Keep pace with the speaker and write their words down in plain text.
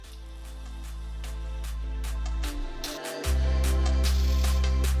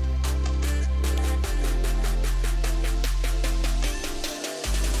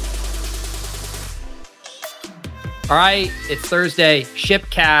All right, it's Thursday.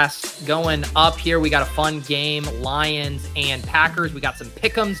 Shipcast going up here. We got a fun game, Lions and Packers. We got some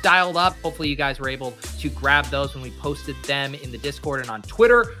pick'ems dialed up. Hopefully you guys were able to grab those when we posted them in the Discord and on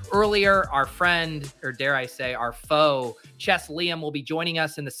Twitter earlier. Our friend, or dare I say, our foe, ChessLiam, will be joining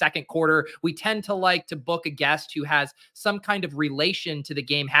us in the second quarter. We tend to like to book a guest who has some kind of relation to the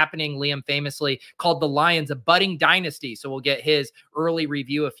game happening. Liam famously called the Lions a budding dynasty. So we'll get his early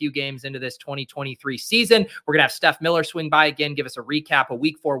review a few games into this 2023 season. We're going to have Steph Miller swing by again, give us a recap of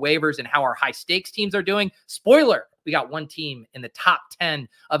week 4 waivers and how our high stakes teams are doing. Spoiler, we got one team in the top 10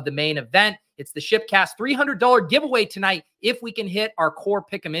 of the main event. It's the Shipcast $300 giveaway tonight. If we can hit our core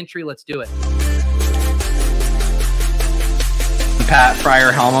pick'em entry, let's do it. Pat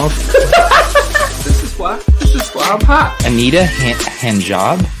Fryer Helmuth. This is why I'm hot. Anita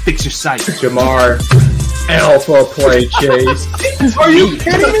Hanjob. Fix your sight. Jamar. Alpha play chase. Are you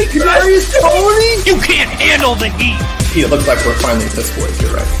kidding me? Kadarius Toney? You can't handle the heat. It looks like we're finally this boys.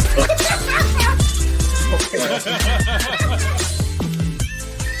 You're right.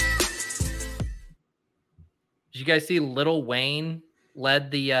 Did you guys see Lil Wayne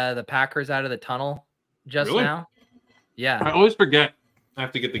led the Packers out of the tunnel just now? Yeah. I always forget. I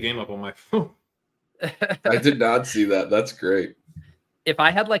have to get the game up on my phone. I did not see that. That's great. If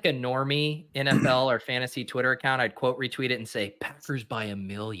I had like a normie NFL or fantasy Twitter account, I'd quote retweet it and say, Packers by 1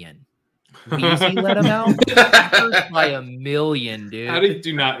 million. Weezy let him out. Packers by 1 million, dude. How did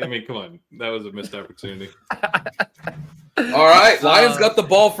you not? I mean, come on. That was a missed opportunity. All right. Lions got the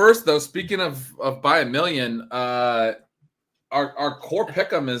ball first, though. Speaking of by 1 million, our core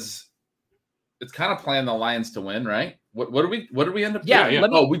pick'em is it's kind of playing the Lions to win, right? What do we end up doing? Yeah.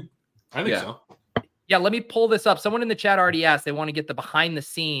 I think so. Yeah, let me pull this up. Someone in the chat already asked. They want to get the behind the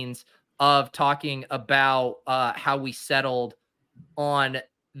scenes of talking about how we settled on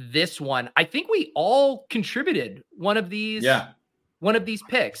this one. I think we all contributed one of these. Yeah. One of these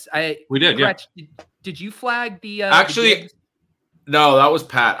picks. We did. Gretch, did you flag the? Actually, no, that was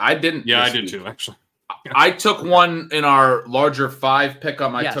Pat. I didn't. Yeah, I did too. Actually, I took one in our larger 5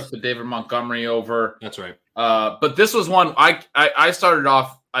 pick'em. I took the David Montgomery over. That's right. But this was one I started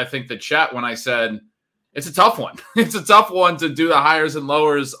off. I think the chat when I said. It's a tough one. It's a tough one to do the higher and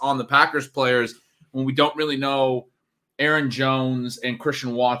lowers on the Packers players when we don't really know Aaron Jones and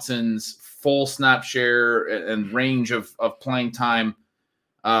Christian Watson's full snap share and range of playing time.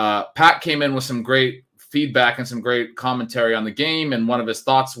 Pat came in with some great feedback and some great commentary on the game, and one of his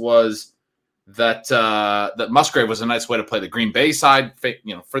thoughts was that that Musgrave was a nice way to play the Green Bay side.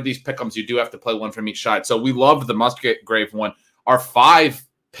 You know, for these pick'ems, you do have to play one from each side. So we loved the Musgrave one. Our 5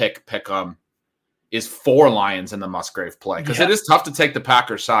 pick'em is 4 Lions in the Musgrave play because it is tough to take the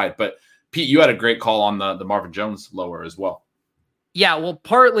Packers side. But Pete, you had a great call on the Marvin Jones lower as well. Yeah, well,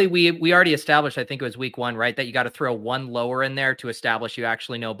 partly we already established, I think it was week 1, right, that you got to throw one lower in there to establish you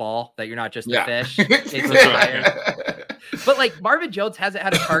actually know ball, that you're not just a fish. But like Marvin Jones hasn't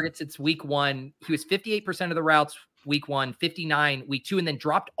had a target since week 1. He was 58% of the routes week 1, 59 week 2, and then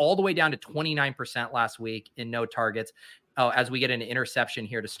dropped all the way down to 29% last week in no targets. As we get an interception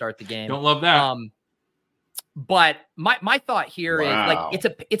here to start the game. Don't love that. But my thought here is like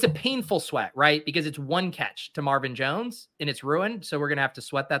it's a painful sweat, right? Because it's one catch to Marvin Jones and it's ruined. So we're gonna have to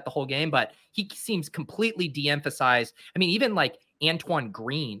sweat that the whole game. But he seems completely de-emphasized. I mean, even like Antoine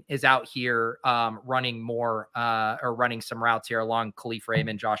Green is out here running more or running some routes here along Khalif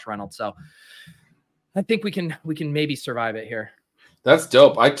Raymond, Josh Reynolds. So I think we can maybe survive it here. That's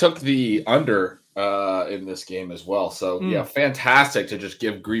dope. I took the under in this game as well. So yeah, fantastic to just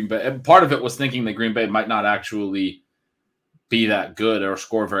give Green Bay. And part of it was thinking that Green Bay might not actually be that good or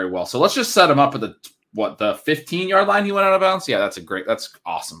score very well. So let's just set him up at the 15-yard line. He went out of bounds. Yeah, that's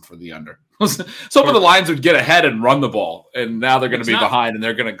awesome for the under. Some of the Lions would get ahead and run the ball, and now they're going to be behind and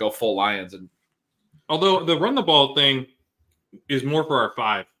they're going to go full Lions. And although the run the ball thing is more for our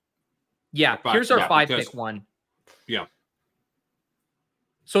 5. Yeah, here's our 5 pick 1. Yeah.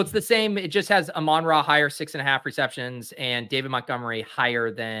 So it's the same. It just has Amon-Ra higher 6.5 receptions and David Montgomery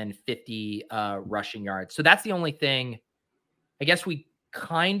higher than 50 rushing yards. So that's the only thing. I guess we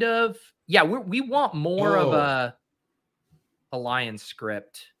kind of, we want more of a Lions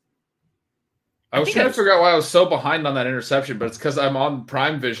script. I was trying to figure out why I was so behind on that interception, but it's because I'm on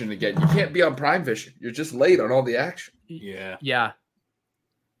Prime Vision again. You can't be on Prime Vision. You're just late on all the action. Yeah.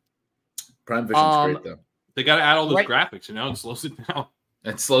 Prime Vision's great, though. They got to add all those graphics, it slows it down.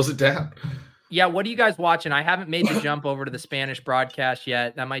 It slows it down. Yeah, what are you guys watching? I haven't made the jump over to the Spanish broadcast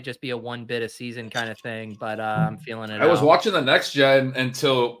yet. That might just be a 1 bit a season kind of thing, but I'm feeling it. I was watching the next gen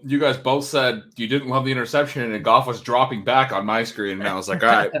until you guys both said you didn't love the interception, and Goff was dropping back on my screen, and I was like, all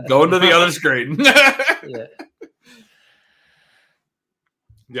right, going to the other screen.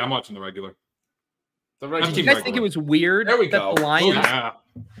 Yeah, I'm watching the regular. Did you guys think it was weird that the Lions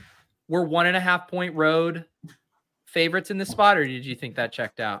were 1.5 point road favorites in this spot, or did you think that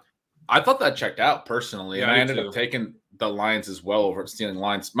checked out? I thought that checked out personally, Yeah, and I ended up taking the Lions as well over stealing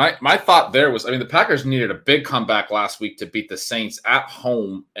lines. My thought there was, I mean, the Packers needed a big comeback last week to beat the Saints at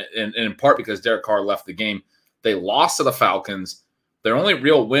home, and in part because Derek Carr left the game. They lost to the Falcons. Their only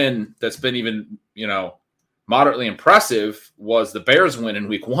real win that's been even, moderately impressive was the Bears win in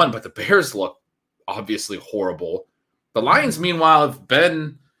week 1, but the Bears look obviously horrible. The Lions, meanwhile, have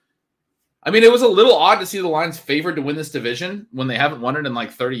been, it was a little odd to see the Lions favored to win this division when they haven't won it in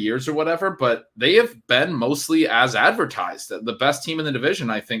like 30 years or whatever, but they have been mostly as advertised. The best team in the division,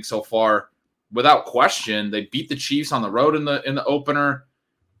 I think, so far, without question. They beat the Chiefs on the road in the opener.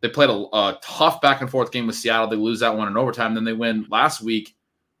 They played a tough back-and-forth game with Seattle. They lose that one in overtime. Then they win last week.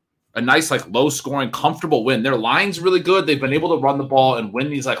 A nice, low-scoring, comfortable win. Their line's really good. They've been able to run the ball and win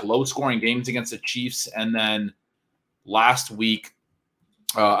these, low-scoring games against the Chiefs. And then last week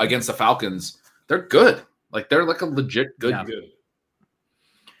against the Falcons, they're good. They're a legit good. Yeah.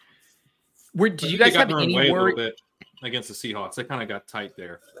 Good. Did you guys have any worry? A little bit against the Seahawks? They kind of got tight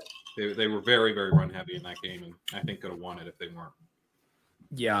there. They were very, very run-heavy in that game, and I think could have won it if they weren't.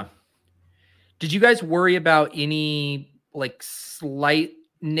 Yeah. Did you guys worry about any, slight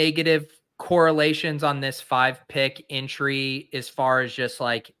negative correlations on this 5-pick entry as far as just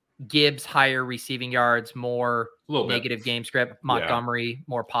Gibbs higher receiving yards, more negative game script, Montgomery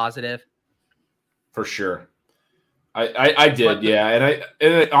more positive? For sure. I did, yeah.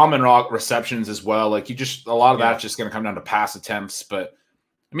 And Amon-Ra receptions as well. A lot of that's just going to come down to pass attempts, but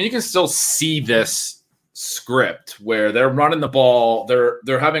you can still see this script where they're running the ball,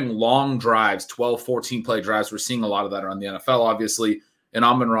 they're having long drives, 12, 14 play drives. We're seeing a lot of that around the NFL, obviously. And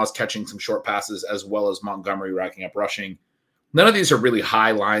Amon-Ra's catching some short passes as well as Montgomery racking up rushing. None of these are really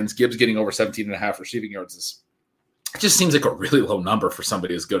high lines. Gibbs getting over 17.5 receiving yards it just seems like a really low number for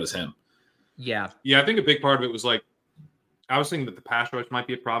somebody as good as him. Yeah. Yeah, I think a big part of it was I was thinking that the pass rush might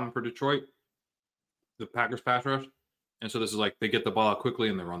be a problem for Detroit, the Packers pass rush. And so this is they get the ball out quickly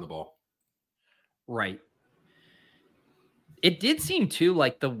and they run the ball. Right. It did seem too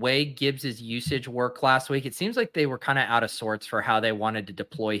the way Gibbs's usage worked last week. It seems like they were kind of out of sorts for how they wanted to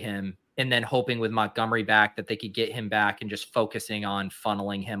deploy him, and then hoping with Montgomery back that they could get him back and just focusing on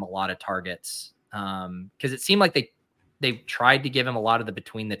funneling him a lot of targets. Because it seemed like they tried to give him a lot of the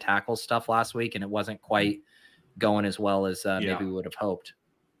between the tackles stuff last week, and it wasn't quite going as well as maybe we would have hoped.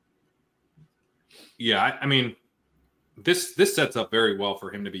 Yeah, this sets up very well for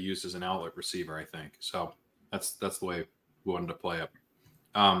him to be used as an outlet receiver, I think. So that's the way we wanted to play it.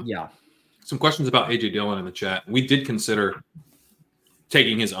 Some questions about AJ Dillon in the chat. We did consider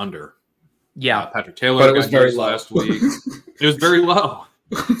taking his under. Yeah, Patrick Taylor, but it was very low last week. It was very low.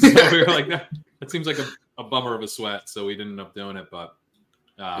 So we were that seems like a bummer of a sweat. So we didn't end up doing it, but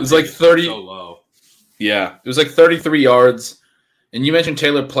it was 30. So low. Yeah, it was 33 yards. And you mentioned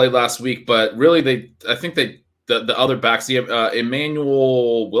Taylor played last week, but really the other backs,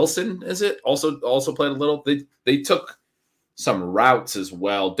 Emmanuel Wilson, is it? Also played a little. They took some routes as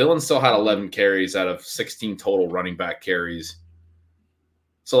well. Dillon still had 11 carries out of 16 total running back carries.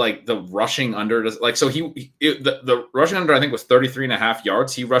 So the rushing under, the rushing under I think was 33.5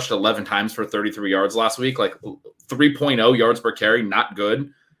 yards. He rushed 11 times for 33 yards last week. 3.0 yards per carry, not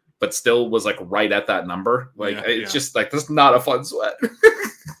good, but still was right at that number. Just that's not a fun sweat.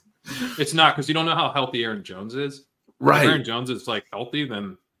 It's not, because you don't know how healthy Aaron Jones is. Right. If Aaron Jones is healthy,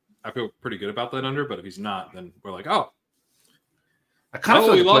 then I feel pretty good about that under. But if he's not, then we're I kind of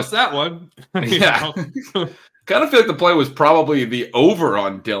feel we lost that one. Yeah. Kind of feel like the play was probably the over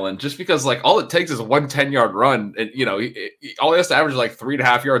on Dillon, just because all it takes is a 1 10-yard run, and all he has to average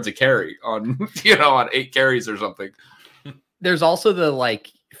 3.5 yards a carry on on 8 carries or something. There's also the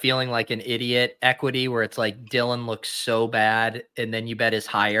feeling like an idiot equity where it's Dillon looks so bad, and then you bet is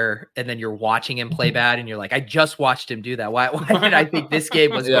higher, and then you're watching him play bad, and you're I just watched him do that. Why did I think this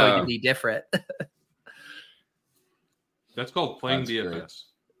game was going to be different? That's called playing DFS.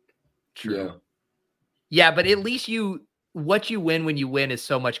 True. Yeah, but at least what you win when you win is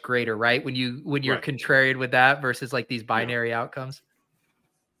so much greater, right? When you're contrarian with that versus these binary outcomes.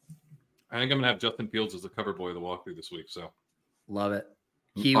 I think I'm gonna have Justin Fields as the cover boy of the walkthrough this week. So love it.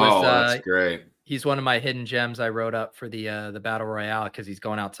 He was that's great. He's one of my hidden gems I wrote up for the Battle Royale, because he's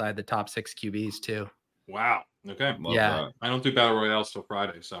going outside the top 6 QBs too. Wow. Okay. Love that. I don't do Battle Royales till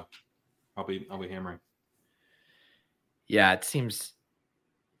Friday, so I'll be hammering. Yeah, it seems.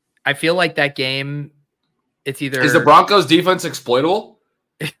 I feel like that game. It's either is the Broncos defense exploitable?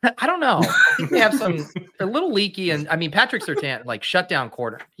 I don't know. I think they have a little leaky, and I mean Patrick Surtain like shut down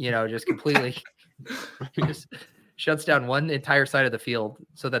corner, just completely just shuts down one entire side of the field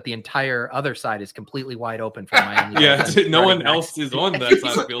so that the entire other side is completely wide open for Miami. No one else is on that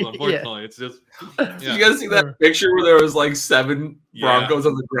side of the field, unfortunately. It's just Did you guys see that picture where there was like 7 Broncos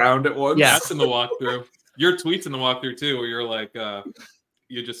on the ground at once? Yeah, that's in the walkthrough. Your tweets in the walkthrough too, where you're like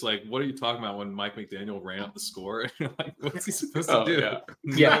you're just like, what are you talking about when Mike McDaniel ran up the score? And you're like, what's he supposed to do?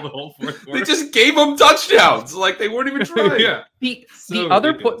 Yeah. The whole fourth quarter? They just gave him touchdowns. Like they weren't even trying. The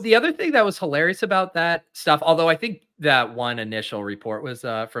other thing that was hilarious about that stuff, although I think that one initial report was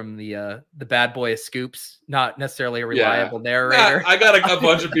from the bad boy of Scoops, not necessarily a reliable narrator. I got a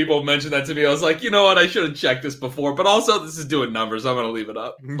bunch of people mention that to me. I was like, you know what? I should have checked this before, but also this is doing numbers. I'm going to leave it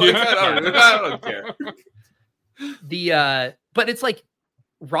up. Like, I don't care. But it's like,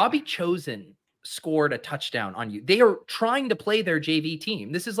 Robbie Chosen scored a touchdown on you. They are trying to play their JV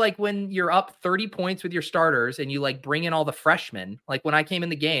team. This is like when you're up 30 points with your starters and you like bring in all the freshmen. Like when I came in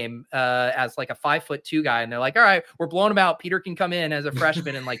the game as like a 5'2" guy, and they're like, all right, we're blowing them out. Peter can come in as a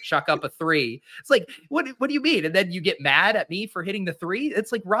freshman and like chuck up a 3. It's like, what do you mean? And then you get mad at me for hitting the 3.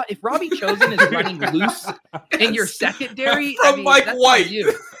 It's like, if Robbie Chosen is running loose in your secondary, from Mike White.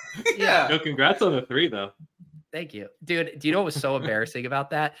 Yeah. No, congrats on the 3 though. Thank you, dude. Do you know what was so embarrassing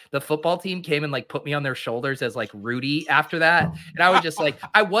about that? The football team came and like put me on their shoulders as like Rudy after that. And I was just like,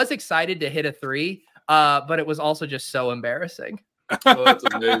 I was excited to hit a 3, but it was also just so embarrassing. Oh, that's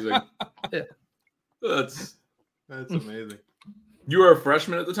amazing. Yeah. That's amazing. You were a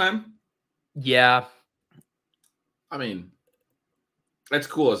freshman at the time? Yeah. I mean, that's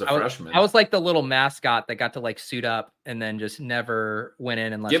cool as a freshman. I was like the little mascot that got to like suit up and then just never went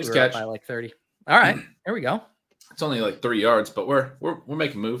in unless Gibbs we were up by like 30. All right, here we go. It's only like 3 yards, but we're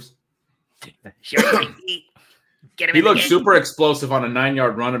making moves. He looked super explosive on a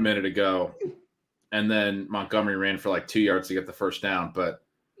 9-yard run a minute ago, and then Montgomery ran for like 2 yards to get the first down. But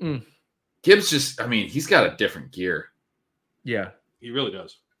Gibbs he's got a different gear. Yeah, he really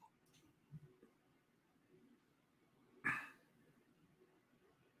does.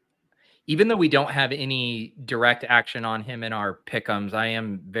 Even though we don't have any direct action on him in our pick'ems, I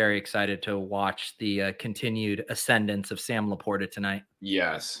am very excited to watch the continued ascendance of Sam Laporta tonight.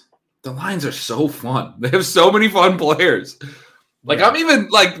 Yes. The Lions are so fun. They have so many fun players. Like, I'm even,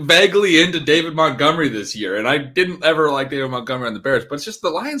 like, vaguely into David Montgomery this year, and I didn't ever like David Montgomery on the Bears, but it's just the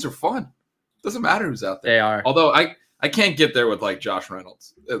Lions are fun. Doesn't matter who's out there. They are. Although I can't get there with, like, Josh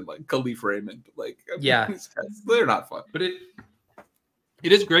Reynolds and, like, Khalif Raymond. Like, they're not fun. But it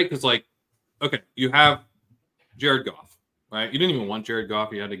is great because, like, okay, you have Jared Goff, right? You didn't even want Jared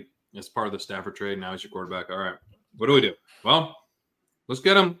Goff. You had to, as part of the Stafford trade. Now he's your quarterback. All right, what do we do? Well, let's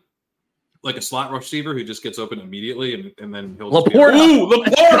get him like a slot receiver who just gets open immediately, and then he'll Laporta. Ooh,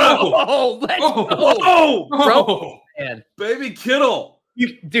 Laporta! Oh, let's go, bro, man, baby Kittle,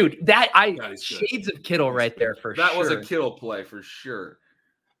 dude. Shades of Kittle right there for sure. That was a Kittle play for sure.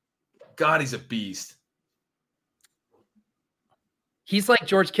 God, he's a beast. He's like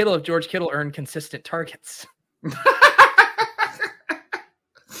George Kittle if George Kittle earned consistent targets.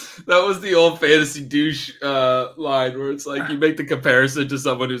 That was the old fantasy douche line where it's like you make the comparison to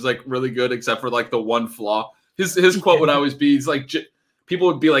someone who's like really good except for like the one flaw. His quote would always be, "He's like people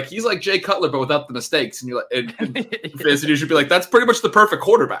would be like, he's like Jay Cutler but without the mistakes," and you're like, and fantasy douche would be like, "That's pretty much the perfect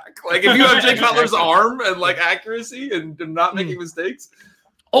quarterback." Like if you have Jay Cutler's arm and like accuracy and not making mistakes.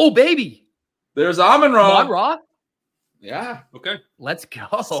 Oh baby, there's Amon-Ra. Yeah. Okay. Let's go.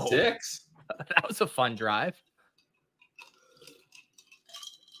 6. That was a fun drive.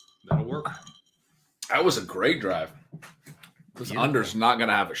 That'll work. That was a great drive. This under's not going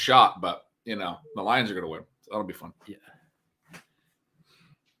to have a shot, but, the Lions are going to win. So that'll be fun. Yeah.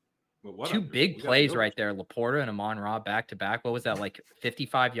 Well, Two big plays right there. Laporta and Amon-Ra back-to-back. What was that, like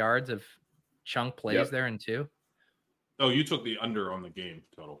 55 yards of chunk plays there in 2? Oh, you took the under on the game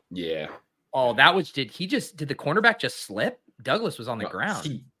total. Yeah. Oh, that was did the cornerback just slip? Douglas was on the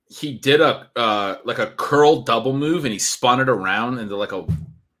ground. He did a like a curl double move and he spun it around into like a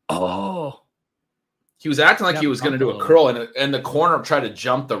he was acting like he was going to do a curl and the corner tried to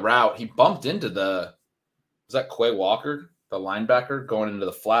jump the route. He bumped into was that Quay Walker, the linebacker, going into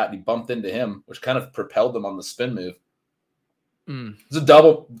the flat, and he bumped into him, which kind of propelled them on the spin move. It's a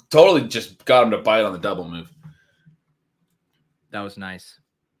double, totally just got him to bite on the double move. That was nice.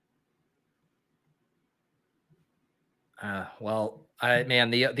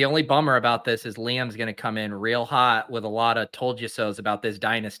 The only bummer about this is Liam's going to come in real hot with a lot of told you so's about this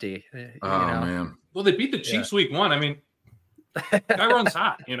dynasty. Man. Well, they beat the Chiefs week 1. I mean, guy runs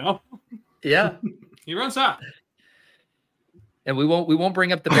hot, Yeah. He runs hot. And we won't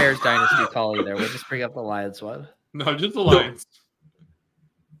bring up the Bears dynasty call either. We'll just bring up the Lions one. No, just the Lions.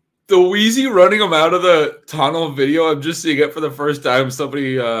 The Wheezy running him out of the tunnel video, I'm just seeing it for the first time.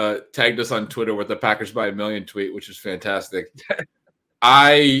 Somebody tagged us on Twitter with the Packers by a million tweet, which is fantastic.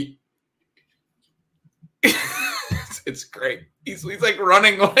 It's great. He's like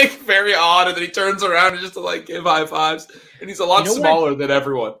running like very odd, and then he turns around and just to like give high fives. And he's a lot smaller than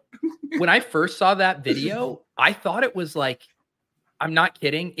everyone. When I first saw that video, I thought it was like, I'm not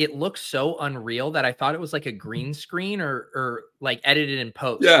kidding. It looks so unreal that I thought it was like a green screen or like edited in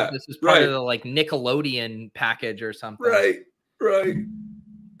post. Yeah, this is part of the like Nickelodeon package or something. Right.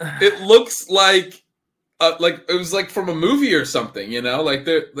 It looks like it was like from a movie or something, you know, like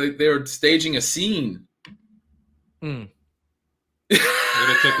they were staging a scene. Hmm. I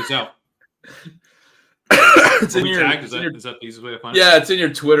gotta check this out. It's in your is that the easiest way to find it? Yeah, it's in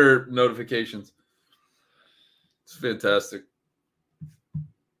your Twitter notifications. It's fantastic.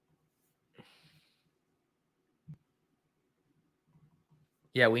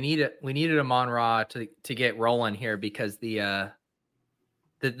 Yeah, we needed Amon Ra to get rolling here because the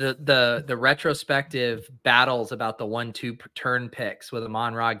retrospective battles about the 1-2 turn picks with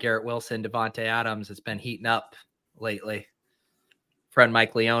Amon Ra, Garrett Wilson, Devontae Adams has been heating up lately. Friend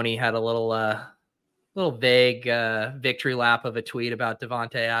Mike Leone had a little vague victory lap of a tweet about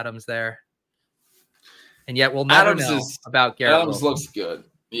Devontae Adams there, and yet we'll never know about Garrett Adams Wilson. Looks good.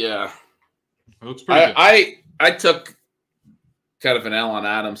 Yeah, it looks pretty good. I took kind of an L on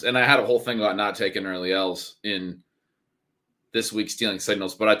Adams, and I had a whole thing about not taking early L's in this week's stealing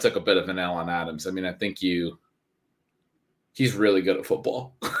signals, but I took a bit of an L on Adams. I mean, I think he's really good at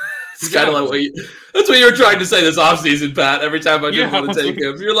football. It's kind of like that's what you were trying to say this offseason, Pat. Every time I didn't want to take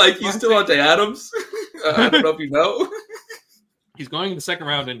him, you're like, he's Devontae Adams. I don't know if you know. He's going in the second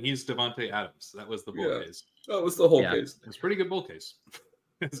round, and he's Devontae Adams. That was the bull case. That was the whole case. It was a pretty good bull case,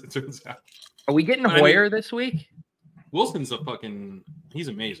 as it turns out. Are we getting Hoyer this week? Wilson's he's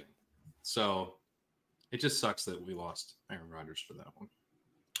amazing. So it just sucks that we lost Aaron Rodgers for that one.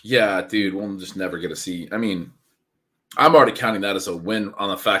 Yeah, dude, we'll just never get to see. I mean, I'm already counting that as a win on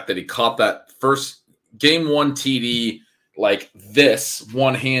the fact that he caught that first game 1 TD like this,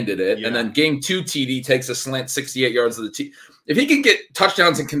 one-handed it, and then game 2 TD takes a slant 68 yards of the T. If he can get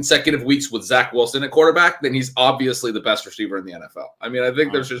touchdowns in consecutive weeks with Zach Wilson at quarterback, then he's obviously the best receiver in the NFL. I mean, I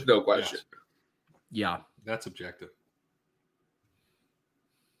think there's just no question. Yeah. That's objective.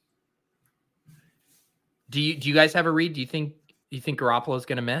 Do you guys have a read? Do you think Garoppolo is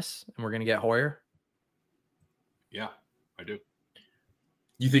going to miss and we're going to get Hoyer? Yeah, I do.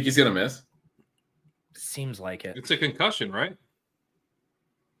 You think he's going to miss? Seems like it. It's a concussion, right?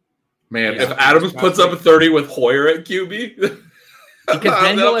 Man, if Adams puts up a 30 with Hoyer at QB, because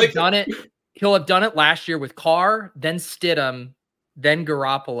then he'll have done it. He'll have done it last year with Carr, then Stidham, then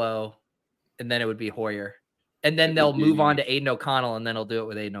Garoppolo, and then it would be Hoyer. And then they'll move on to Aiden O'Connell, and then he'll do it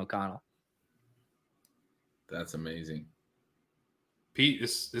with Aiden O'Connell. That's amazing. Pete,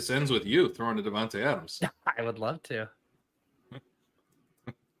 this ends with you throwing to Devontae Adams. I would love to.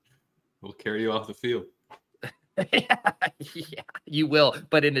 We'll carry you off the field. Yeah, you will,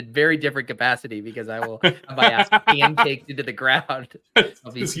 but in a very different capacity because I will have my ass pancaked into the ground.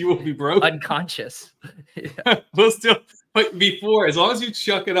 Because you will be broke. Unconscious. We'll still, but before, as long as you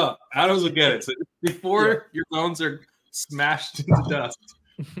chuck it up, Adams will get it. So before your bones are smashed into dust,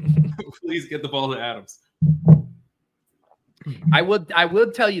 please get the ball to Adams. I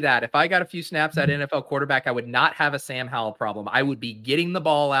would tell you that if I got a few snaps at NFL quarterback, I would not have a Sam Howell problem. I would be getting the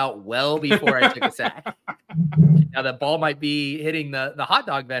ball out well before I took a sack. Now the ball might be hitting the hot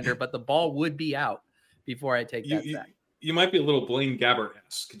dog vendor, but the ball would be out before I take that sack. You might be a little Blaine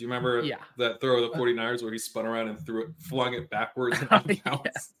Gabbert-esque. Do you remember that throw of the 49ers where he spun around and flung it backwards and out of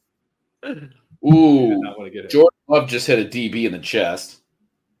bounds? Ooh, Jordan Love just hit a DB in the chest.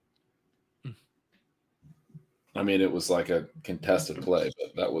 I mean, it was like a contested play,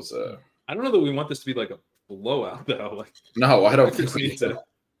 but that was a. I don't know that we want this to be like a blowout, though. Like, no, I don't think we need that.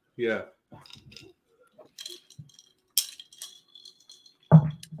 Yeah.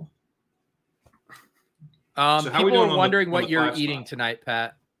 So people are wondering what you're eating tonight,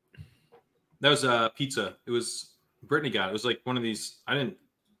 Pat. That was pizza. It was Brittany got it. It was like one of these. I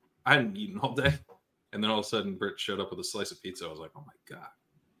hadn't eaten all day, and then all of a sudden, Britt showed up with a slice of pizza. I was like, oh my god!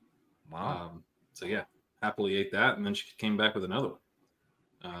 Wow. So yeah. Happily ate that, and then she came back with another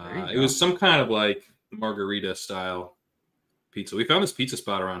one. It was some kind of like margarita style pizza. We found this pizza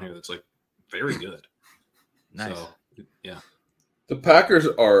spot around here that's like very good. Nice. So, yeah. The Packers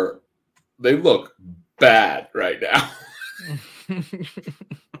they look bad right now.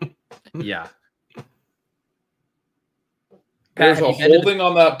 Yeah. There's a holding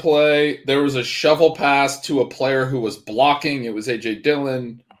on that play. There was a shovel pass to a player who was blocking. It was AJ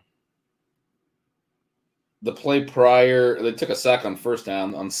Dillon. The play prior, they took a sack on first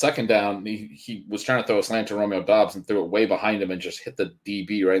down. On second down, he was trying to throw a slant to Romeo Doubs and threw it way behind him and just hit the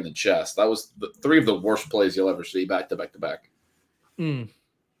DB right in the chest. That was three of the worst plays you'll ever see back to back to back.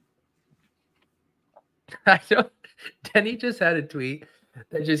 I don't. Denny just had a tweet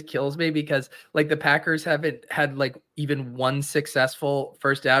that just kills me because like the Packers haven't had like even one successful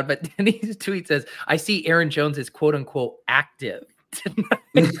first down, but Denny's tweet says, "I see Aaron Jones is quote unquote active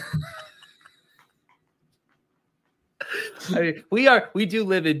tonight." I mean, we do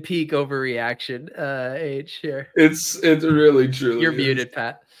live in peak overreaction age here. It's really true. You're muted,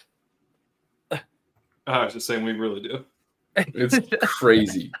 Pat. I was just saying we really do. It's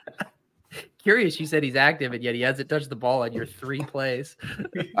crazy. Curious, you said he's active, and yet he hasn't touched the ball on your 3 plays.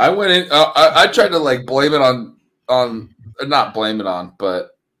 I went in. I tried to like blame it on not blame it on,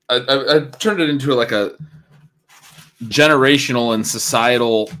 but I turned it into like a generational and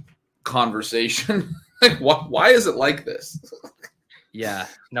societal conversation. Like, why is it like this? Yeah,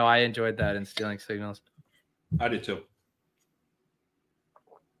 no, I enjoyed that in Stealing Signals. I did too.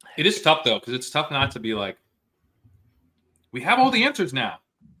 It is tough though, because it's tough not to be like, we have all the answers now.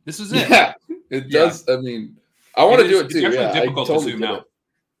 This is it. Yeah, it does. I mean, I want to do it too. It's yeah, difficult to zoom out.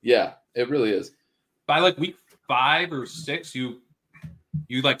 Yeah, it really is. By like week 5 or 6, you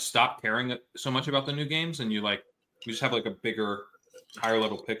like stop caring so much about the new games, and you just have like a bigger, higher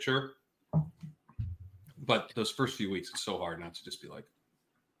level picture. But those first few weeks, it's so hard not to just be like,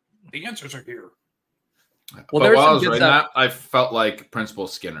 the answers are here. Well, but while I was writing that, I felt like Principal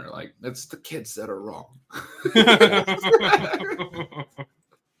Skinner. Like, it's the kids that are wrong.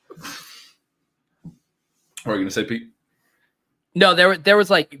 What are you going to say, Pete? No, there was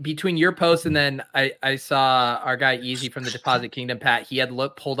like between your post and then I saw our guy Easy from the Deposit Kingdom, Pat. He had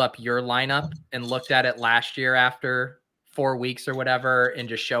pulled up your lineup and looked at it last year after 4 weeks or whatever, and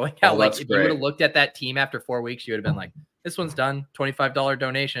just showing how like if you would have looked at that team after 4 weeks, you would have been like, this one's done. $25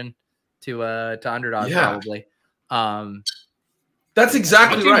 donation to Underdog probably. That's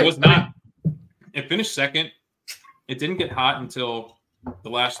exactly right. Was not. It finished second. It didn't get hot until the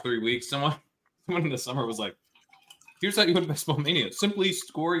last 3 weeks. Someone in the summer was like, here's how you win Baseball Mania. Simply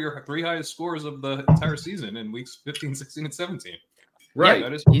score your 3 highest scores of the entire season in weeks 15, 16, and 17. Right. Yeah,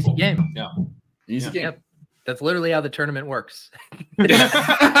 that is easy game. Yeah. Easy game. Yep. That's literally how the tournament works.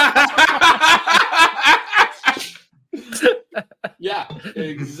 Yeah,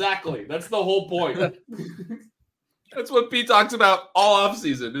 exactly. That's the whole point. That's what Pete talks about all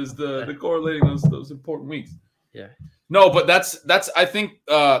offseason is the correlating those important weeks. Yeah. No, but that's I think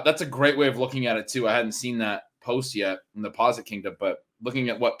that's a great way of looking at it too. I hadn't seen that post yet in the Deposit Kingdom, but looking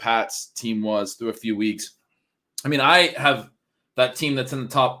at what Pat's team was through a few weeks. I mean, I have that team that's in the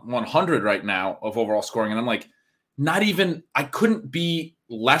top 100 right now of overall scoring, and I'm like, I couldn't be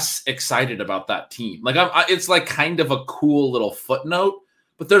less excited about that team. Like, it's like kind of a cool little footnote,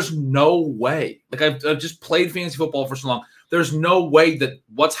 but there's no way. Like, I've just played fantasy football for so long. There's no way that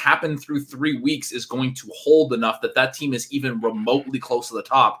what's happened through 3 weeks is going to hold enough that team is even remotely close to the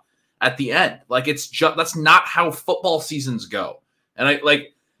top at the end. Like, it's just that's not how football seasons go. And I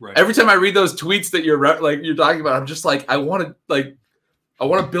like every time I read those tweets that you're talking about, I'm just like, I want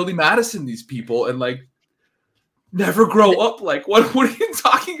to Billy Madison these people and like never grow up. Like, what are you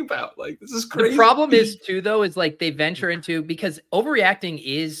talking about? Like, this is crazy. The problem is too, though, is like they venture into, because overreacting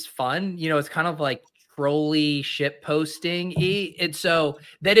is fun. You know, it's kind of like trolly shit posting. And so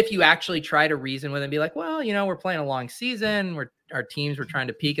that if you actually try to reason with them, be like, well, you know, we're playing a long season. Our teams were trying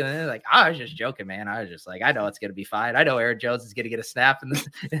to peak, and then they're like, I was just joking, man. I was just like, I know it's going to be fine. I know Aaron Jones is going to get a snap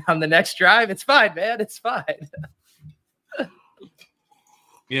on the next drive. It's fine, man. It's fine.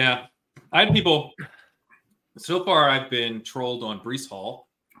 Yeah. I had people, so far I've been trolled on Breece Hall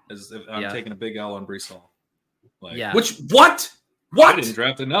as if I'm taking a big L on Breece Hall. Like, What? I didn't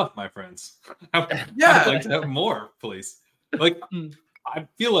draft enough, my friends. I'd like to have more, please. Like, I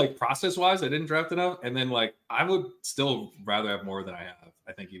feel like process-wise, I didn't draft enough, and then like I would still rather have more than I have.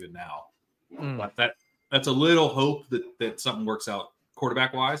 I think even now, but that's a little hope that something works out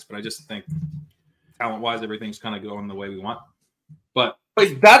quarterback-wise. But I just think talent-wise, everything's kind of going the way we want. But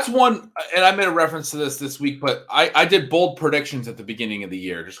that's one, and I made a reference to this week. But I did bold predictions at the beginning of the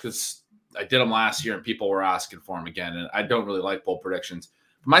year just because I did them last year, and people were asking for them again. And I don't really like bold predictions.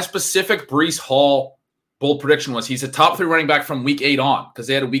 My specific Breece Hall bold prediction was he's a top 3 running back from week 8 on because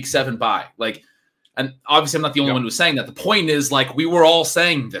they had a week 7 bye. Like, and obviously I'm not the only one who was saying that. The point is, like, we were all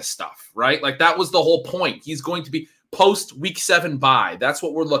saying this stuff, right? Like, that was the whole point. He's going to be post week 7 bye. That's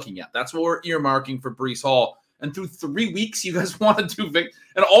what we're looking at. That's what we're earmarking for Breece Hall And through 3 weeks, you guys want to do Vic.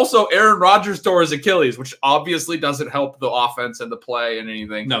 And also, Aaron Rodgers tore his Achilles, which obviously doesn't help the offense and the play and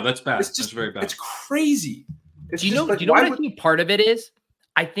anything. No, that's bad. It's just that's very bad. It's crazy. Do you know what I think part of it is?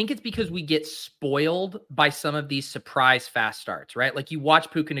 I think it's because we get spoiled by some of these surprise fast starts, right? Like you watch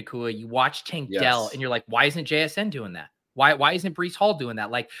Puka Nacua, you watch Tank Dell, and you're like, why isn't JSN doing that? Why isn't Breece Hall doing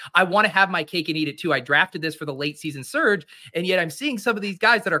that? Like, I want to have my cake and eat it too. I drafted this for the late season surge, and yet I'm seeing some of these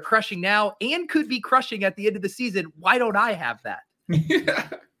guys that are crushing now and could be crushing at the end of the season. Why don't I have that? Yeah.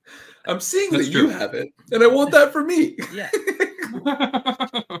 I'm seeing that you have it, and I want that for me. Yeah.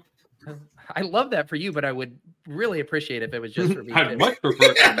 I love that for you, but I would really appreciate if it was just for me. I'd much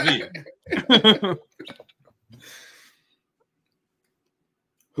prefer it for me.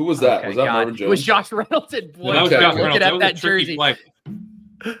 Who was that? Okay, was that God. Marvin Jones? It was Josh Reynolds. And boy, that was Josh Reynolds. looking at that jersey. Play.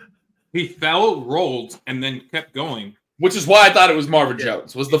 He fell, rolled, and then kept going. Which is why I thought it was Marvin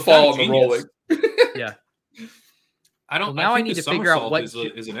Jones. Was the fall and the rolling? Yeah. I don't. Well, now I need to figure out what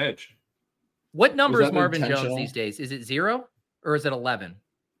is an edge. What number is Marvin Jones these days? Is it 0 or is it 11?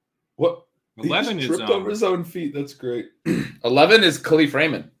 What? 11 he is tripped over his own feet. That's great. 11 is Khalif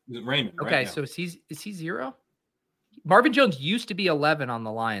Raymond. Raymond. Okay, right so is he 0? Marvin Jones used to be 11 on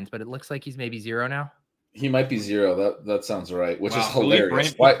the Lions, but it looks like he's maybe 0 now. He might be 0. That sounds right, which is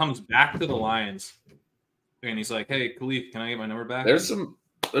hilarious. He comes back to the Lions, and he's like, "Hey, Khalif, can I get my number back?" There's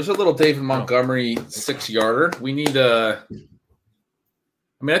a little David Montgomery 6-yarder. We need I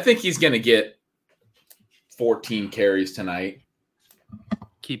think he's going to get 14 carries tonight.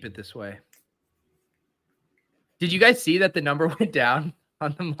 Keep it this way. Did you guys see that the number went down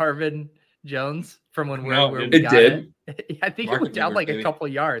on the Marvin Jones from when we got it? I think it went down like a couple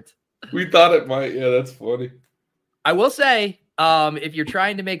yards. We thought it might. Yeah, that's funny. I will say, if you're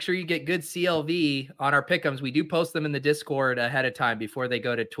trying to make sure you get good CLV on our pick'ems, we do post them in the Discord ahead of time before they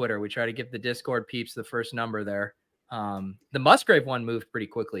go to Twitter. We try to give the Discord peeps the first number there. The Musgrave one moved pretty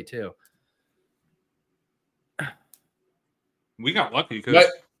quickly too. We got lucky because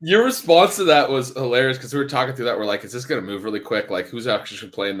your response to that was hilarious because we were talking through that. We're like, is this going to move really quick? Like, who's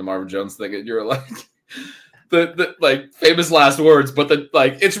actually playing the Marvin Jones thing? And you're like, the like famous last words, but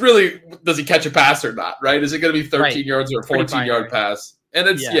it's really, does he catch a pass or not? Right? Is it going to be 13 yards or a 14-yard pass? And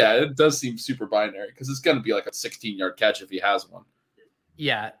it's it does seem super binary because it's going to be like a 16-yard catch if he has one.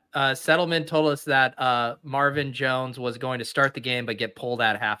 Yeah. Settlement told us that Marvin Jones was going to start the game but get pulled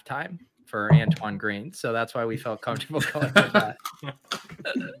at halftime for Antoine Green. So that's why we felt comfortable going with that.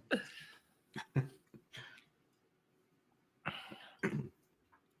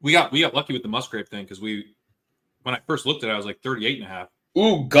 We got lucky with the Musgrave thing because when I first looked at it, I was like 38.5.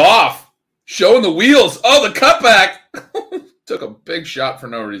 Ooh, Goff showing the wheels. Oh, the cutback. Took a big shot for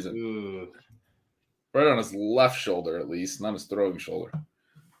no reason. Ugh. Right on his left shoulder, at least, not his throwing shoulder.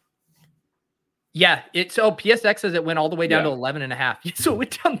 Yeah, PSX says it went all the way down to 11.5. So it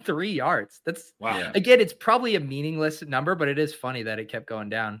went down 3 yards. That's wow. Yeah. Again, it's probably a meaningless number, but it is funny that it kept going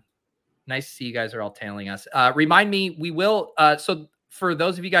down. Nice to see you guys are all tailing us. Remind me, we will. So for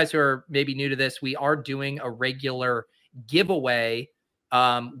those of you guys who are maybe new to this, we are doing a regular giveaway.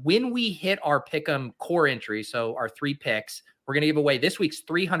 When we hit our Pick'em core entry, so our 3 picks, we're going to give away this week's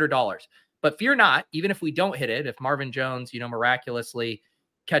 $300. But fear not, even if we don't hit it, if Marvin Jones, miraculously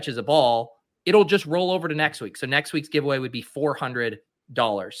catches a ball, it'll just roll over to next week. So next week's giveaway would be $400.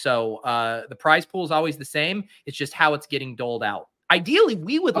 So the prize pool is always the same. It's just how it's getting doled out. Ideally,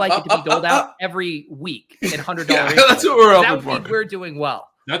 we would like it to be doled out every week in $100. Yeah, that's what we're hoping for. We're doing well.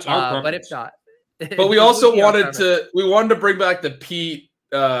 That's our but if not, but we also wanted to bring back the Pete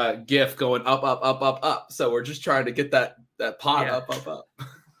GIF going up, up, up, up, up. So we're just trying to get that pot up, up, up.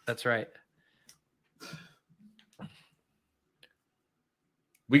 That's right.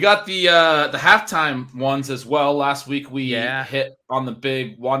 We got the halftime ones as well. Last week we hit on the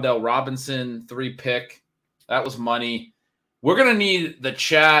big Wan'Dale Robinson 3-pick. That was money. We're going to need the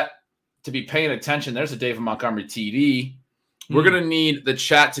chat to be paying attention. There's a David Montgomery TD. We're going to need the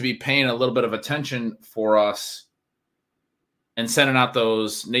chat to be paying a little bit of attention for us and sending out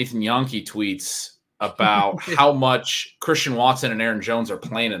those Nathan Yonke tweets about how much Christian Watson and Aaron Jones are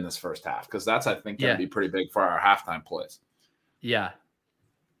playing in this first half, because that's, I think, going to be pretty big for our halftime plays. Yeah.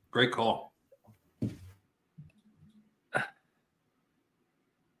 Great call.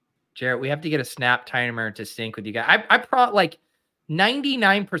 Jarrett, we have to get a snap timer to sync with you guys. I probably like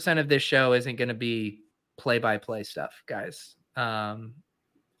 99% of this show isn't going to be play-by-play stuff, guys. But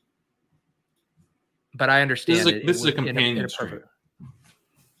I understand this is a companion stream.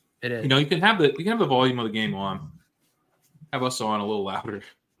 It is. You can have the volume of the game on, have us on a little louder,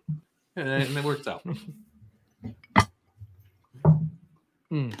 and it works out.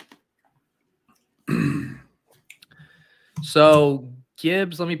 So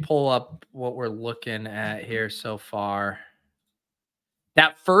Gibbs, let me pull up what we're looking at here so far.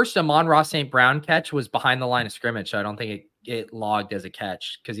 That first Amon-Ra St. Brown catch was behind the line of scrimmage, so I don't think it logged as a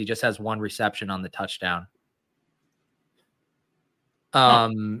catch because he just has one reception on the touchdown. I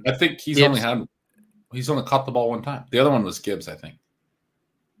think he's Gibbs, only caught the ball one time. The other one was Gibbs, I think.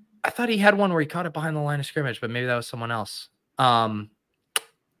 I thought he had one where he caught it behind the line of scrimmage, but maybe that was someone else.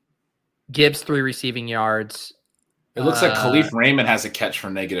 Gibbs 3 receiving yards. It looks like Khalif Raymond has a catch for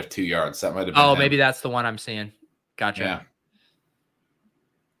 -2 yards. That might have been him. Maybe that's the one I'm seeing. Gotcha. Yeah.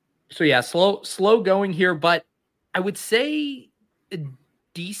 So yeah, slow going here, but I would say a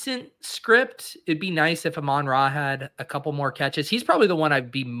decent script. It'd be nice if Amon-Ra had a couple more catches. He's probably the one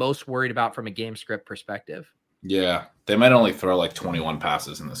I'd be most worried about from a game script perspective. Yeah, they might only throw like 21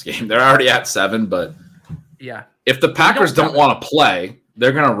 passes in this game. They're already at 7, but yeah, if the Packers don't want to play,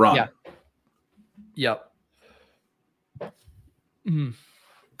 they're going to run. Yeah. Yep. Mm.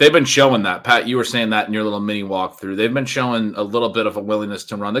 They've been showing that. Pat, you were saying that in your little mini walkthrough. They've been showing a little bit of a willingness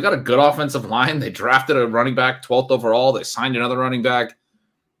to run. They got a good offensive line. They drafted a running back, 12th overall. They signed another running back.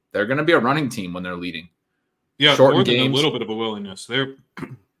 They're going to be a running team when they're leading. Yeah, short more than games. A little bit of a willingness.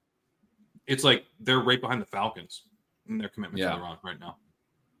 It's like they're right behind the Falcons in their commitment to the run right now.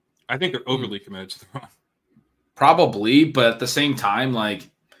 I think they're overly committed to the run. Probably, but at the same time, like,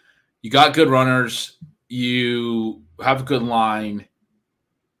 you got good runners, you have a good line,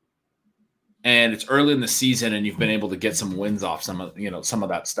 and it's early in the season, and you've been able to get some wins off some of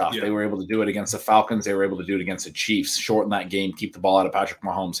that stuff. Yeah. They were able to do it against the Falcons. They were able to do it against the Chiefs, shorten that game, keep the ball out of Patrick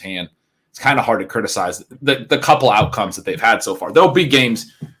Mahomes' hand. It's kind of hard to criticize the couple outcomes that they've had so far. There'll be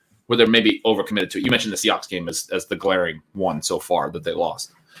games where they're maybe overcommitted to it. You mentioned the Seahawks game as the glaring one so far that they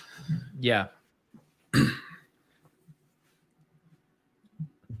lost. Yeah.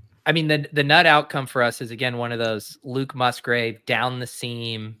 I mean, the nut outcome for us is, again, one of those Luke Musgrave down the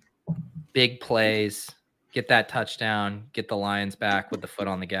seam, big plays, get that touchdown, get the Lions back with the foot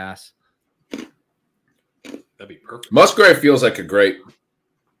on the gas. That'd be perfect. Musgrave feels like a great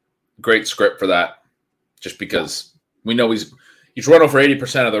script for that, just because we know he's run over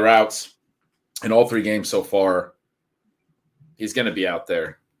 80% of the routes in all 3 games so far. He's going to be out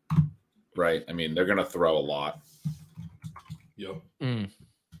there, right? I mean, they're going to throw a lot. Yep.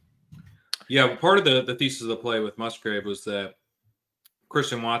 Yeah, part of the thesis of the play with Musgrave was that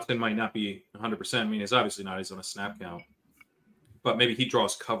Christian Watson might not be 100%. I mean, he's obviously not. He's on a snap count. But maybe he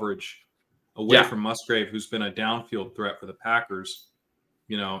draws coverage away from Musgrave, who's been a downfield threat for the Packers.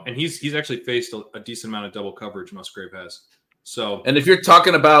 And he's actually faced a decent amount of double coverage, Musgrave has. So, and if you're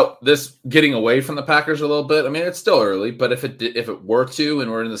talking about this getting away from the Packers a little bit, I mean, it's still early, but if it were to, and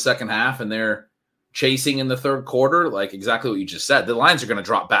we're in the second half and they're chasing in the third quarter, like exactly what you just said, the Lions are going to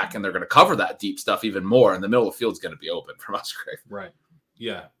drop back and they're going to cover that deep stuff even more, and the middle of the field is going to be open for Musgrave. Right.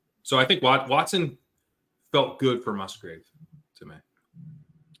 Yeah. So I think Watson felt good for Musgrave to me.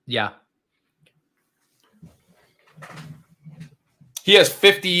 Yeah. He has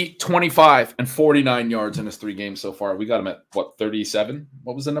 50, 25, and 49 yards in his 3 games so far. We got him at, 37?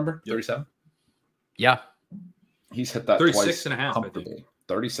 What was the number? 37? Yeah. He's hit that 36 twice and a half, comfortably. I think.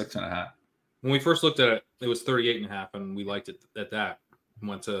 36 and a half. When we first looked at it, it was 38 and a half, and we liked it at that.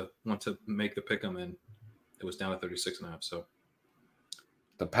 Went to make the pick 'em, and it was down to 36 and a half. So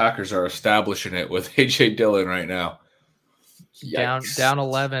the Packers are establishing it with A.J. Dillon right now. Yikes. Down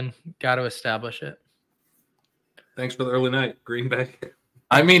 11. Got to establish it. Thanks for the early night, Green Bay.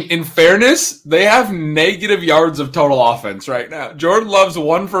 I mean, in fairness, they have negative yards of total offense right now. Jordan Love's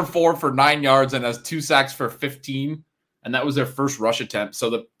 1 for 4 for 9 yards and has 2 sacks for 15. And that was their first rush attempt.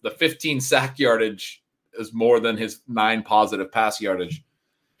 So the 15 sack yardage is more than his 9 positive pass yardage.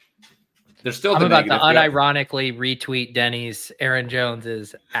 They're still I'm about to unironically retweet Denny's Aaron Jones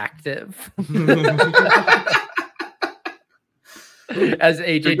is active. As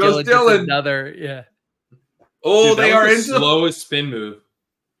AJ Dillon does another, yeah. Oh, dude, they are into the slowest spin move.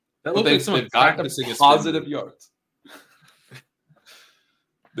 That looked like someone practicing a positive yards.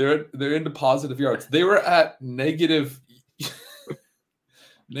 They're into positive yards. They were at negative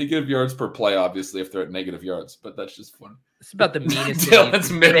yards per play, obviously, if they're at negative yards, but that's just fun. It's about the meanest thing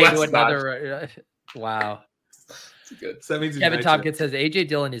to another. Wow. That's good. So that means Kevin Tompkins says AJ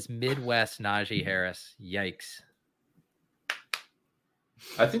Dillon is Midwest Najee Harris. Yikes.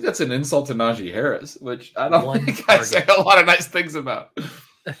 I think that's an insult to Najee Harris, which I don't think I say a lot of nice things about.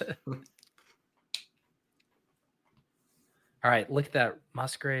 All right, look at that.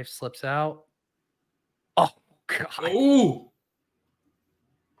 Musgrave slips out. Oh, God. Ooh.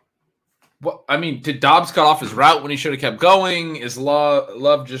 What, I mean, did Dobbs cut off his route when he should have kept going? Is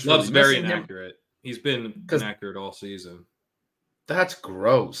Love just Love's really very inaccurate? He's been inaccurate all season. That's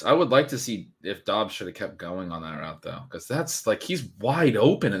gross. I would like to see if Dobbs should have kept going on that route, though, because that's like he's wide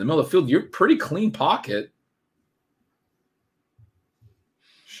open in the middle of the field. You're pretty clean pocket.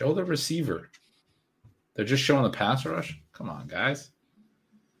 Show the receiver. They're just showing the pass rush. Come on, guys.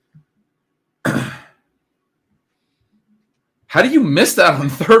 How do you miss that on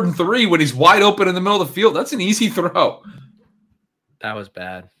 3rd and 3 when he's wide open in the middle of the field? That's an easy throw. That was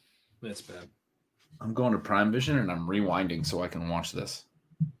bad. That's bad. I'm going to Prime Vision and I'm rewinding so I can watch this.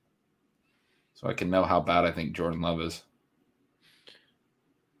 So I can know how bad I think Jordan Love is.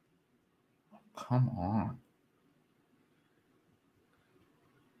 Come on.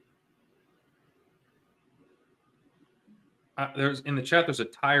 There's in the chat, there's a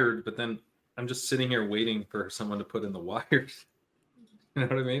tired, but then I'm just sitting here waiting for someone to put in the wires. You know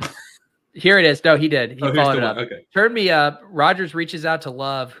what I mean? Here it is. No, he did. He followed it up. Okay. Turn me up. Rogers reaches out to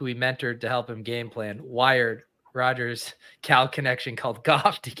Love, who he mentored to help him game plan. Wired Rogers Cal connection called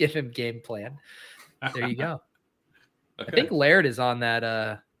Goff to give him game plan. There you go. Okay. I think Laird is on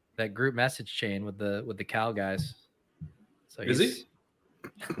that that group message chain with the Cal guys. So is he?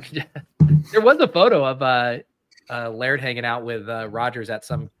 There was a photo of Laird hanging out with Rogers at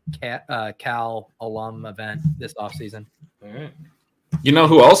some Cal alum event this offseason. All right. You know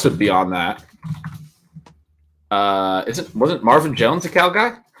who else would be on that? Wasn't Marvin Jones a Cal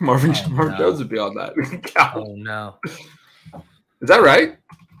guy? Marvin Jones would be on that. Oh no. Is that right?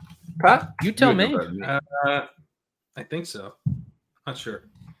 Pat? You tell me. I think so. Not sure.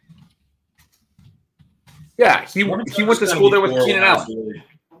 Yeah, he went to school there with Keenan Allen.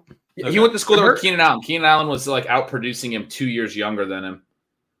 Okay. He went to school there with Keenan Allen. Keenan Allen was like out producing him 2 years younger than him.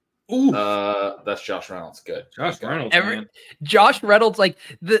 Ooh, that's Josh Reynolds. Good. Josh Reynolds. Josh Reynolds, like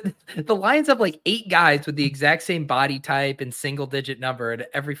the Lions have like 8 guys with the exact same body type and single digit number, and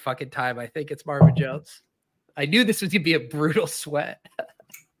every fucking time I think it's Marvin Jones. I knew this was gonna be a brutal sweat.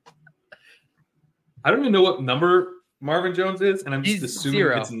 I don't even know what number Marvin Jones is, and I'm just assuming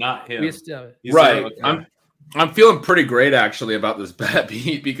 0. It's not him. Right. I'm feeling pretty great actually about this bet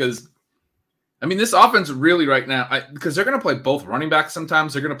beat because I mean this offense really right now because they're going to play both running backs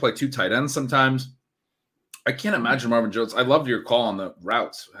sometimes, they're going to play 2 tight ends sometimes. I can't imagine Marvin Jones. I loved your call on the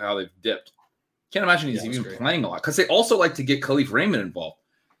routes, how they've dipped. Can't imagine he's even playing a lot because they also like to get Khalif Raymond involved.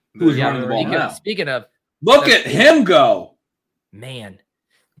 Who's running the ball now? Speaking of, look at him go. Man,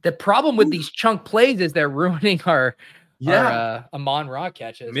 the problem with these chunk plays is they're ruining our Amon Ra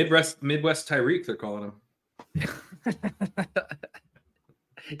catches. Midwest Tyreek, they're calling him.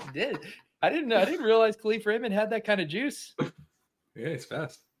 He did. I didn't realize Khalif Raymond had that kind of juice. Yeah, he's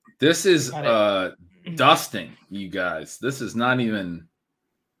fast. This is dusting, you guys. This is not even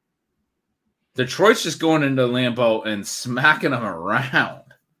Detroit's just going into Lambeau and smacking them around.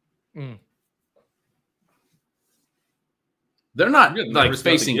 They're not like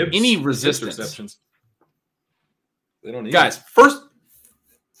facing any resistance. They don't need guys, first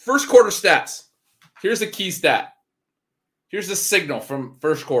quarter stats. Here's the key stat. Here's the signal from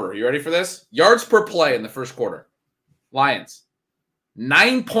first quarter. You ready for this? Yards per play in the first quarter. Lions,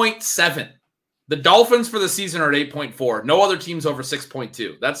 9.7. The Dolphins for the season are at 8.4. No other teams over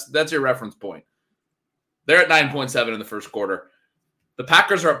 6.2. That's your reference point. They're at 9.7 in the first quarter. The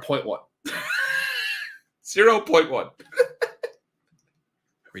Packers are at 0.1. 0.1.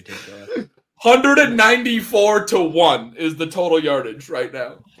 Ridiculous. 194-1 is the total yardage right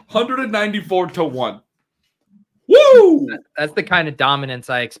now. 194-1. Woo! That's the kind of dominance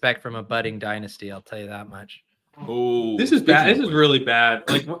I expect from a budding dynasty. I'll tell you that much. Oh, this is bad. This is really bad.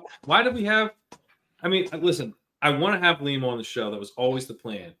 Like, why do we have? I mean, listen. I want to have Liam on the show. That was always the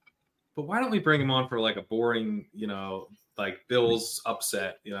plan. But why don't we bring him on for like a boring, like Bills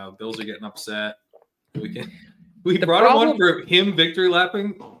upset? Bills are getting upset. We brought him on for him victory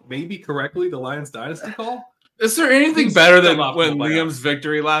lapping, maybe correctly, the Lions dynasty call. Is there anything better than when Liam's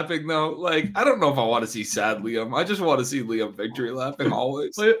victory lapping, though? Like, I don't know if I want to see sad Liam. I just want to see Liam victory lapping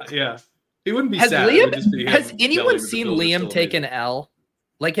always. Yeah. He wouldn't be sad. Has anyone seen Liam take an L?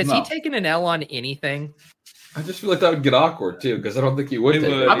 Like, has he taken an L on anything? I just feel like that would get awkward, too, because I don't think he would.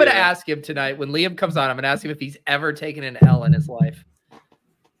 I'm going to ask him tonight. When Liam comes on, I'm going to ask him if he's ever taken an L in his life.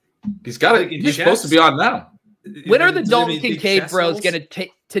 He's got it. He's supposed to be on now. When are the Dalton Kincaid bros going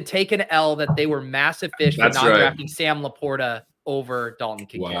to take an L that they were massive fish for not drafting Sam Laporta over Dalton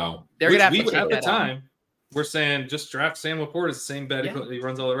Kincaid? Wow. They're going to have to take at that the time. We're saying just draft Sam Laporta. It's the same bet. Yeah. He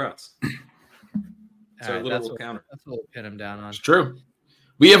runs all the routes. So that's what we'll pin him down on. It's true.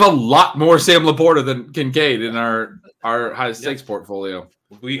 We have a lot more Sam Laporta than Kincaid in our high stakes portfolio.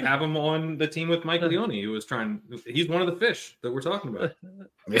 We have him on the team with Mike Leone, who was he's one of the fish that we're talking about.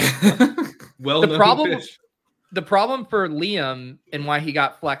 The problem The problem for Liam and why he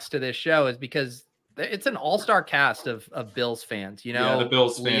got flexed to this show is because it's an all-star cast of Bills fans. You know, the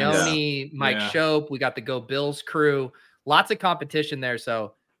Bills fans. Leone, Mike Shope. We got the Go Bills crew. Lots of competition there.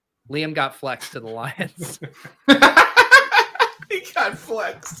 So Liam got flexed to the Lions. He got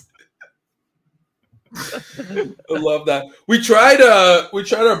flexed. I love that. We tried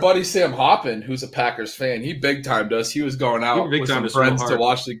our buddy Sam Hoppin, who's a Packers fan. He big timed us. He was going out with some friends to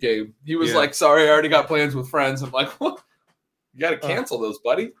watch the game. He was like, "Sorry, I already got plans with friends." I'm like, "What? You got to cancel those,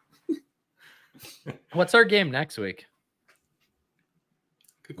 buddy." What's our game next week?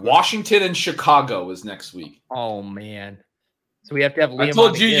 Washington and Chicago is next week. Oh man! So we have to have Liam. I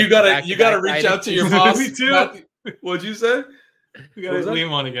told you you gotta reach out to your boss. Me too. What'd you say? We got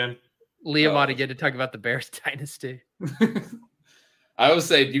Liam on again. Liam on again to talk about the Bears dynasty. I always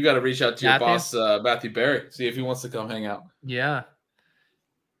say you got to reach out to your boss, Matthew Barry, see if he wants to come hang out. Yeah.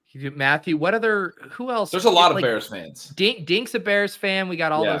 Matthew, who else? There's a lot of Bears fans. Dink's a Bears fan. We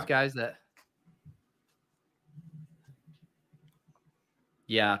got all those guys that.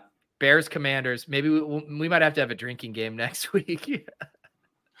 Yeah. Bears Commanders. Maybe we might have to have a drinking game next week.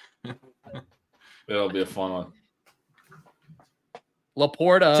 It'll be a fun one.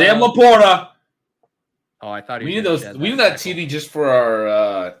 Laporta. Sam Laporta. Oh, I thought we need those. We need that TD just for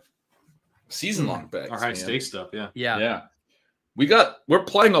our season-long bets. Our high stakes stuff. Yeah. We're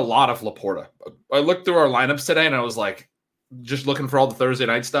playing a lot of Laporta. I looked through our lineups today and I was like, just looking for all the Thursday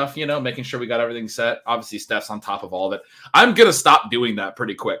night stuff, making sure we got everything set. Obviously, Steph's on top of all of it. I'm gonna stop doing that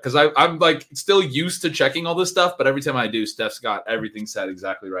pretty quick because I'm like still used to checking all this stuff, but every time I do, Steph's got everything set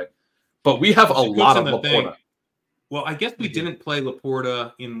exactly right. But we have a lot of Laporta. Well, I guess we didn't play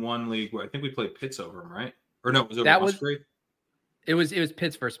Laporta in one league where I think we played Pitts over him, right? Or no, was it Musgrave? It was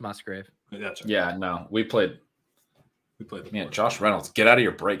Pitts versus Musgrave. That's right. Yeah, no, we played Laporta. Man, Josh Reynolds, get out of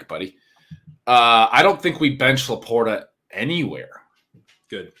your break, buddy. I don't think we bench Laporta anywhere.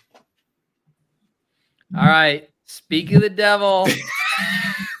 Good. All right. Speak of the devil.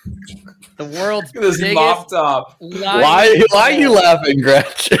 The world's biggest mop top. Why are you laughing,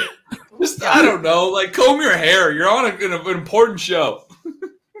 Gretch? I don't know. Like, comb your hair. You're on an important show.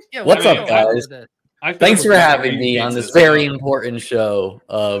 Yeah, what's up, guys? Thanks for having me on this very important show.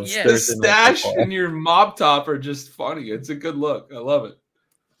 The stash and your mop top are just funny. It's a good look. I love it.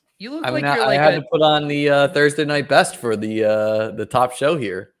 You look I had to put on the Thursday night best for the top show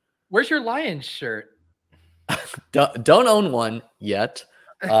here. Where's your Lions shirt? Don't own one yet.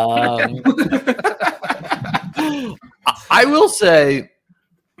 I will say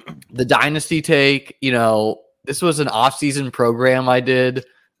the Dynasty take, this was an off-season program I did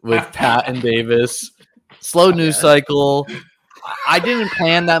with Pat and Davis. Slow news cycle. I didn't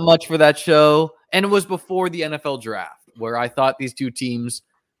plan that much for that show. And it was before the NFL draft where I thought these two teams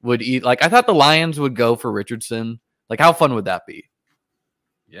would eat. Like, I thought the Lions would go for Richardson. Like, how fun would that be?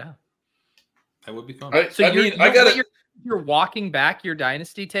 Yeah. That would be fun. You're walking back your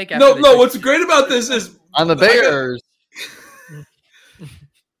Dynasty take? No, what's great about this is on the Bears.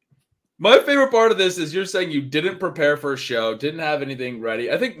 My favorite part of this is you're saying you didn't prepare for a show, didn't have anything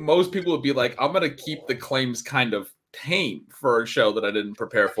ready. I think most people would be like, I'm going to keep the claims kind of tame for a show that I didn't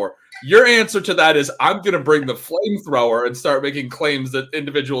prepare for. Your answer to that is I'm going to bring the flamethrower and start making claims that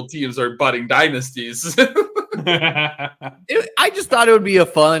individual teams are budding dynasties. I just thought it would be a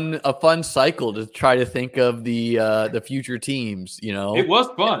fun cycle to try to think of the future teams. It was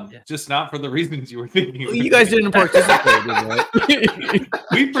fun, just not for the reasons you were thinking. Well, you guys didn't participate in it.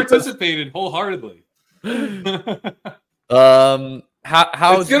 We participated wholeheartedly.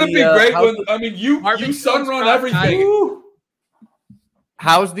 How it's gonna be great when you sun run everything.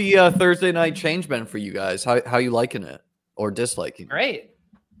 How's the Thursday night change been for you guys? How you liking it or disliking it? Great.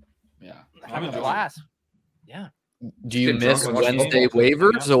 Yeah, I'm in class. Yeah. Do you miss Wednesday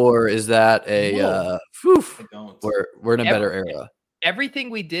waivers, or is that we're in a better era? Everything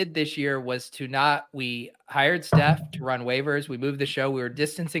we did this year was we hired Steph to run waivers. We moved the show. We were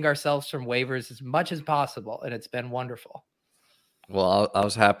distancing ourselves from waivers as much as possible, and it's been wonderful. Well, I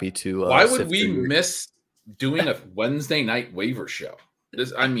was happy to. Why would we miss doing a Wednesday night waiver show?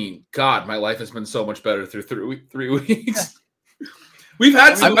 God, my life has been so much better through 3 weeks. We've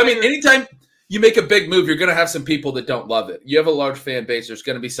had some. Anytime you make a big move, you're going to have some people that don't love it. You have a large fan base. There's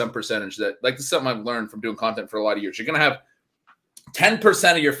going to be some percentage that, like, this is something I've learned from doing content for a lot of years. You're going to have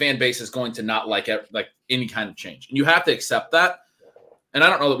 10% of your fan base is going to not like any kind of change, and you have to accept that. And I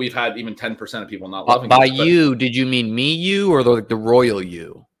don't know that we've had even 10% of people not loving it. By you, did you mean me, you, or the royal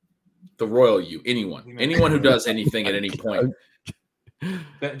you? The royal you. Anyone who does anything at any point.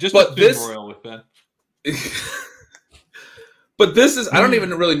 Royal with Ben. But this is, I don't even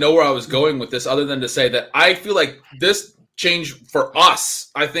really know where I was going with this other than to say that I feel like this change for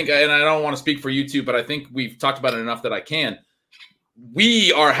us, I think, and I don't want to speak for you two, but I think we've talked about it enough that I can.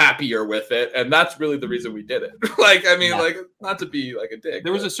 We are happier with it, and that's really the reason we did it. Not to be like a dick.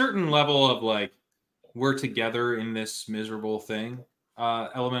 There was a certain level of like, we're together in this miserable thing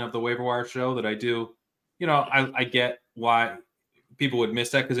element of the waiver wire show that I do. I get why people would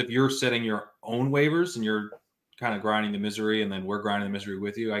miss that, because if you're setting your own waivers and you're kind of grinding the misery and then we're grinding the misery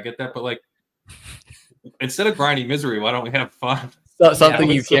with you, I get that. But like, instead of grinding misery, why don't we have fun?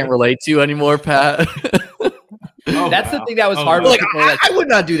 Something you can't relate to anymore, Pat. That's the thing that was hard. Like, I would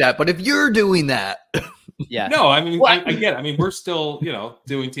not do that, but if you're doing that, yeah. No, I mean, I get it. I mean, we're still,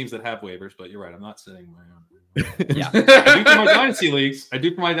 doing teams that have waivers, but you're right. I'm not setting my own. Yeah, I do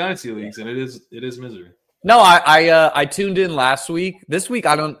for my dynasty leagues. And it is misery. No, I tuned in last week. This week,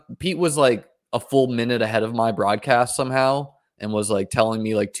 Pete was like a full minute ahead of my broadcast somehow and was like telling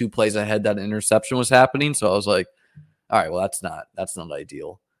me like 2 plays ahead that an interception was happening. So I was like, all right, well, that's not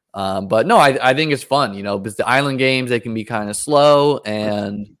ideal. But no, I think it's fun, because the island games, they can be kind of slow,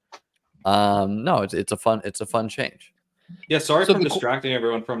 and no, it's a fun change. Yeah. Sorry for distracting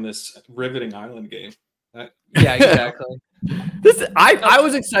everyone from this riveting island game. Yeah, exactly. I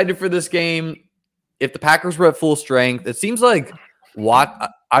was excited for this game. If the Packers were at full strength, it seems like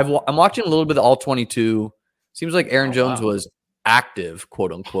I'm watching a little bit of all 22. Seems like Aaron Jones was active,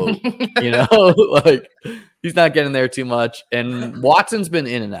 quote unquote. Like he's not getting there too much, and Watson's been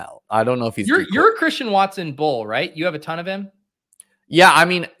in and out. I don't know if you're a Christian Watson bull, right? You have a ton of him. Yeah, I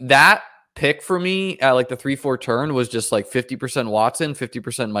mean that pick for me at like the 3-4 turn was just like 50% Watson,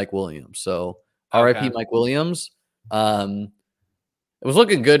 50% Mike Williams. So RIP Mike Williams. It was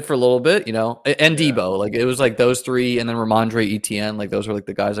looking good for a little bit, and Debo. Like it was like those 3, and then Ramondre Etienne. Like those were like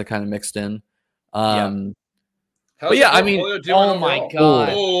the guys I kind of mixed in. But yeah, I mean, oh my god!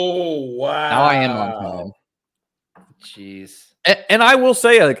 Oh wow! Now I am on time. Jeez. And I will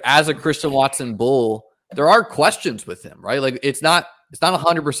say, like as a Christian Watson bull, there are questions with him, right? Like it's not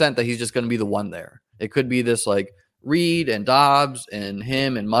 100% that he's just going to be the one there. It could be this like Reed and Dobbs and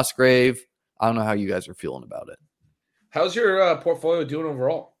him and Musgrave. I don't know how you guys are feeling about it. How's your portfolio doing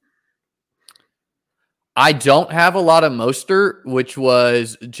overall? I don't have a lot of Mostert, which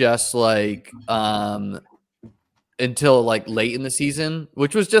was just like until like late in the season,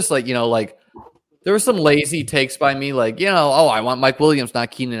 which was just like, like there were some lazy takes by me, like, I want Mike Williams,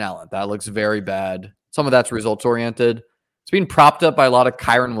 not Keenan Allen. That looks very bad. Some of that's results oriented. It's being propped up by a lot of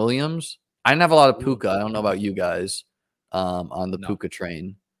Kyron Williams. I didn't have a lot of Puka. I don't know about you guys on the Puka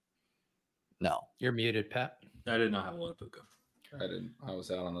train. No. You're muted, Pat. I did not have a lot of Puka. I didn't. I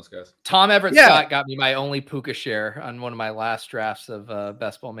was out on those guys. Tom Everett Scott got me my only Puka share on one of my last drafts of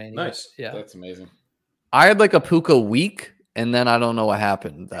Best Ball Mania. Nice. Yeah. That's amazing. I had like a Puka week, and then I don't know what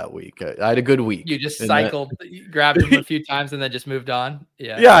happened that week. I had a good week. You just cycled, grabbed him a few times, and then just moved on.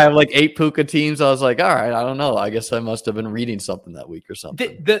 Yeah. Yeah, I have like 8 Puka teams. I was like, all right, I don't know. I guess I must have been reading something that week or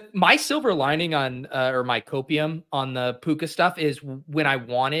something. My silver lining on, or my copium on the Puka stuff is when I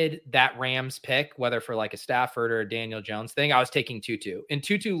wanted that Rams pick, whether for like a Stafford or a Daniel Jones thing, I was taking Tutu. And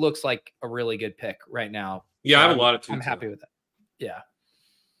Tutu looks like a really good pick right now. Yeah, I have a lot of Tutu. I'm happy with that. Yeah.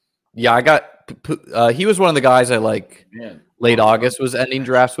 Yeah, I got he was one of the guys I like late August was ending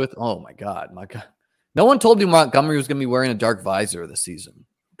drafts with. Oh my god. No one told me Montgomery was going to be wearing a dark visor this season.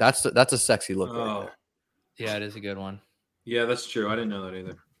 That's a sexy look right there. Yeah, it is a good one. Yeah, that's true. I didn't know that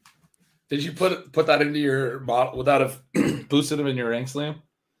either. Did you put that into your model without have boosted him in your ranks, Liam?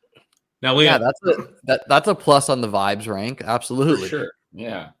 Now, Liam, yeah, that's a plus on the vibes rank. Absolutely. For sure.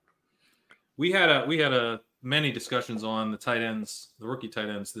 Yeah. We had many discussions on the tight ends, the rookie tight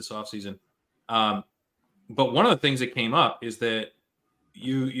ends this offseason. But one of the things that came up is that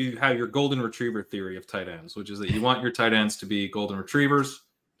you have your golden retriever theory of tight ends, which is that you want your tight ends to be golden retrievers.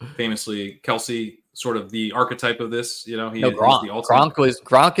 Famously, Kelsey, sort of the archetype of this. He's the ultimate.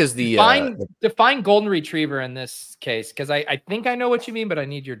 Gronk is the define golden retriever in this case, because I think I know what you mean, but I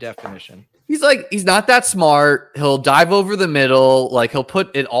need your definition. He's not that smart. He'll dive over the middle, like he'll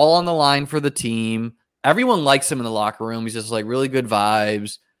put it all on the line for the team. Everyone likes him in the locker room. He's just like really good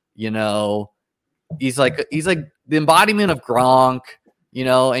vibes. He's like the embodiment of Gronk.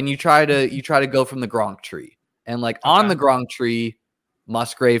 And you try to go from the Gronk tree, and like on the Gronk tree,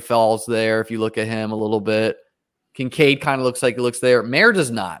 Musgrave falls there. If you look at him a little bit, Kincaid kind of looks like he looks there. Mayer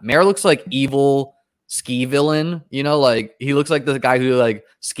does not. Mayer looks like evil ski villain. Like he looks like the guy who like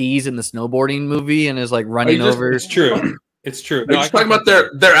skis in the snowboarding movie and is like running over. It's true. It's true. Are you talking about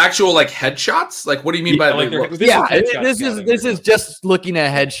their actual like headshots? Like, what do you mean by this is just looking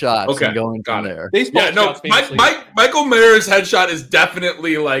at headshots and going from there. Michael Mayer's headshot is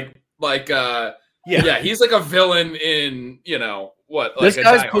definitely he's like a villain in what. Like this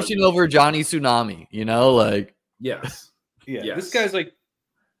guy's pushing over Johnny Tsunami. Yes. This guy's like.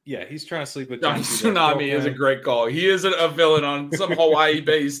 Yeah, he's trying to sleep with Johnny Tsunami is a great call. He is a villain on some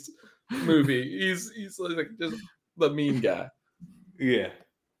Hawaii-based movie. He's like just the mean guy. Yeah.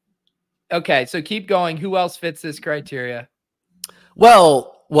 Okay, so keep going. Who else fits this criteria?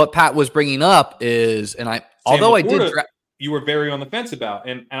 Well, what Pat was bringing up is, and you were very on the fence about,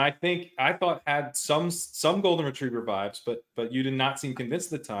 and I thought had some golden retriever vibes, but you did not seem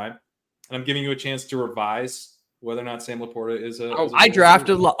convinced at the time. And I'm giving you a chance to revise whether or not Sam Laporta is I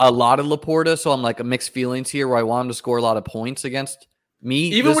drafted a lot of Laporta, so I'm like a mixed feelings here where I want him to score a lot of points against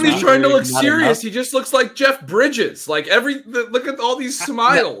me. Even when he's trying to look serious, he just looks like Jeff Bridges. Like look at all these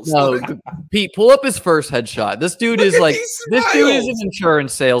smiles. No, Pete, pull up his first headshot. This dude is like this dude is an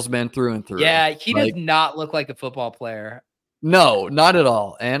insurance salesman through and through. Yeah, he does not look like a football player. No, not at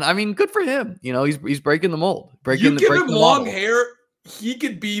all. And I mean, good for him. He's breaking the mold. You give him long hair, he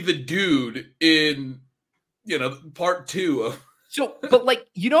could be the dude in part 2 of. So, but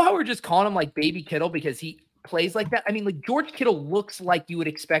how we're just calling him like Baby Kittle because he plays like that. I mean, like George Kittle looks like you would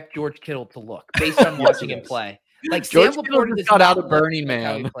expect George Kittle to look based on watching him play. Like George Sam Kittle just got out of Burning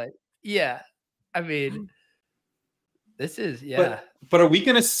Man. Yeah, I mean, this is But are we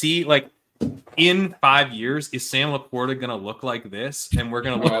gonna see in 5 years is Sam Laporta gonna look like this, and we're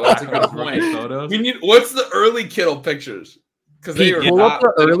gonna look back at his rookie photos? What's the early Kittle pictures? Because they pull up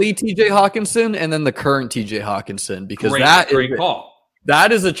the early TJ Hawkinson and then the current TJ Hawkinson because great call.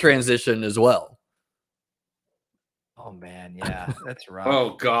 That is a transition as well. Oh man, yeah, that's right.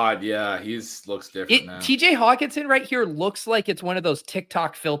 Oh god, yeah, looks different now. TJ Hawkinson right here looks like it's one of those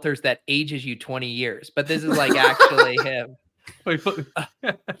TikTok filters that ages you 20 years, but this is like actually him.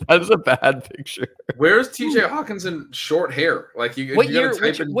 That's a bad picture. Where's TJ Hawkinson short hair? What year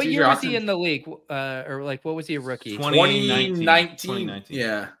was he in the league? Or what was he a rookie? 2019.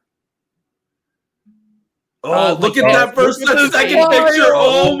 Yeah. Oh, look at that second picture.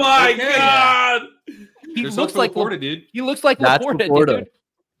 Oh my god. He looks like Laporta, dude. He looks like Laporta, dude.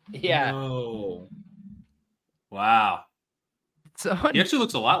 Yeah. Oh. Wow. So he actually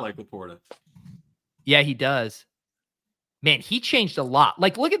looks a lot like Laporta. Yeah, he does. Man, he changed a lot.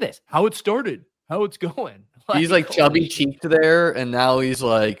 Look at this. How it started. How it's going. He's chubby cheeked there, and now he's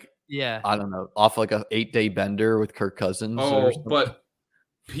I don't know, off a 8-day bender with Kirk Cousins. Oh, but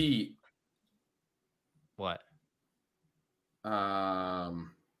Pete. What?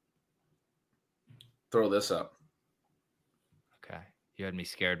 Throw this up. Okay. You had me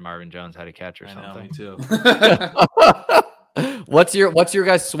scared Marvin Jones had a catch or something. I know, me too. What's your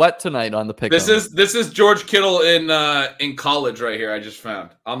guys' sweat tonight on the pick? This is George Kittle in college right here. I just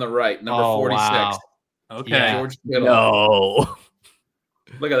found on the right, number 46. Wow. Okay, yeah. George Kittle. No,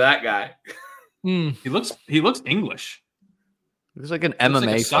 look at that guy. He looks English. He looks like an MMA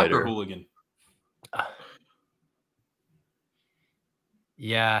fighter. Soccer hooligan.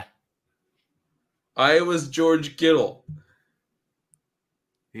 Yeah, Iowa's George Kittle.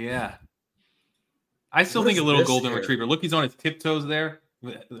 Yeah. I still think a little golden retriever. Look, he's on his tiptoes there,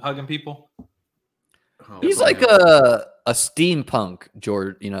 hugging people. Oh, he's like a steampunk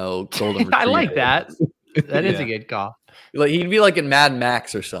George, golden retriever. I like that. That is a good call. He'd be like in Mad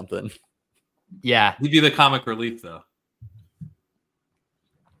Max or something. Yeah. He'd be the comic relief, though.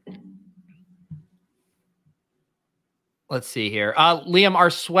 Let's see here. Liam, our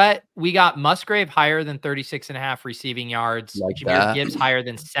sweat, we got Musgrave higher than 36.5 receiving yards. Jahmyr Gibbs higher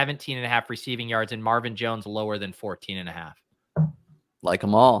than 17.5 receiving yards, and Marvin Jones lower than 14.5. Like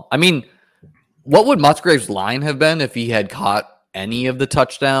them all. I mean, what would Musgrave's line have been if he had caught any of the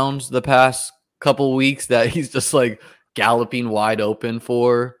touchdowns the past couple weeks that he's just galloping wide open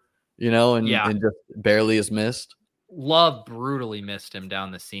for, and just barely has missed? Love brutally missed him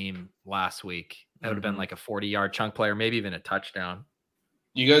down the seam last week. That would have been like a 40-yard chunk play or maybe even a touchdown.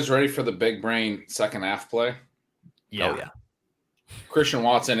 You guys ready for the big brain second half play? Yeah. Oh, yeah. Christian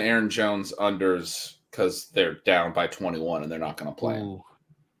Watson, Aaron Jones unders because they're down by 21 and they're not going to play. Ooh.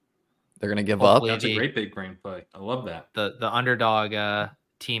 They're going to give up. That's a great big brain play. I love that. The underdog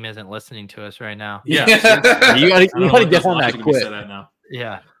team isn't listening to us right now. Yeah. you got to get on that quick.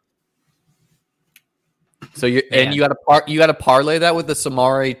 Yeah. So you got to parlay that with the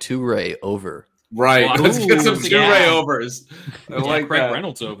Samare Toure over. Right. Let's get some Toure overs. I like Craig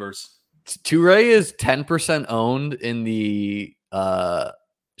Reynolds overs. Toure is 10% owned in the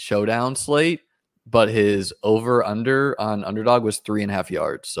showdown slate, but his over-under on underdog was 3.5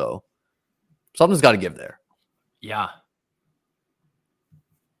 yards. So something's got to give there. Yeah.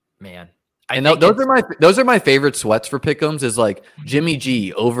 Man. Those are my favorite sweats for pick'ems is like Jimmy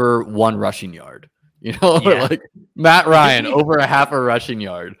G over 1 rushing yard. You know, or like Matt Ryan over a half a rushing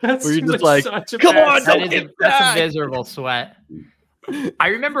yard. That's where you're just like, come on, that's a miserable sweat. I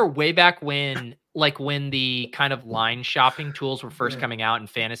remember way back when, like when the kind of line shopping tools were first coming out in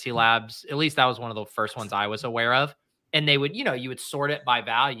Fantasy Labs, at least that was one of the first ones I was aware of. And they would, you would sort it by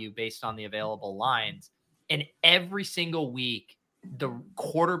value based on the available lines. And every single week, the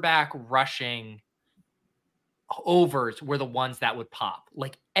quarterback rushing overs were the ones that would pop,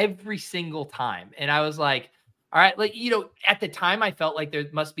 like every single time. And I was like, all right, like, at the time I felt like there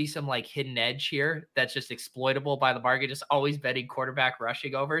must be some like hidden edge here that's just exploitable by the market, just always betting quarterback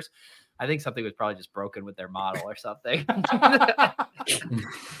rushing overs. I think something was probably just broken with their model or something.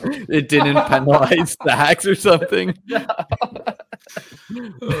 It didn't penalize sacks or something. No.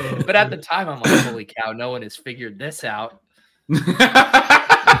 But at the time I'm like, holy cow, no one has figured this out.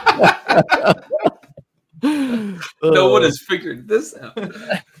 No one has figured this out.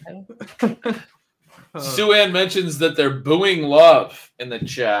 Sue-Ann mentions that they're booing Love in the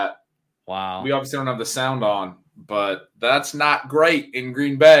chat. Wow. We obviously don't have the sound on, but that's not great in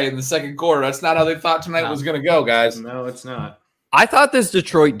Green Bay in the second quarter. That's not how they thought tonight was going to go, guys. No, it's not. I thought this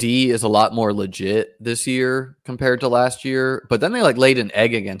Detroit D is a lot more legit this year compared to last year, but then they like laid an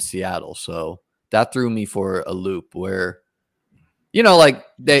egg against Seattle, so that threw me for a loop where, like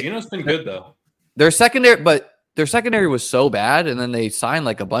Gino's been good though. Their secondary was so bad, and then they signed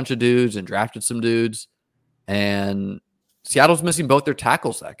like a bunch of dudes and drafted some dudes, and Seattle's missing both their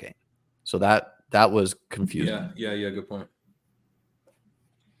tackles that game. So that was confusing. Yeah, good point.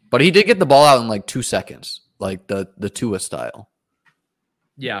 But he did get the ball out in like 2 seconds, like the Tua style.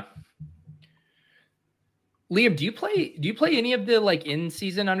 Yeah. Liam, do you play any of the like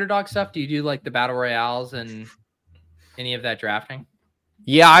in-season underdog stuff? Do you do like the battle royales and any of that drafting?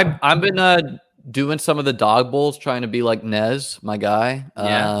 Yeah, I've been doing some of the dog bowls, trying to be like Nez, my guy.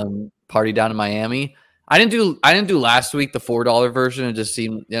 Party down in Miami. I didn't do last week the $4 version. It just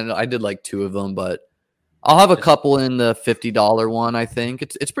seemed, I did like 2 of them, but I'll have a couple in the $50 one. I think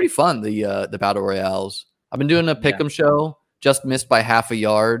it's pretty fun. The battle royales. I've been doing a pick'em show. Just missed by half a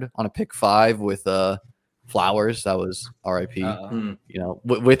yard on a pick 5 with Flowers. That was RIP.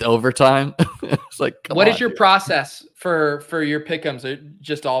 With overtime. It's like, what is your process for your pick'ems?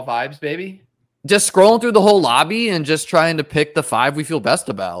 Just all vibes, baby? Just scrolling through the whole lobby and just trying to pick the 5 we feel best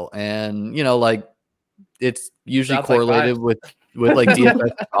about. And, like it's usually sounds correlated with like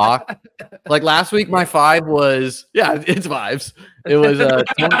DFS stock. Like last week, my 5 was, it's vibes. It was,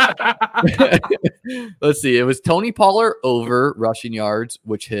 let's see. It was Tony Pollard over rushing yards,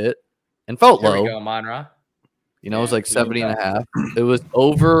 which hit and felt low. There we go, Monra. It was like 70.5. It was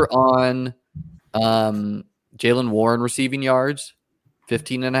over on Jalen Warren receiving yards,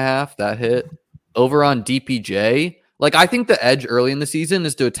 15.5. That hit. Over on DPJ. Like, I think the edge early in the season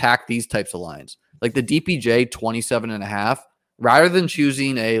is to attack these types of lines. Like the DPJ 27.5, rather than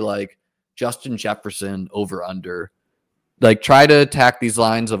choosing a like Justin Jefferson over under, like try to attack these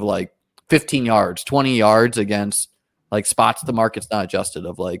lines of like 15 yards, 20 yards against like spots the market's not adjusted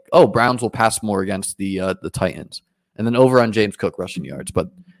of like, oh, Browns will pass more against the Titans. And then over on James Cook rushing yards. But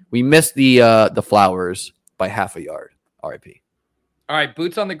we missed the Flowers by half a yard. RIP. All right,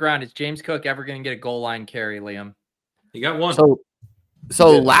 boots on the ground. Is James Cook ever going to get a goal line carry, Liam? He got one.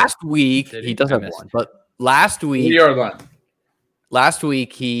 So last week he does have one, but last week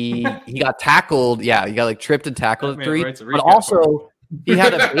he got tackled. Yeah, he got like tripped and tackled at 3. But also he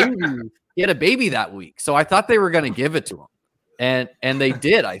had a baby. He had a baby that week, so I thought they were going to give it to him, and they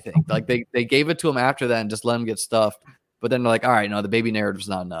did. I think like they gave it to him after that and just let him get stuffed. But then they're like, all right, no, the baby narrative's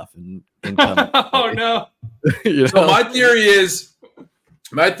not enough. And oh no. So my theory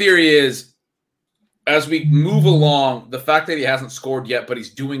is. As we move along, the fact that he hasn't scored yet, but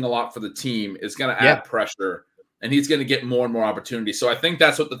he's doing a lot for the team is going to add pressure, and he's going to get more and more opportunities. So I think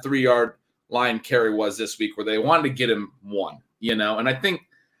that's what the 3-yard line carry was this week, where they wanted to get him 1, and I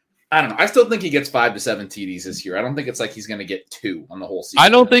don't know. I still think he gets 5 to 7 TDs this year. I don't think it's like he's going to get 2 on the whole season. I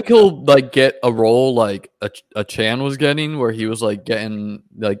don't think he'll like get a role like a Chan was getting, where he was like getting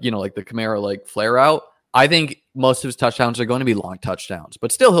like the Kamara like flare out. I think most of his touchdowns are going to be long touchdowns,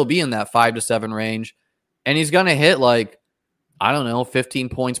 but still he'll be in that 5 to 7 range. And he's going to hit like, I don't know, 15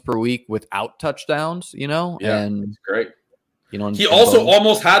 points per week without touchdowns, Yeah, and that's great. He also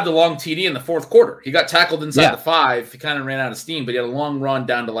almost had the long TD in the fourth quarter. He got tackled inside the 5. He kind of ran out of steam, but he had a long run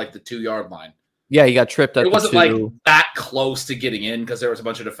down to like the 2-yard line. Yeah, he got tripped at It wasn't the 2. like that close to getting in because there was a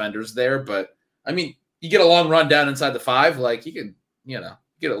bunch of defenders there, but I mean, you get a long run down inside the 5, like you can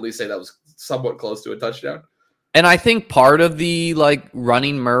at least say that was somewhat close to a touchdown. And I think part of the like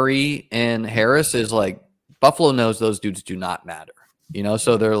running Murray and Harris is like Buffalo knows those dudes do not matter,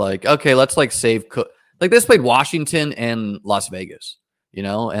 so they're like, okay, let's like save Cook. Like this played Washington and Las Vegas,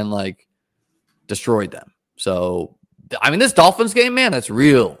 and like destroyed them. So I mean, this Dolphins game, man, that's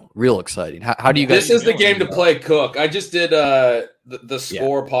real exciting. How do you guys? This is the game to play Cook. I just did the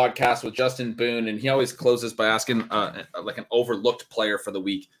Score podcast with Justin Boone, and he always closes by asking like an overlooked player for the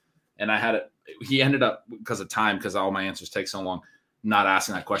week. And I had it. He ended up because all my answers take so long, not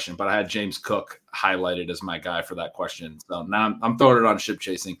asking that question. But I had James Cook highlighted as my guy for that question. So now I'm throwing it on ship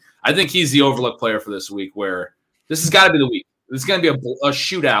chasing. I think he's the overlooked player for this week. Where this has got to be the week. This is going to be a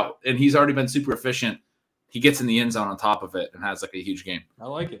shootout, and he's already been super efficient. He gets in the end zone on top of it and has like a huge game. I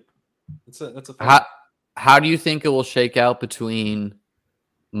like it. That's a how do you think it will shake out between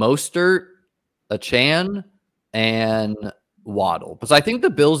Mostert, Achane, and Waddle? Because I think the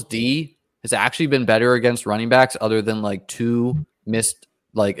Bills D has actually been better against running backs other than like 2 missed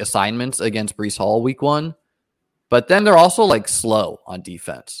like assignments against Breece Hall week 1. But then they're also like slow on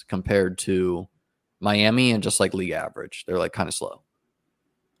defense compared to Miami and just like league average. They're like kind of slow.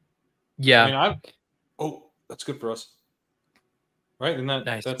 Yeah. I mean, that's good for us. Right? And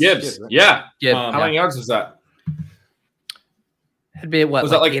Nice. that's Gibbs. good, right? Yeah. Yeah. How many yards was that? It'd be what?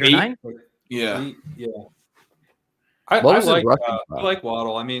 Was that like 8 or 8? 9? Yeah. Yeah. What I was his like rushing I prop? like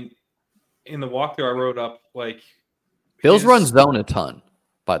Waddle. I mean, in the walkthrough, I wrote up like Bills his- run zone a ton,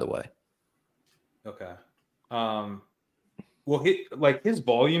 by the way. Okay. Well, his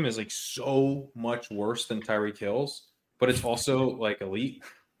volume is like so much worse than Tyreek Hill's, but it's also like elite.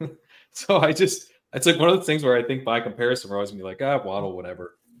 So it's like one of the things where I think by comparison, we're always gonna be like, Waddle,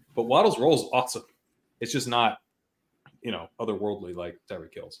 whatever. But Waddle's role is awesome. It's just not, otherworldly like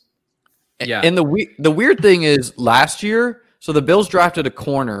Tyreek Hill's. Yeah. And the weird thing is last year, so the Bills drafted a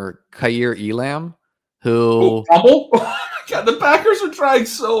corner, Khair Elam, who Fumble? God, the Packers are trying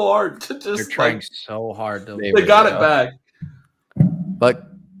so hard to They're just trying so hard to. they got it back. but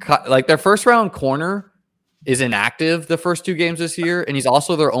like their first round corner is inactive the first 2 games this year, and he's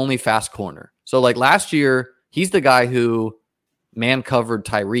also their only fast corner. So like last year, he's the guy who man covered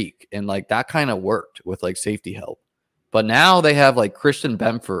Tyreek, and like that kind of worked with like safety help. But now they have like Christian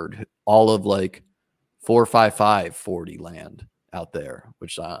Benford, all of like 4.55 40 land out there,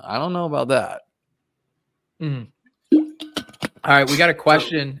 which I don't know about that. Mhm. All right, we got a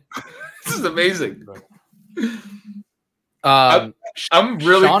question. This is amazing. Um, I'm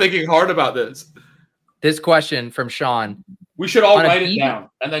really Sean? thinking hard about this. this question from Sean. We should all On a write it BB down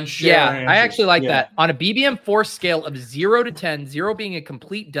and then share. Yeah, our I answers. actually like that. On a BBM Force scale of 0 to 10, 0 being a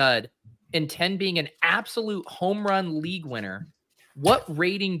complete dud and 10 being an absolute home run league winner, what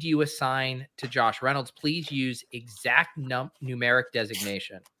rating do you assign to Josh Reynolds? Please use exact numeric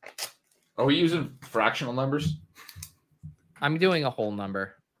designation. Are we using fractional numbers? I'm doing a whole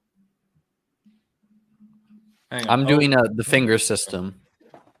number. Hang on. I'm doing the finger system.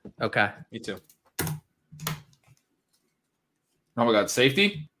 Okay. Me too. Oh my God,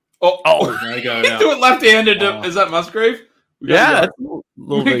 safety! Oh, There you go. do Now. it left-handed. Is that Musgrave? We got a Yeah, yard. that's a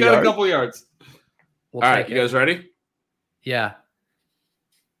little We bit got a yard. couple yards. We'll All right, take you it. guys ready? Yeah.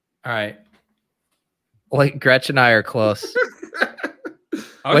 All right. Like Gretchen and I are close.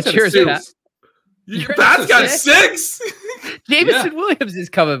 I What's said yours, six. Pat? You Pat's got 6. Jameson Williams is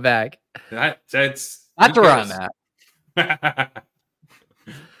coming back. That's That's where I'm at.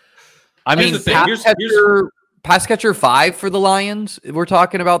 I Here's mean, the thing. pass catcher 5 for the Lions. We're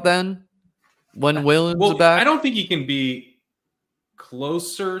talking about then when Williams is Well, back. I don't think he can be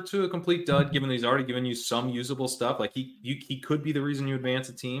closer to a complete dud, given that he's already given you some usable stuff. Like he could be the reason you advance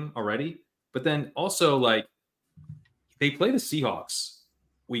a team already. But then also, like, they play the Seahawks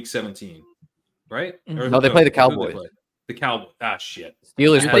week 17, right? Or No, they play the who Cowboys. play? The Cowboys. Ah, shit.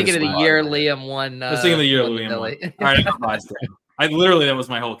 Steelers You're play thinking of the Seahawks. year Liam won. I was thinking of the year won Liam Philly. won. All right, that was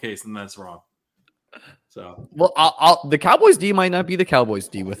my whole case, and that's wrong. So Well, the Cowboys D might not be the Cowboys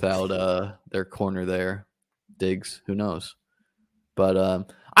D without their corner there, Diggs. Who knows? But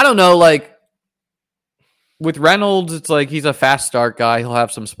I don't know. Like with Reynolds, it's like he's a fast start guy. He'll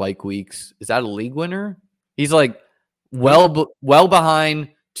have some spike weeks. Is that a league winner? He's like well behind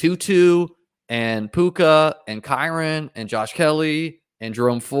Tutu and Puka and Kyron and Josh Kelly and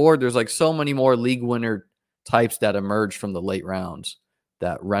Jerome Ford. There's like so many more league winner types that emerge from the late rounds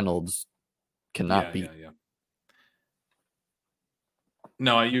that Reynolds cannot beat. Yeah.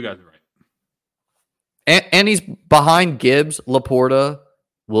 No, you guys are right. And he's behind Gibbs, Laporta,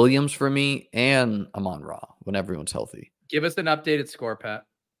 Williams for me, and Amon-Ra when everyone's healthy. Give us an updated score, Pat.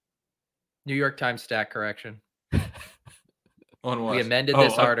 New York Times stat correction. On what? We amended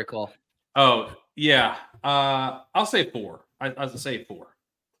this article. Oh, yeah. I'll say 4. I'll say 4.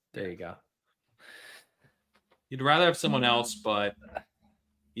 There you go. You'd rather have someone else, but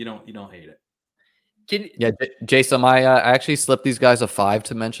you don't hate it. Jason, I actually slipped these guys a 5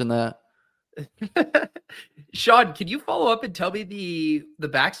 to mention that. Sean, can you follow up and tell me the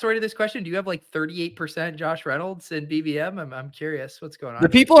backstory to this question? Do you have like 38% Josh Reynolds in BBM? I'm curious what's going on. The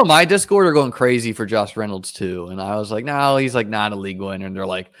people in my Discord are going crazy for Josh Reynolds too, and I was like, no, he's like not a league winner, and they're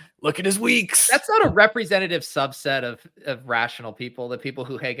like, look at his weeks. That's not a representative subset of rational people, the people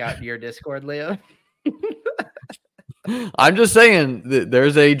who hang out in your Discord, Leo. I'm just saying that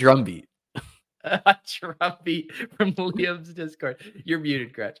there's a drumbeat. A drumbeat from Liam's Discord. You're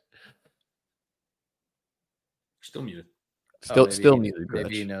muted, Gretch. Still muted. Still muted. Gretch.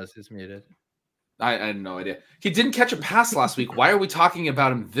 Maybe he knows he's muted. I had no idea. He didn't catch a pass last week. Why are we talking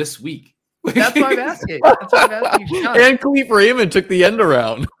about him this week? That's why I'm asking. That's why I'm asking you, Sean. And Khalif Raymond took the end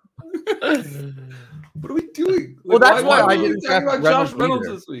around. What are we doing? Well, that's why I didn't didn't talk draft about Josh Reynolds Reynolds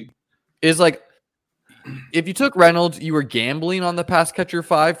either. this week. Is like, if you took Reynolds, you were gambling on the pass catcher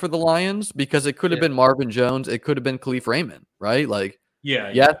 5 for the Lions because it could have been Marvin Jones. It could have been Khalif Raymond, right? Like,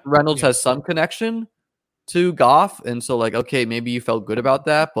 Reynolds has some connection to Goff. And so like, okay, maybe you felt good about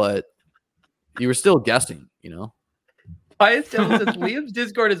that, but you were still guessing, you know? Pius tells us Liam's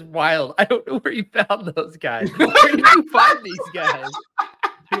Discord is wild. I don't know where you found those guys. Where did you find these guys?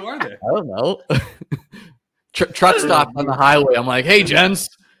 Who are they? I don't know. Truck stop on the highway. I'm like, hey, gents.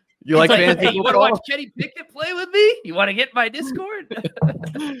 You like fantasy hey, you want to football? watch Kenny Pickett play with me? You want to get my Discord?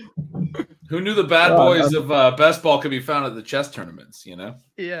 Who knew the bad boys of best ball could be found at the chess tournaments, you know?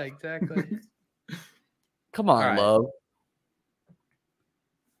 Yeah, exactly. Come on, right. love.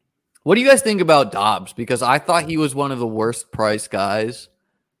 What do you guys think about Dobbs? Because I thought he was one of the worst priced guys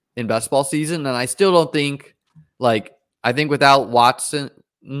in best ball season, and I still don't think, like, I think without Watson,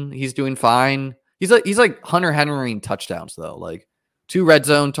 he's doing fine. He's like Hunter Henry touchdowns, though. Like, 2 red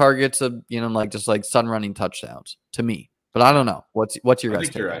zone targets of, you know, like just like sun running touchdowns to me. But I don't know. What's your guys'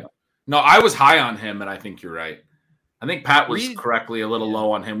 take? Right. No, I was high on him, and I think you're right. I think Pat was correctly a little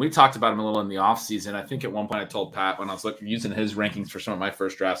low on him. We talked about him a little in the offseason. I think at one point I told Pat when I was using his rankings for some of my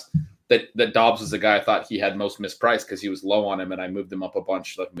first drafts that Dobbs was the guy I thought he had most mispriced because he was low on him, and I moved him up a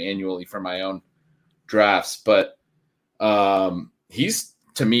bunch like manually for my own drafts. But he's,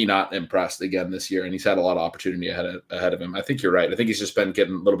 to me, not impressed again this year, and he's had a lot of opportunity ahead of him. I think you're right. I think he's just been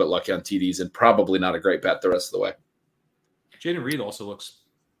getting a little bit lucky on TDs and probably not a great bet the rest of the way. Jaden Reed also looks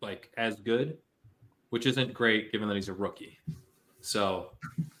like as good, which isn't great given that he's a rookie. So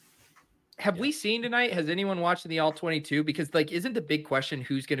have we seen tonight? Has anyone watched the All 22? Because like, isn't the big question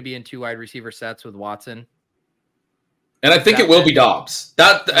who's going to be in 2 wide receiver sets with Watson? And I think it will be Dobbs.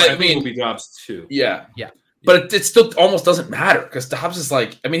 I mean, it will be Dobbs too. Yeah. Yeah. But it still almost doesn't matter because Dobbs is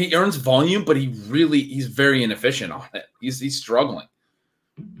like, I mean, he earns volume, but he's very inefficient on it. He's struggling.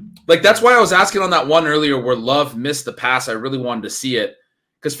 Like, that's why I was asking on that one earlier where Love missed the pass. I really wanted to see it.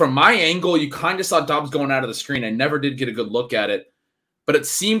 Because from my angle, you kind of saw Dobbs going out of the screen. I never did get a good look at it. But it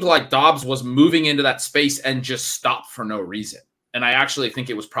seemed like Dobbs was moving into that space and just stopped for no reason. And I actually think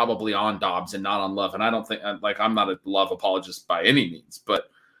it was probably on Dobbs and not on Love. And I don't think, like, I'm not a Love apologist by any means. But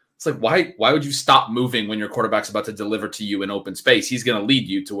it's like, why would you stop moving when your quarterback's about to deliver to you in open space? He's going to lead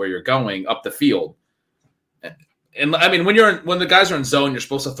you to where you're going up the field. And I mean, when the guys are in zone, you're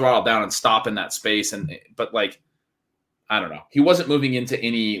supposed to throttle down and stop in that space. But like, I don't know. He wasn't moving into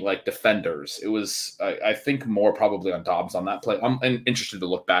any like defenders. It was, I think, more probably on Dobbs on that play. I'm interested to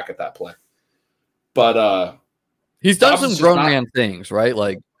look back at that play. But he's done some grown man things, right?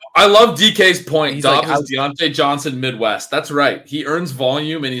 Like, I love DK's point. He's Dobbs like, is Deontay Johnson Midwest. That's right. He earns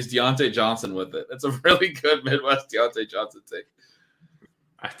volume and he's Deontay Johnson with it. It's a really good Midwest Deontay Johnson take.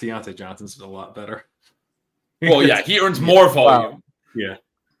 Deontay Johnson's a lot better. Well, yeah, he earns more volume. Wow. Yeah.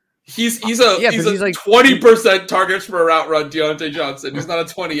 He's a like 20% targets for a route run, Deontay Johnson. He's not a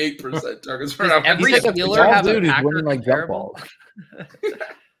 28% targets for a route run. Every Steeler have a Packer like comparable.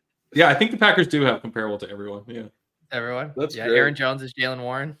 Yeah, I think the Packers do have comparable to everyone. Yeah. Everyone? That's great. Aaron Aaron Jones is Jalen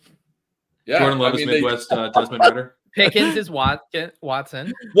Warren. Yeah. Jordan Love is Midwest Desmond Ritter. Pickens is Watson.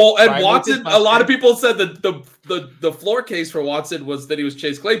 Well, and Ryan Watson, a lot of people said that the floor case for Watson was that he was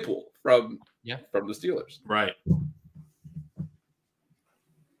Chase Claypool from the Steelers. Right.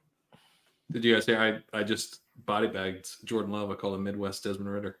 Did you guys say I just body bagged Jordan Love? I call him Midwest Desmond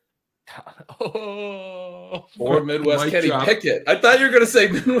Ritter. Or Midwest Kenny Pickett. I thought you were going to say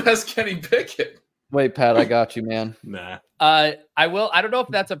Midwest Kenny Pickett. Wait, Pat, I got you, man. Nah. I don't know if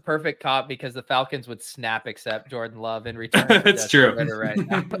that's a perfect cop because the Falcons would snap accept Jordan Love in return. It's true. Right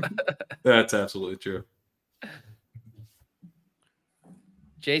now. That's absolutely true.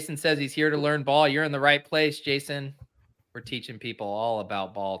 Jason says he's here to learn ball. You're in the right place, Jason. We're teaching people all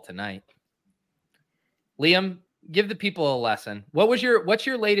about ball tonight. Liam, give the people a lesson. What's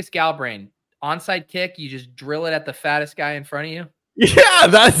your latest gal brain? Onside kick, you just drill it at the fattest guy in front of you? Yeah,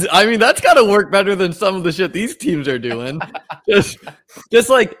 that's got to work better than some of the shit these teams are doing. just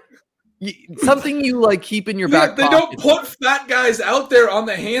like something you like keep in your back They pocket. don't put fat guys out there on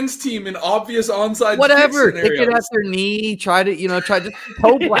the hands team in obvious onside. Whatever, kick it at their knee. Try to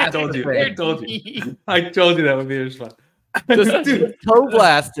toe blast. I told you. I told you that would be fun. Just toe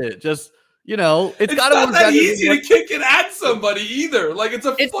blast it. Just it's got to not work that easy to kick it at somebody either. Like it's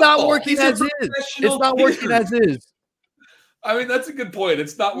not working as is. It's not working as is. I mean, that's a good point.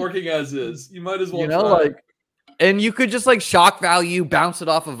 It's not working as is. You might as well try. And you could just like shock value, bounce it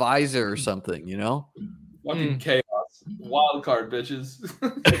off a visor or something, Fucking chaos. Wild card, bitches.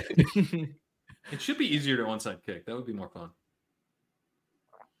 It should be easier to onside kick. That would be more fun.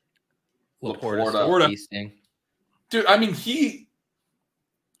 Laporta. Dude,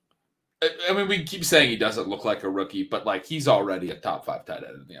 we keep saying he doesn't look like a rookie, but like he's already a top 5 tight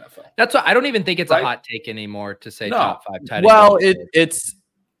end in the NFL. That's why I don't even think it's a hot take anymore to say top 5 tight end. Well, it's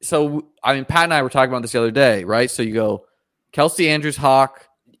so. I mean, Pat and I were talking about this the other day, right? So you go, Kelsey, Andrews, Hawk,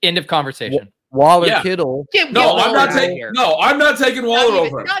 end of conversation. Waller, Kittle. I'm not taking Waller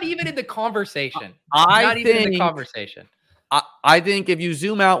over. Not even in the conversation. I think if you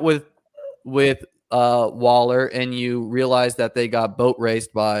zoom out with Waller and you realize that they got boat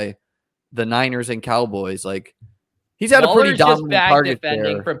raced by the Niners and Cowboys, like he's had Waller's a pretty dominant target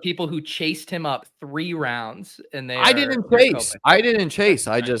defending there. From people who chased him up 3 rounds, and I didn't chase.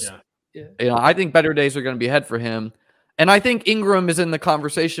 I just, I think better days are going to be ahead for him, and I think Ingram is in the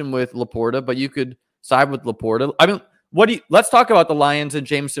conversation with Laporta, but you could side with Laporta. I mean, let's talk about the Lions and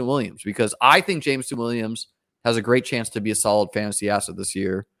Jameson Williams, because I think Jameson Williams has a great chance to be a solid fantasy asset this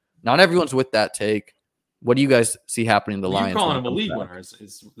year. Not everyone's with that take. What do you guys see happening in the Lions? You're calling him a league winner,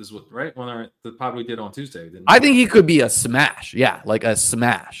 is what, right? The pod we did on Tuesday. I think he could be a smash. Yeah, like a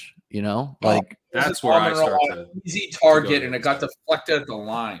smash. Like that's where I start to easy target, and it got deflected at the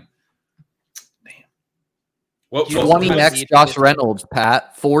line. Damn. 20x Josh Reynolds,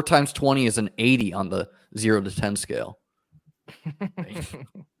 Pat. 4 times 20 is an 80 on the 0 to 10 scale.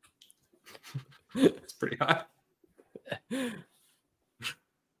 It's pretty high.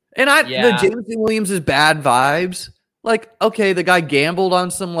 And the Jameson Williams is bad vibes. Like, okay, the guy gambled on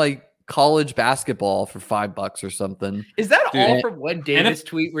some like college basketball for $5 or something. Is that all from one Davis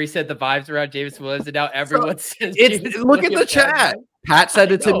tweet where he said the vibes around Jameson Williams, and now everyone says look at the chat. Pat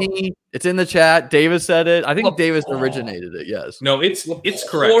said it to me. It's in the chat. Davis said it. I think Davis originated it. Yes. No, it's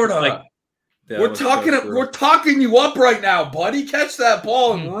correct. Like, we're talking you up right now, buddy. Catch that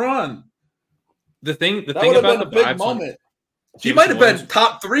ball and run. The thing about the big moment. He might have been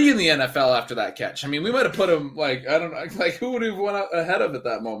top 3 in the NFL after that catch. I mean, we might have put him I don't know, like who would have went ahead of at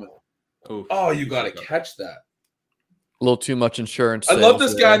that moment? Oh, you got to catch that. A little too much insurance. I love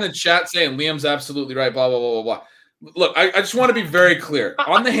this guy in the chat saying Liam's absolutely right. Blah blah blah blah blah. Look, I just want to be very clear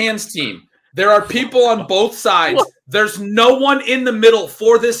on the hands team. There are people on both sides. There's no one in the middle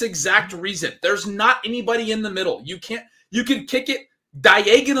for this exact reason. There's not anybody in the middle. You can kick it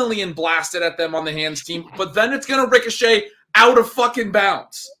diagonally and blast it at them on the hands team, but then it's going to ricochet out of fucking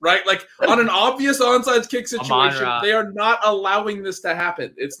bounds, right? Like on an obvious onside kick situation, they are not allowing this to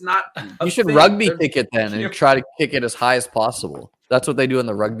happen. It's not. You should rugby kick it then and try to kick it as high as possible. That's what they do in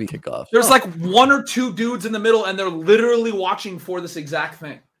the rugby kickoff. There's like 1 or 2 dudes in the middle, and they're literally watching for this exact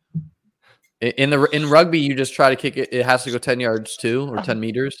thing. In rugby, you just try to kick it. It has to go 10 yards too, or 10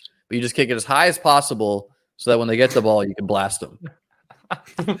 meters, but you just kick it as high as possible so that when they get the ball, you can blast them.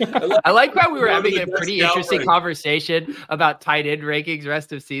 I like how we were having a pretty interesting conversation about tight end rankings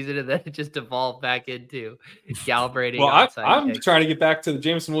rest of season, and then it just evolved back into Galbraithing. Well, I'm trying to get back to the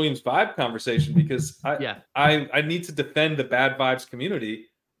Jameson Williams vibe conversation because I need to defend the bad vibes community,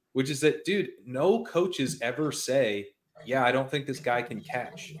 which is that, dude, no coaches ever say, yeah, I don't think this guy can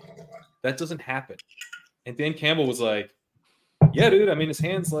catch. That doesn't happen. And Dan Campbell was like, yeah, dude, I mean, his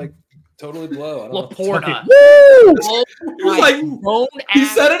hand's like totally blow. Laporta. He was like, he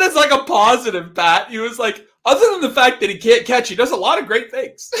said it as like a positive, Pat. He was like, other than the fact that he can't catch, he does a lot of great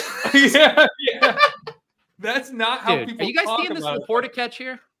things. yeah. That's not how people. Are you guys seeing this Laporta catch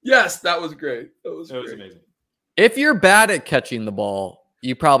here? Yes, that was great. That was amazing. If you're bad at catching the ball,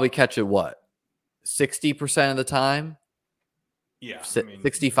 you probably catch it 60% of the time. Yeah,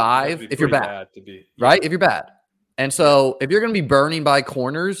 65 if you're bad, right? If you're bad. And so if you're going to be burning by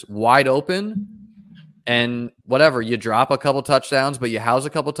corners wide open and whatever, you drop a couple touchdowns, but you house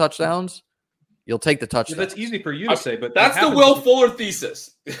a couple touchdowns, you'll take the touchdown. Yeah, that's easy for you to say, but that's the Will Fuller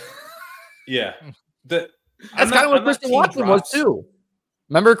thesis. Yeah. That's kind of what Christian Watson was too.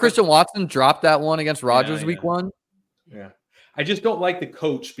 Remember Christian Watson dropped that one against Rodgers week 1? Yeah. I just don't like the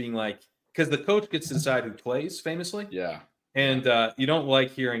coach being like, because the coach gets to decide who plays famously. Yeah. And you don't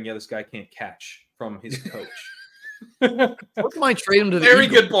like hearing, this guy can't catch from his coach. What can I trade him to the Very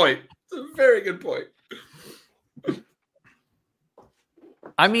Eagles? good point. Very good point.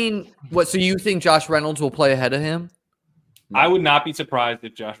 I mean, what? So you think Josh Reynolds will play ahead of him? I would not be surprised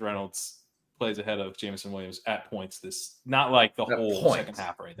if Josh Reynolds plays ahead of Jameson Williams at points. Not like the whole second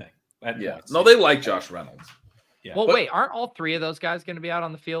half or anything. Points. No, they like Josh Reynolds. Yeah. Well, wait, aren't all three of those guys going to be out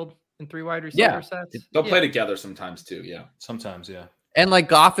on the field in 3 wide receiver sets? They'll play together sometimes too. Yeah, sometimes. Yeah. And like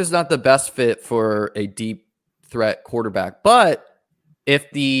Goff is not the best fit for a deep threat quarterback, but if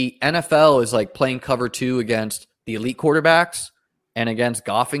the NFL is like playing cover 2 against the elite quarterbacks and against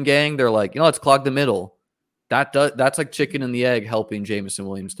Goff and gang, they're like, let's clog the middle. That's like chicken and the egg helping Jameson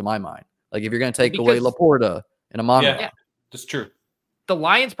Williams to my mind. Like if you're going to take away Laporta and Amon, that's true. The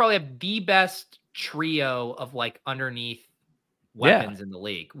Lions probably have the best trio of like underneath weapons in the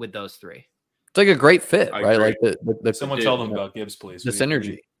league with those 3. It's like a great fit, right? Like the someone tell them about Gibbs, please. The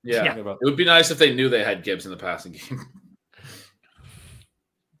synergy. Yeah. It would be nice if they knew they had Gibbs in the passing game.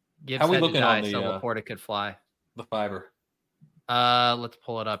 Gibbs How are we looking on the so Laporta could fly? The fiber. Let's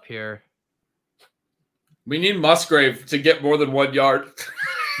pull it up here. We need Musgrave to get more than 1 yard.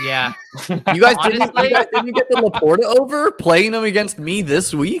 Yeah. You guys didn't get the Laporta over playing him against me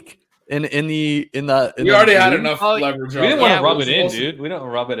this week? We already had enough leverage. We didn't want to rub it in, dude. We don't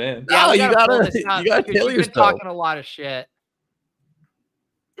rub it in. No, you gotta kill yourself. You've been talking a lot of shit.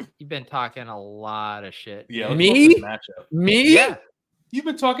 You've been talking a lot of shit. Yeah. Me? Yeah. You've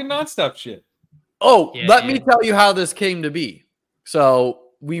been talking nonstop shit. Oh, let me tell you how this came to be. So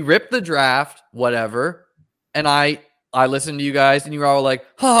we ripped the draft, whatever, and I listened to you guys, and you were all like,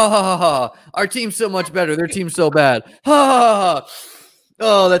 ha, ha, ha, ha, our team's so much better. Their team's so bad. Ha, ha, ha.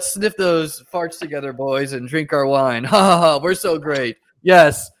 Oh, let's sniff those farts together, boys, and drink our wine. Ha, ha, ha. We're so great.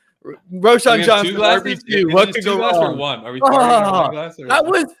 Yes. Roshan Johnson, RB2. What could go wrong? One? Are we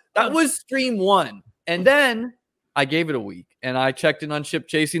that was stream 1. And then I gave it a week, and I checked in on Ship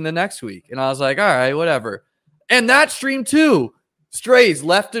Chasing the next week, and I was like, all right, whatever. And that stream 2 strays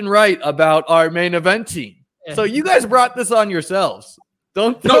left and right about our main event team. So you guys brought this on yourselves.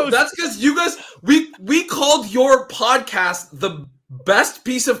 No, that's because you guys we called your podcast the best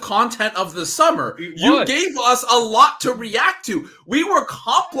piece of content of the summer. You gave us a lot to react to. We were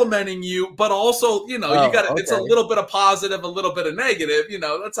complimenting you, but also, you got it's a little bit of positive, a little bit of negative.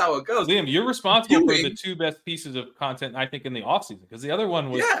 That's how it goes. Liam, you're responsible for the 2 best pieces of content, I think, in the offseason, because the other one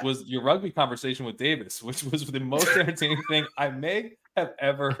was your rugby conversation with Davis, which was the most entertaining thing I may have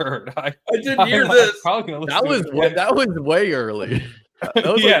ever heard. I didn't hear this. That was way early. That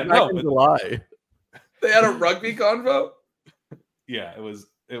was in July. They had a rugby convo. Yeah, it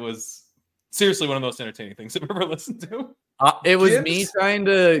was seriously one of the most entertaining things I've ever listened to. It was me trying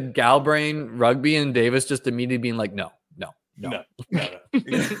to galbrain rugby and Davis just immediately being like, no.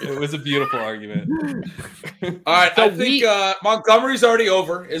 It was a beautiful argument. All right, so I think Montgomery's already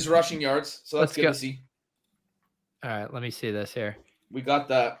over his rushing yards, so that's good to see. All right, let me see this here. We got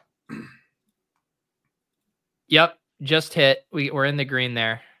that. Yep, just hit. We're in the green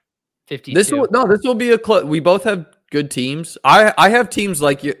there. 52. This will be a we both have good teams. I have teams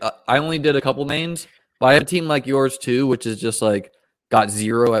like you. I only did a couple names, but I have a team like yours too, which is just like got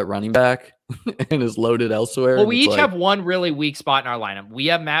 0 at running back and is loaded elsewhere. Well, we each have one really weak spot in our lineup. We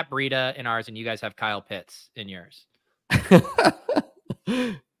have Matt Breida in ours, and you guys have Kyle Pitts in yours.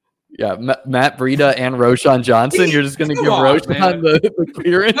 Yeah, Matt Breida and Roshan Johnson. You're just going to give Roshan the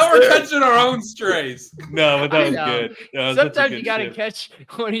clearance. No, we're catching our own strays. No, but that was good. Sometimes you got to catch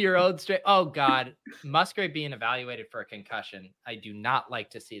one of your own strays. Oh, God. Musgrave being evaluated for a concussion. I do not like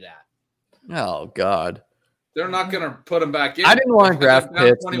to see that. Oh, God. They're not going to put him back in. I didn't want to draft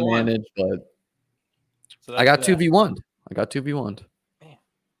Pitts to manage, but I got 2v1. I got 2v1. Man.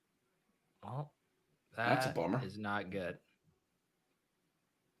 Well, that's a bummer. Is not good.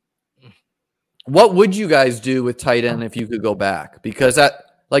 What would you guys do with tight end if you could go back? Because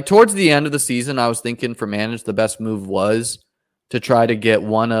towards the end of the season, I was thinking for manage, the best move was to try to get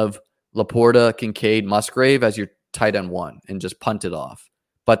one of Laporta, Kincaid, Musgrave as your tight end 1 and just punt it off.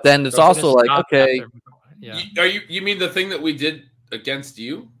 But then it's also like, okay. You mean the thing that we did against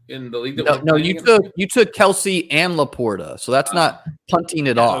you in the league that no, you took Kelsey and Laporta, so that's not punting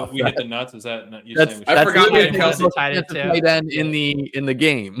it off. So we hit the nuts. Is that you that's, saying? I forgot we had Kelsey tight end in the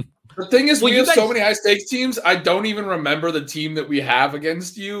game. The thing is, we have so many high stakes teams. I don't even remember the team that we have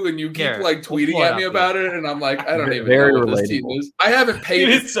against you, and you keep like tweeting at me about it, and I'm like, I don't even know what this team is. I haven't paid.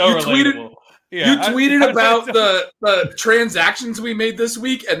 It's so relatable. You tweeted about the transactions we made this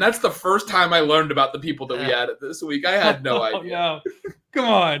week, and that's the first time I learned about the people that we added this week. I had no idea. No. Come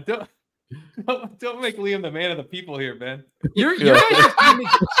on, don't make Liam the man of the people here, Ben. Your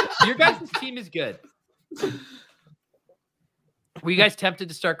guys' team is good. Were you guys tempted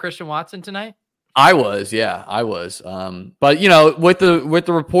to start Christian Watson tonight? I was. But with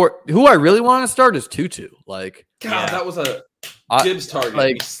the report, who I really want to start is Tutu. Like, God, that was a Gibbs target.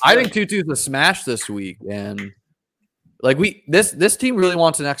 I think Tutu's a smash this week, and like this team really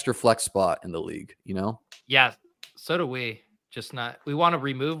wants an extra flex spot in the league. Yeah, so do we. Just not. We want to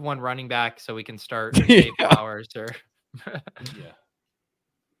remove one running back so we can start Dave Flowers or. Yeah.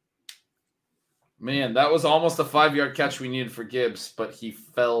 Man, that was almost a 5-yard catch we needed for Gibbs, but he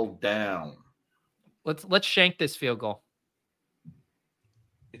fell down. Let's shank this field goal.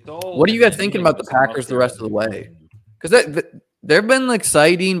 What are you guys thinking about the Packers the rest of the way? Because they've been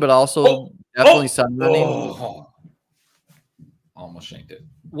exciting, but also definitely sunrunning. Almost shanked it.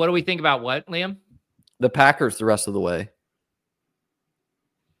 What do we think about what, Liam? The Packers the rest of the way.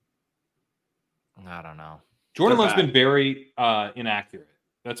 I don't know. Jordan Love's been very inaccurate.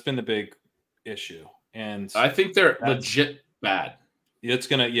 That's been the big issue, and I think they're legit bad. It's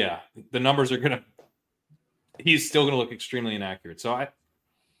gonna, the numbers are gonna. He's still gonna look extremely inaccurate. So I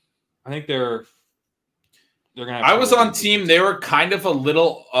think they're gonna. Have I was on team. They were kind of a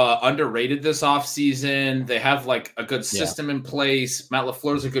little underrated this offseason. They have like a good system in place. Matt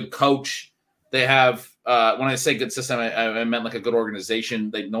LaFleur's a good coach. They have. When I say good system, I meant like a good organization.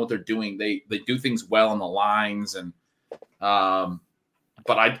 They know what they're doing. They do things well on the lines, and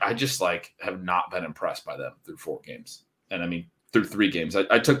but I just like have not been impressed by them through 4 games. And I mean, through 3 games,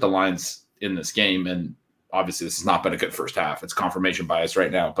 I took the Lions in this game, and obviously this has not been a good first half. It's confirmation bias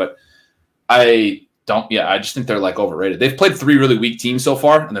right now, but I just think they're like overrated. They've played 3 really weak teams so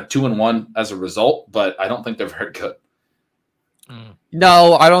far, and they're 2-1 as a result, but I don't think they're very good.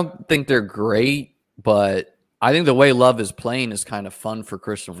 No, I don't think they're great, but I think the way Love is playing is kind of fun for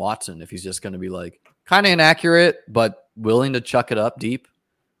Christian Watson if he's just going to be like kind of inaccurate, but willing to chuck it up deep,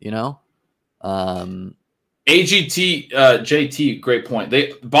 JT, great point.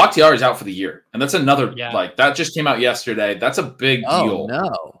 Bakhtiari is out for the year, and that's another like that just came out yesterday. That's a big deal.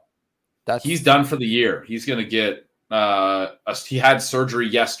 No, he's done for the year. He's going to get he had surgery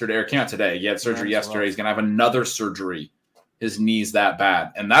yesterday, or came out today. He had surgery yesterday. He's going to have another surgery. His knee's that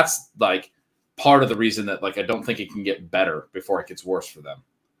bad, and that's like part of the reason that like I don't think it can get better before it gets worse for them.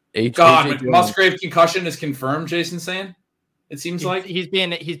 Musgrave concussion is confirmed. Jason's saying. It seems like he's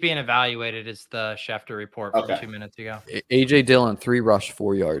being evaluated as the Schefter report from 2 minutes ago. AJ Dillon 3 rush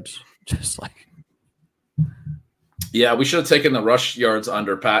 4 yards, just like. Yeah, we should have taken the rush yards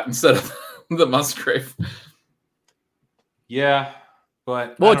under Pat instead of the Musgrave. Yeah,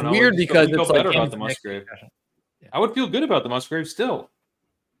 but it's weird because it's like better about the Musgrave. I would feel good about the Musgrave still.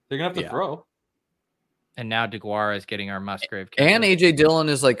 They're gonna have to throw. And now DeGuara is getting our Musgrave. And AJ Dillon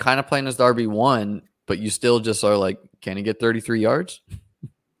is like kind of playing as the RB1, but you still just are like, can he get 33 yards?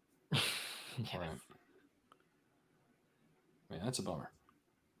 Man, that's a bummer.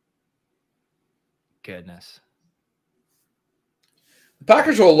 Goodness. The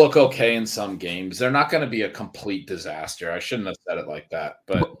Packers will look okay in some games. They're not going to be a complete disaster. I shouldn't have said it like that.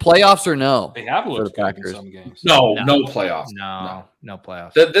 But playoffs or no? They have looked good in some games. No playoffs. No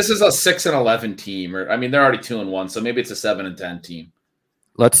playoffs. This is a 6-11 team. They're already 2-1, so maybe it's a 7-10 team.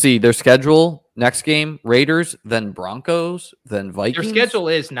 Let's see their schedule. Next game, Raiders, then Broncos, then Vikings. Their schedule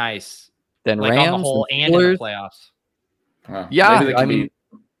is nice. Then like Rams, on the whole and in the playoffs. Yeah, I mean,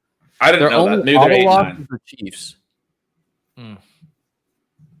 I didn't know that. Maybe they're 8-9 for Chiefs. Yeah,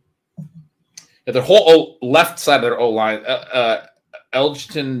 their whole left side of their O-line,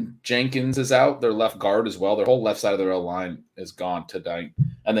 Elgton Jenkins is out. Their left guard as well. Their whole left side of their O-line is gone tonight.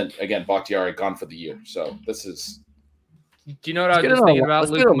 And then, again, Bakhtiari gone for the year. So this is... Do you know what I was thinking about?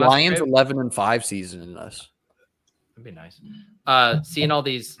 Let's get a Lions 11-5 season in us. That'd be nice. Seeing all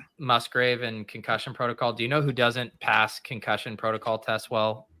these Musgrave and concussion protocol. Do you know who doesn't pass concussion protocol tests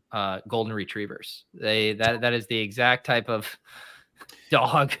well? Golden retrievers. That is the exact type of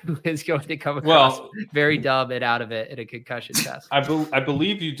dog who is going to come across very dumb and out of it in a concussion test. I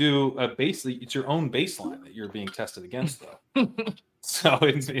believe you do basically it's your own baseline that you're being tested against, though. So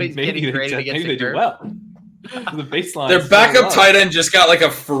maybe they do well. The baseline. Their backup tight end just got like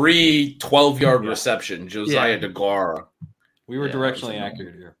a free 12-yard reception. Josiah DeGuara. We were directionally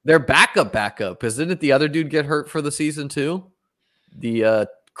accurate here. Their backup, because didn't the other dude get hurt for the season too? The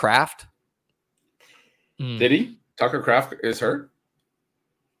Kraft. Did he? Tucker Kraft is hurt.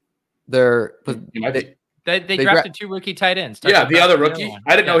 They drafted 2 rookie tight ends. Yeah, the other rookie.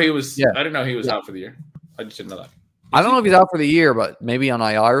 I didn't know he was. Yeah. I didn't know he was out for the year. I just didn't know that. I don't know if he's out for the year, but maybe on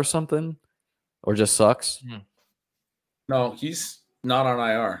IR or something, or just sucks. No, he's not on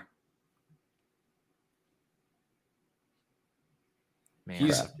IR.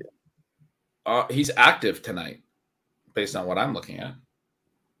 Man. He's active tonight, based on what I'm looking at.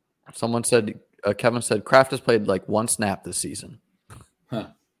 Someone said, Kevin said, Kraft has played like 1 snap this season. Huh.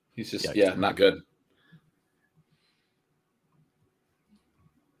 He's just, not good.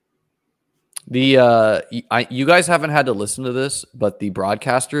 You guys haven't had to listen to this, but the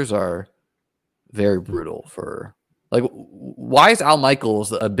broadcasters are very brutal for, like, why is Al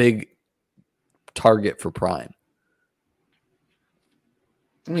Michaels a big target for Prime?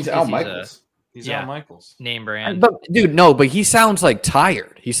 I mean, he's Al Michaels. He's Al Michaels. Name brand. But dude, no, but he sounds like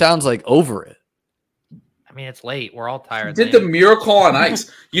tired. He sounds like over it. I mean, it's late. We're all tired. He did the Miracle on Ice.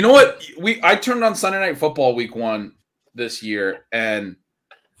 You know what? I turned on Sunday Night Football week 1 this year, and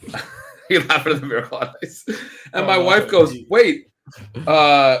he laughed at the Miracle on Ice. And my wife goes, "Wait,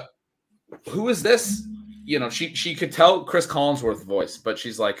 who is this?" You know, she could tell Chris Collinsworth's voice, but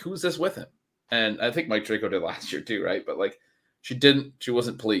she's like, "Who's this with him?" And I think Mike Draco did last year too, right? But like, she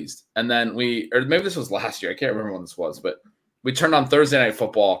wasn't pleased. And then or maybe this was last year. I can't remember when this was, but we turned on Thursday Night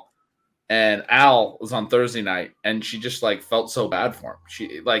Football. And Al was on Thursday night, and she just like felt so bad for him.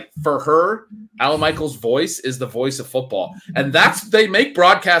 She for her, Al Michaels' voice is the voice of football, and they make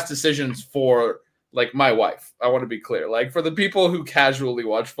broadcast decisions for like my wife. I want to be clear, like for the people who casually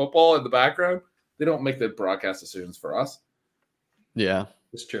watch football in the background, they don't make the broadcast decisions for us. Yeah,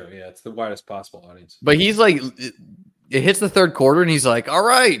 it's true. Yeah, it's the widest possible audience. But he's like, it hits the third quarter, and he's like, "All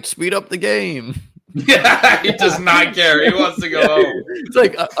right, speed up the game." Yeah, he does not care. He wants to go home. It's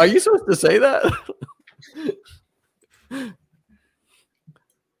like, are you supposed to say that?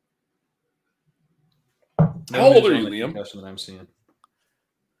 How old are you, Liam? That I'm seeing.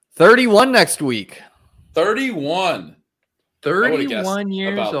 31 next week. 31. 31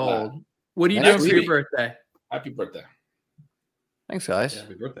 years old. That. What are you doing for your birthday? Happy birthday. Thanks, guys. Yeah,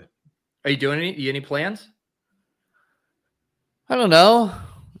 happy birthday. Are you doing any plans? I don't know.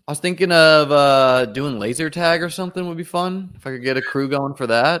 I was thinking of doing laser tag or something would be fun. If I could get a crew going for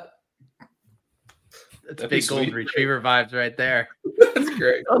that. That's big golden retriever vibes right there. That's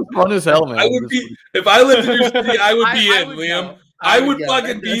great. That's fun as hell, man. I would be, if I lived in your city, I would be in, Liam. I would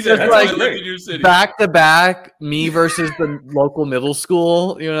fucking be there. That's like, in your city. Back to back, me versus the local middle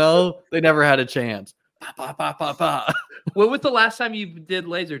school, you know? They never had a chance. Bah, bah, bah, bah. When was the last time you did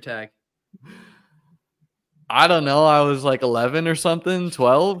laser tag? I don't know. I was like 11 or something,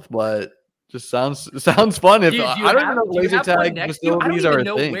 12, but just sounds fun. If I don't even know laser tag facilities are a thing. I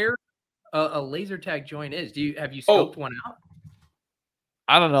don't even know where a laser tag joint is. Have you scoped one out?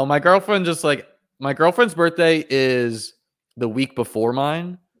 I don't know. My girlfriend's birthday is the week before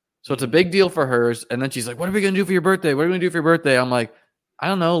mine, so it's a big deal for hers. And then she's like, "What are we gonna do for your birthday? What are we gonna do for your birthday?" I'm like, I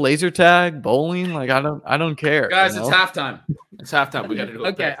don't know, laser tag, bowling. Like I don't care, guys. It's halftime. It's halftime. We got to do it.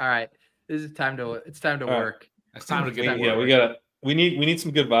 Okay, all right. It's time to work. It's time to get that. Yeah, we need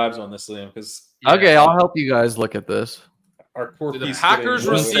some good vibes on this, Liam. Because okay, I'll help you guys look at this. Our core the Packers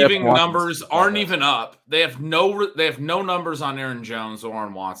receiving numbers aren't even up. They have no numbers on Aaron Jones or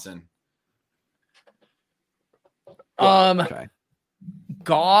on Watson. Okay.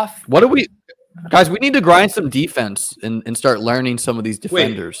 Goff. What do we, guys? We need to grind some defense and start learning some of these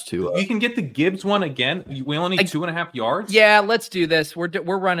defenders too. You can get the Gibbs one again. We only need 2.5 yards. Yeah, let's do this. We're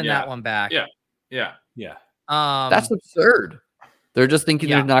running that one back. Yeah. That's absurd. They're just thinking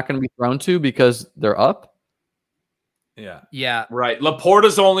they're not going to be thrown to because they're up. Yeah. Right.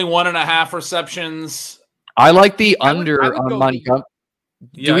 Laporta's only 1.5 receptions. I like the under on Montgomery.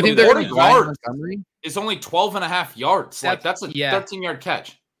 Do we think they're going to grind Montgomery? It's only 12.5 yards. That's a 13-yard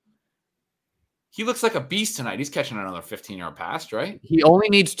catch. He looks like a beast tonight. He's catching another 15-yard pass, right? He only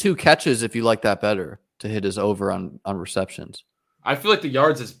needs 2 catches if you like that better to hit his over on receptions. I feel like the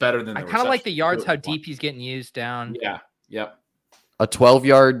yards is better than the I kind of like the yards, how deep he's getting used down. Yeah. Yep. A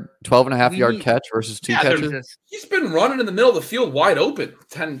 12.5 yard catch versus 2 catches. He's been running in the middle of the field wide open,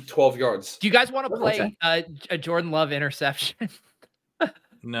 10, 12 yards. Do you guys want to play a Jordan Love interception?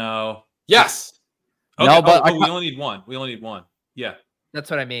 No. Yes. Okay. No, but we only need one. Yeah. That's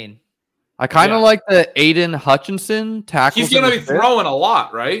what I mean. I kind of like the Aiden Hutchinson tackle. He's going to be throwing a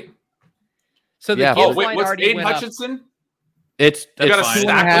lot, right? So the Yeah. Gibbs Oh wait, line what's already Aiden went up. Hutchinson? It's They got a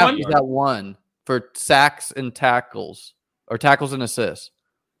 2.5. one? Is that one for sacks and tackles, or tackles and assists?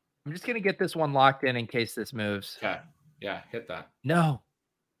 I'm just gonna get this one locked in case this moves. Okay, yeah, hit that. No.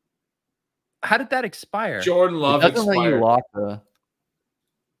 How did that expire? Jordan Love It doesn't let you expired. lock the.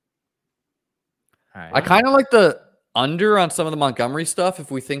 All right. I kind of like the under on some of the Montgomery stuff.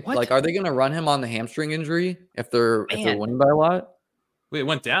 If we think What? like, are they going to run him on the hamstring injury if they're Man. winning by a lot? Wait, it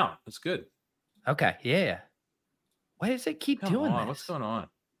went down. That's good. Okay. Yeah. Why does it keep Come doing on, this? what's going on?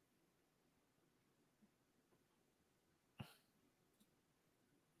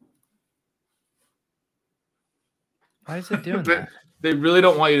 Why is it doing that? They really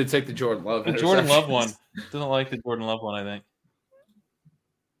don't want you to take the Jordan Love. The Jordan Love interceptions. one. Doesn't like the Jordan Love one, I think.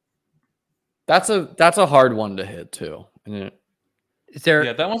 That's a hard one to hit too. Is there?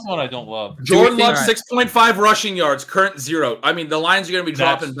 Yeah, that one's the one I don't love. Jordan think- Love, 6.5 rushing yards, current 0. I mean, the Lions are going to be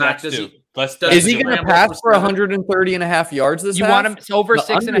dropping back. That's Does two. he? That's Is he two. going to Rambo pass for for 130 and a half yards this You half? want him over The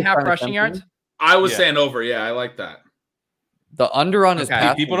 6.5 under's kinda rushing yards? tempting. I was Yeah. saying over. Yeah, I like that. The under on his Okay.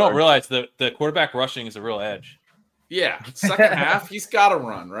 pass. People don't realize the quarterback rushing is a real edge. Yeah, second half, he's got to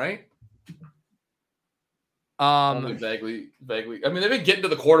run, right? Only vaguely. I mean, they've been getting to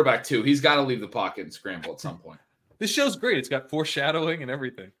the quarterback too. He's got to leave the pocket and scramble at some point. This show's great. It's got foreshadowing and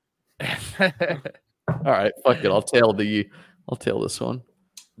everything. All right, fuck it. I'll tail this one.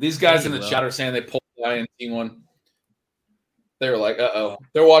 These guys in the chat are saying they pulled the INT one. They were like, "Uh-oh."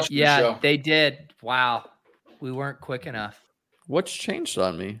 They're watching the yeah, show. they did. Wow. We weren't quick enough. What's changed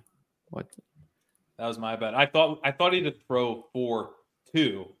on me? What? That was my bad. I thought he'd throw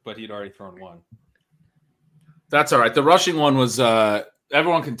 4-2, but he'd already thrown 1. That's all right. The rushing one was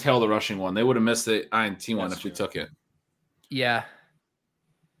everyone can tell the rushing one. They would have missed the INT one That's if we true. took it. Yeah.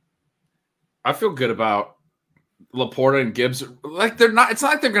 I feel good about Laporta and Gibbs. Like they're not. It's not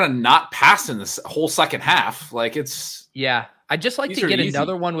like they're gonna not pass in this whole second half. Like it's Yeah. I'd just like These to are get easy.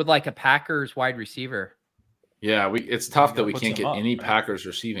 another one with like a Packers wide receiver. yeah. It's tough that we Put can't some get up, any right? Packers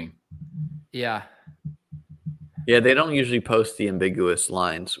receiving. Yeah. Yeah, they don't usually post the ambiguous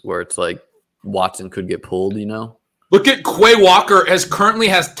lines where it's like Watson could get pulled, you know? Look at Quay Walker currently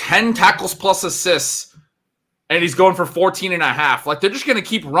has 10 tackles plus assists, and he's going for 14.5. Like they're just gonna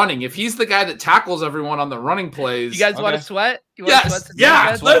keep running. If he's the guy that tackles everyone on the running plays, You guys want to Okay. sweat? You wanna sweat yes, some yeah,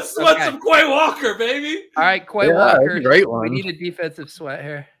 defense? let's sweat Okay. some Quay Walker, baby. All right, Quay Yeah, that's a Walker. great We one. need a defensive sweat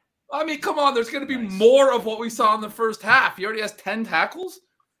here. I mean, come on. There's going to be Nice. more of what we saw in the first half. He already has 10 tackles.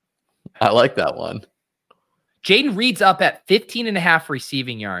 I like that one. Jaden Reed's up at 15.5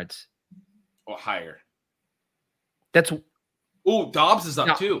 receiving yards. Or higher. That's Ooh, Dobbs is up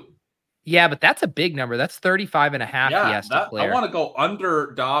No. too. yeah, but that's a big number. That's 35.5 he has to I clear. want to go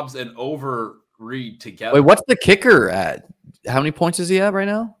under Dobbs and over Reed together. Wait, what's the kicker at? How many points is he at right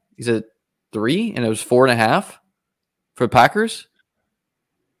now? He's at 3, and it was 4.5 for Packers.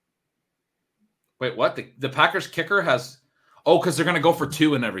 Wait, what? The Packers kicker has. Oh, because they're going to go for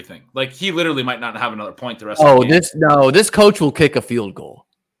 2 and everything. Like he literally might not have another point the rest of the game. This coach will kick a field goal.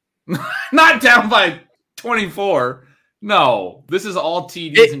 Not down by 24. No, this is all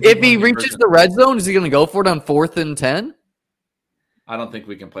TDs. and If he people reaches conversion. the red zone, is he going to go for it on 4th and 10? I don't think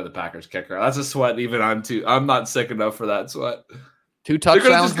we can play the Packers kicker. That's a sweat. Even I'm not sick enough for that sweat. 2 They're touchdowns.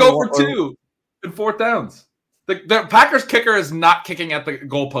 going to just go or- for 2 and 4th downs. The Packers kicker is not kicking at the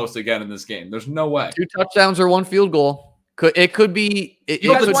goalpost again in this game. There's no way. 2 touchdowns or 1 field goal. It could be. It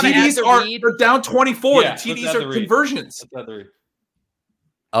You guys The could wanna be- add TDs the are Reed? they're down 24. Yeah, the TDs let's add are the Reed. conversions. That's the 3.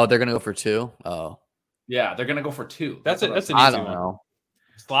 Oh, they're going to go for 2? Oh. Yeah, they're going to go for 2. That's what an easy I don't one. know.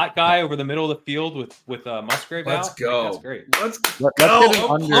 Slot guy over the middle of the field with Musgrave Let's out. go. That's great. Let's Let's go. get an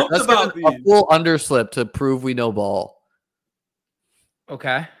I'm under. pumped Let's about get a these. full underslip to prove we know ball.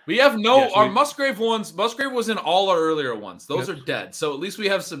 Okay. We have no Yes, our we- Musgrave ones. Musgrave was in all our earlier ones. Those are dead. So at least we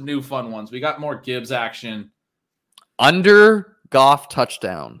have some new fun ones. We got more Gibbs action. Under Goff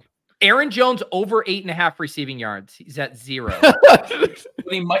touchdown. Aaron Jones over 8.5 receiving yards. He's at 0.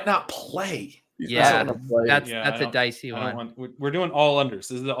 But he might not play. Yeah, not gonna play. that's Yeah, I a don't- dicey I don't one. want- we're doing all unders.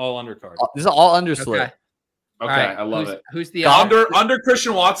 This is the all under card. This is all underslip. Okay. Okay, All right. I love it. Who's the other? Under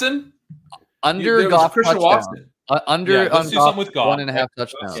Christian Watson. Under There was Goff Christian touchdown. Watson. Under Yeah, let's on do Goff, something with Goff. 1.5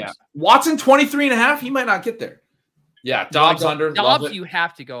 touchdowns. Yeah, Watson 23.5. He might not get there. Yeah, Dobbs under. Love Dobbs, it. you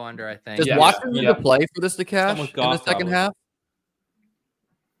have to go under, I think. Does Yeah. Watson need Yeah. to play for this to cash with in the Goff, second probably. half?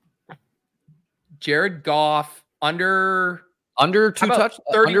 Jared Goff under Under 2 how about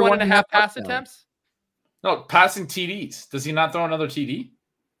touchdowns. 31.5 pass attempts. No, passing TDs. Does he not throw another TD?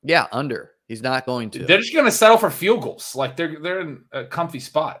 Yeah, under. He's not going to. They're just going to settle for field goals. Like they're in a comfy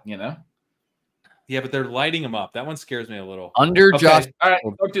spot, you know. Yeah, but they're lighting him up. That one scares me a little. Under Okay. Josh. All right,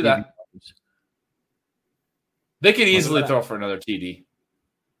 don't do that. They could easily throw for another TD.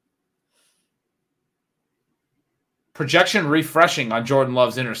 Projection refreshing on Jordan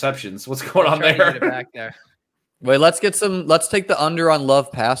Love's interceptions. What's going on there? Get it back there. Wait, let's take the under on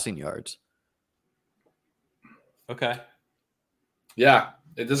Love passing yards. Okay. Yeah.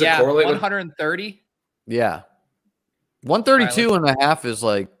 Does it correlate 130? Yeah. 132 and a half is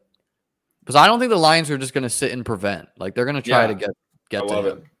like, because I don't think the Lions are just going to sit and prevent. Like, they're going to try to get I to love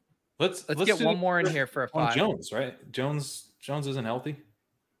him. it. Let's get one more in here for a on 5. Jones, right? Jones isn't healthy.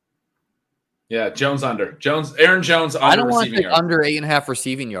 Yeah, Jones under. Aaron Jones under. I don't want to receiving take yards. under 8.5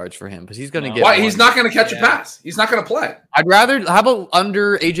 receiving yards for him because he's going to get. Why? one. He's not going to catch a pass. He's not going to play. I'd rather. How about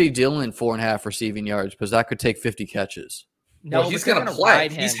under AJ Dillon 4.5 receiving yards because that could take 50 catches. No, he's going to play.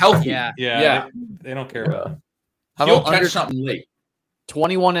 He's healthy. Yeah. They don't care about him. How He'll about catch under something late.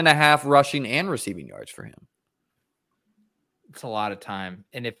 21.5 rushing and receiving yards for him? It's a lot of time,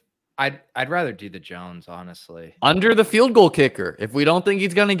 and if I'd rather do the Jones, honestly. Under the field goal kicker. If we don't think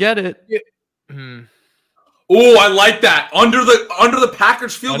he's going to get it. Oh, I like that. Under the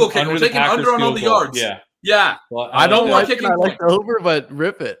Packers field goal kicker. We're taking under on all the yards. Yeah. Well, I don't want kicking I like the over, but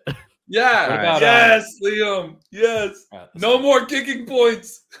rip it. Yeah. About, yes, Liam. Yes. Right, no more kicking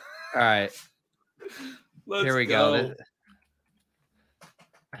points. All right. Here we go.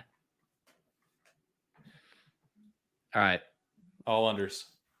 All right. All unders.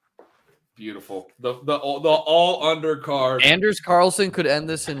 Beautiful. The all under card. Anders Carlson could end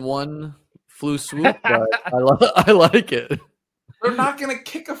this in one flu swoop, but I like it. They're not going to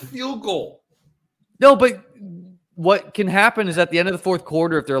kick a field goal. No, but what can happen is at the end of the fourth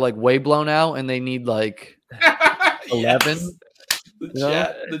quarter, if they're like way blown out and they need like 11.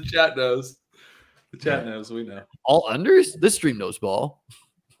 The chat knows. The chat knows. We know. All unders? This stream knows ball.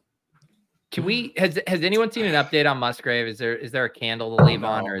 Can we? Has anyone seen an update on Musgrave? Is there a candle to leave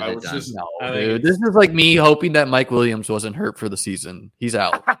on, or is it done? No, dude. This is like me hoping that Mike Williams wasn't hurt for the season. He's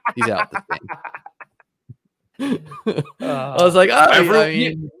out. He's out this game. I was like,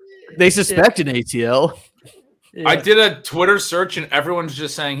 they suspect an ATL. Yeah. I did a Twitter search and everyone's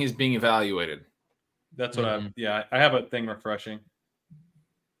just saying he's being evaluated. That's what I have a thing refreshing.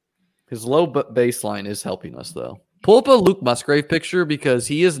 His low baseline is helping us though. Pull up a Luke Musgrave picture because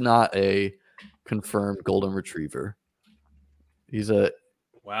he is not a confirmed golden retriever. He's a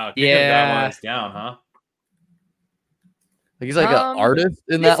that one's down, huh? Like he's like an artist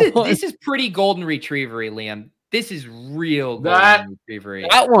in that one. This is pretty golden retriever-y, Liam. This is real golden retriever-y.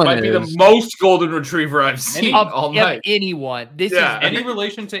 That one might be the most golden retriever I've seen all night. Of anyone. This is any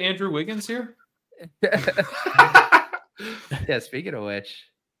relation to Andrew Wiggins here? Yeah, speaking of which,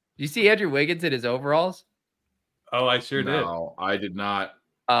 do you see Andrew Wiggins in his overalls? Oh, I sure did. No, I did not.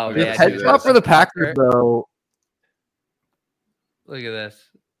 Oh, yeah. Headshot for the Packers, though. Look at this.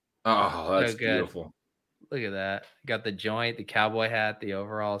 Oh, that's beautiful. Look at that. Got the joint, the cowboy hat, the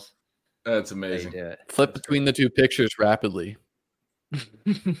overalls. That's amazing. Flip between the two pictures rapidly.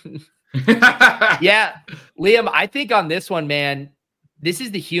 Yeah. Liam, I think on this one, man, this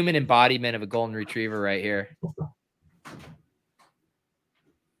is the human embodiment of a golden retriever right here.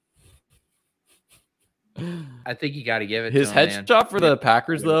 I think you got to give it his to him, headshot for the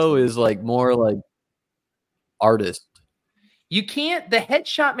Packers, though, is like more like artist. You can't, the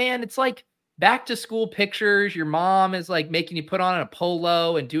headshot, man, it's like back to school pictures. Your mom is like making you put on a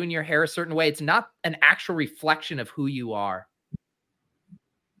polo and doing your hair a certain way. It's not an actual reflection of who you are.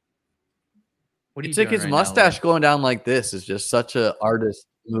 What are you doing his mustache going down like this is just such an artist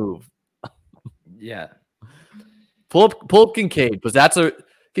move. Yeah. Pull up Kincaid, because that's a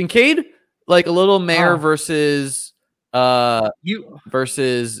Kincaid, like a little mare versus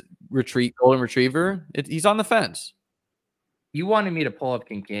versus golden retriever. He's on the fence. You wanted me to pull up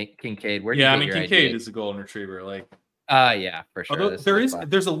Kincaid. Where? Yeah, I mean Kincaid is a golden retriever. Like, yeah, for sure. Although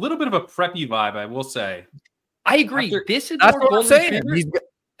there's a little bit of a preppy vibe, I will say. I agree. This is more golden retriever.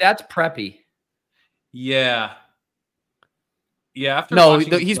 That's preppy. Yeah. Yeah. After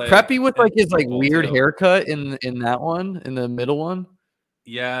he's preppy with like his like weird haircut in that one, in the middle one.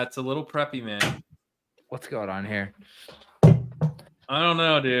 Yeah, it's a little preppy, man. What's going on here? I don't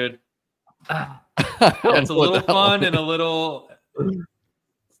know, dude. It's a little fun and a little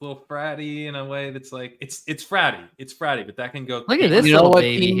fratty in a way that's like it's fratty. It's fratty, but that can go. Look at this little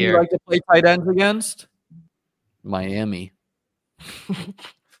baby here. You like to play tight ends against? Miami.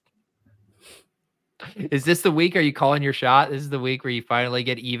 Is this the week? Are you calling your shot? This is the week where you finally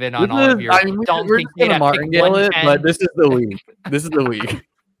get even on all of your. We're just gonna martingale it, but this is the week. This is the week.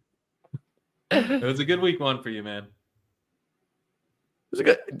 It was a good week one for you, man.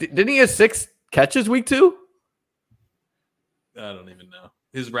 Didn't he have 6 catches week 2? I don't even know.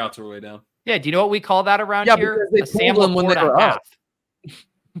 His routes are way down. Yeah, do you know what we call that around here? Because A they Sam pulled them when they Laporta were up. half.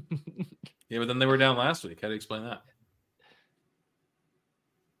 Yeah, but then they were down last week. How do you explain that?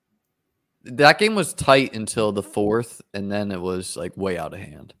 That game was tight until the fourth, and then it was like way out of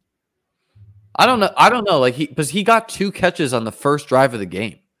hand. I don't know. Like he got 2 catches on the first drive of the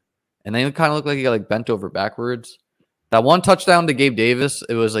game, and they kind of looked like he got like bent over backwards. That one touchdown to Gabe Davis,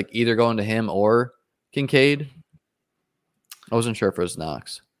 it was like either going to him or Kincaid. I wasn't sure if it was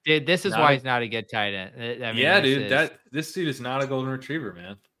Knox. Dude, this is why he's not a good tight end. I mean, this dude is not a golden retriever,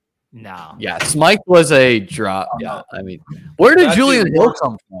 man. No. Yeah, Smike was a drop. Yeah, I mean, where did Julian Hill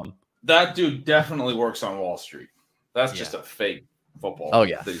come from? That dude definitely works on Wall Street. That's just a fake football. Oh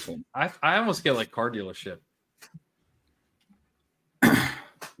yeah, I almost get like car dealership.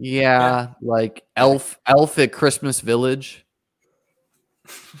 Yeah, like Elf at Christmas Village.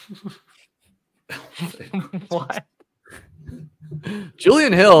 What?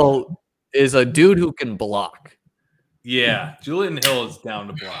 Julian Hill is a dude who can block. Yeah, Julian Hill is down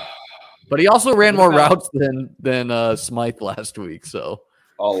to block. But he also ran more routes than Smythe last week. So,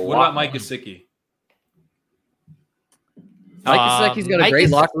 what about Mike Gesicki? Mike Gesicki's got a great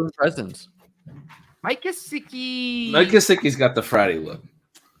locker room presence. Mike Gesicki's got the Friday look.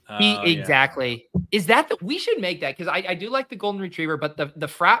 Exactly. Is that we should make that, because I do like the golden retriever, but the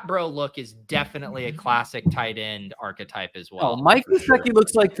frat bro look is definitely a classic tight end archetype as well. Oh, Mike Gesicki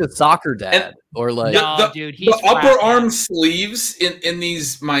looks like the soccer dad, or like dude, he's the upper arm sleeves in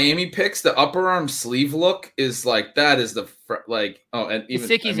these Miami picks. The upper arm sleeve look is like that is the and even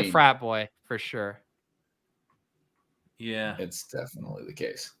Gesicki's a frat boy for sure. Yeah, it's definitely the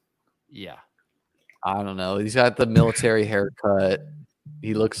case. Yeah, I don't know. He's got the military haircut.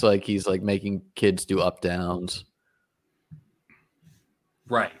 He looks like he's like making kids do up downs.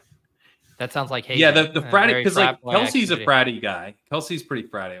 Right. That sounds like the fratty, because like Kelsey's a fratty guy. Kelsey's pretty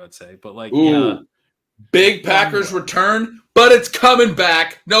fratty, I would say. But like, big Packers return, but it's coming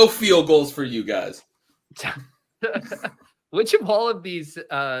back. No field goals for you guys. Which of all of these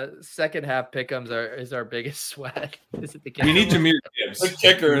second half pick'ems is our biggest sweat? Is it the kicker? We need Jahmyr Gibbs. The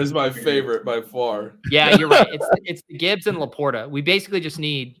kicker is my favorite by far. Yeah, you're right. It's the Gibbs and Laporta. We basically just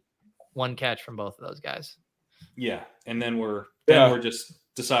need one catch from both of those guys. Yeah, and then we're just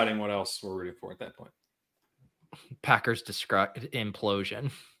deciding what else we're rooting for at that point. Packers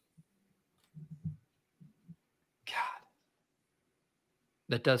implosion.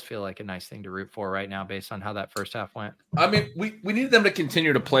 That does feel like a nice thing to root for right now based on how that first half went. I mean, we need them to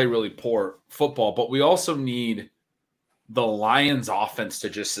continue to play really poor football, but we also need the Lions offense to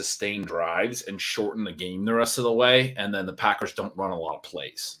just sustain drives and shorten the game the rest of the way, and then the Packers don't run a lot of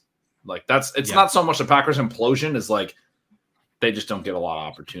plays. Like it's not so much the Packers implosion as like they just don't get a lot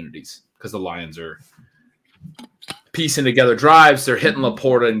of opportunities because the Lions are piecing together drives. They're hitting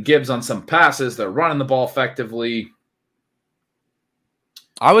Laporta and Gibbs on some passes. They're running the ball effectively.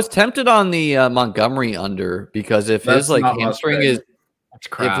 I was tempted on the Montgomery under because if his hamstring's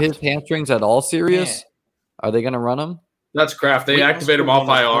at all serious, are they going to run him? That's Kraft. They activated him off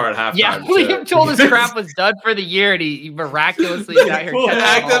IR at halftime. Yeah, Liam told us Kraft was done for the year, and he miraculously got here.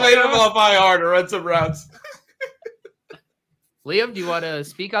 Activated him off IR to run some routes. Liam, do you want to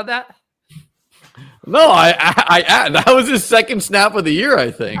speak on that? No, I that was his second snap of the year, I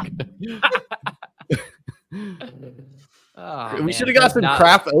think. We should have got some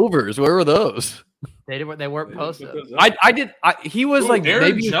Kraft overs. Where were those? They weren't posted. He was like Aaron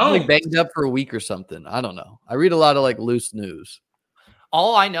maybe like banged up for a week or something. I don't know. I read a lot of like loose news.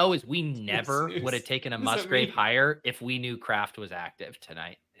 All I know is we never would have taken a Musgrave higher if we knew Kraft was active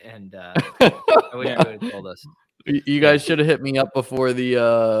tonight, and I would have told us. You guys should have hit me up before the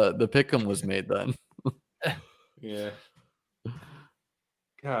pick'em was made. Then. Yeah.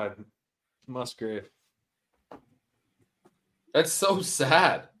 God, Musgrave. That's so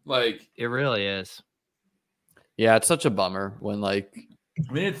sad. Like it really is. Yeah, it's such a bummer when like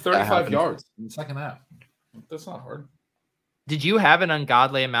we had 35 yards in the second half. That's not hard. Did you have an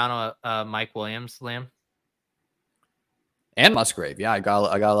ungodly amount of Mike Williams, Liam? And Musgrave? Yeah, I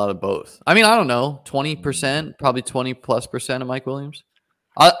got a lot of both. I mean, I don't know, 20%, probably 20+% of Mike Williams.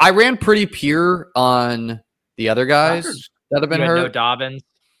 I ran pretty pure on the other guys that have been hurt. No Dobbins.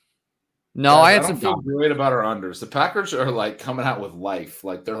 No, I had some. Feel great about our unders. The Packers are like coming out with life.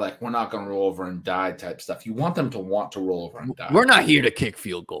 Like they're like, we're not going to roll over and die type stuff. You want them to want to roll over and die. We're not here to kick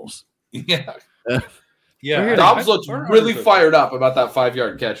field goals. Yeah. Yeah. Dobbs looks really fired up about that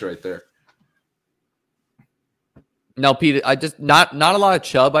 5-yard catch right there. No, Pete, I just not a lot of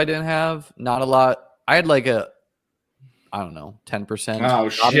Chubb. I didn't have not a lot. I had like I don't know, 10%. Oh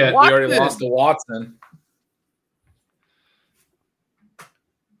shit! We already lost to Watson.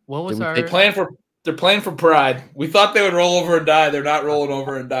 What was our? They're playing for pride. We thought they would roll over and die. They're not rolling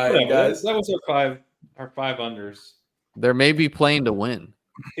over and dying, guys. That was our five unders. They're maybe playing to win.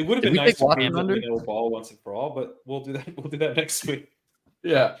 It would have been nice to win the no ball once and for all, but we'll do that. We'll do that next week.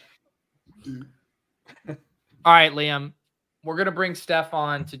 Yeah. All right, Liam. We're gonna bring Steph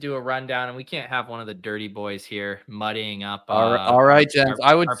on to do a rundown, and we can't have one of the dirty boys here muddying up. All right, gents.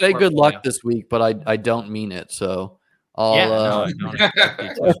 I would say good luck this week, but I don't mean it. So I'll.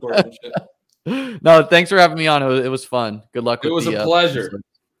 No, thanks for having me on. It was fun. Good luck. It was a pleasure.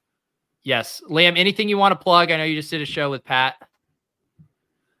 Yes, Liam. Anything you want to plug? I know you just did a show with Pat.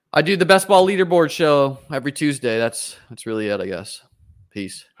 I do the Best Ball Leaderboard show every Tuesday. That's really it, I guess.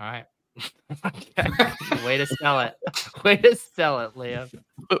 Peace. All right. Way to sell it. Way to sell it, Liam.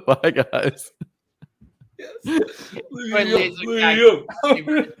 Bye, guys. Yes. You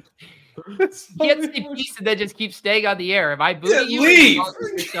can't say peace and then just keep staying on the air. If I booted you, leave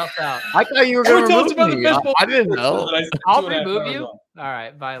yourself out. I thought you were going to remove me. I didn't know. I'll remove you. All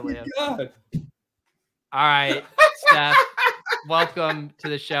right. Bye, Liam. God. All right, Steph. Welcome to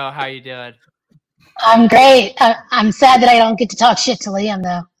the show. How you doing? I'm great. I'm sad that I don't get to talk shit to Liam,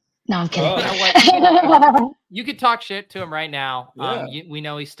 though. No, I'm kidding. You know what? You could talk shit to him right now. Yeah. We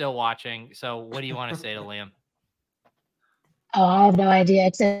know he's still watching. So what do you want to say to Liam? Oh, I have no idea.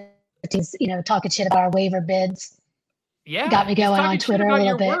 Except he's, talking shit about our waiver bids. Yeah. Got me going on Twitter a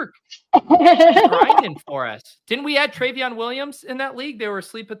little bit. Grinding for us. Didn't we add Travion Williams in that league? They were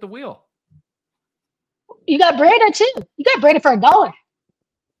asleep at the wheel. You got Breda, too. You got Breda for $1.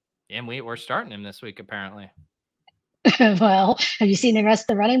 And we're starting him this week, apparently. Well, have you seen the rest of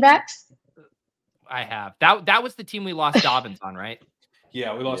the running backs? I have. That was the team we lost Dobbins on, right?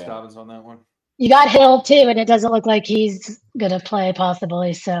 Yeah, we lost Dobbins on that one. You got Hill, too, and it doesn't look like he's going to play,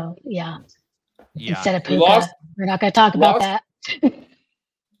 possibly. So, yeah. Instead of Puka, we're not going to talk about that.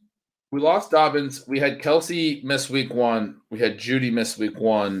 We lost Dobbins. We had Kelsey miss week 1. We had Judy miss week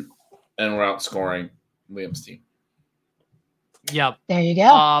 1. And we're outscoring Liam's team. Yep. There you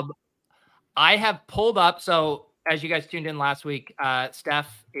go. I have pulled up. So as you guys tuned in last week,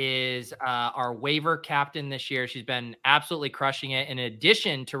 Steph is our waiver captain this year. She's been absolutely crushing it. In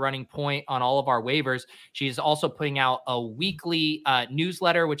addition to running point on all of our waivers, she's also putting out a weekly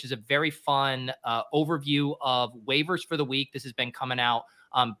newsletter, which is a very fun overview of waivers for the week. This has been coming out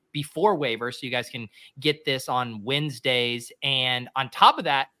before waivers, so you guys can get this on Wednesdays. And on top of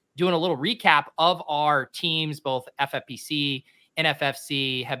that, doing a little recap of our teams, both FFPC and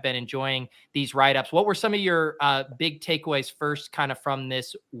FFC have been enjoying these write-ups. What were some of your big takeaways first kind of from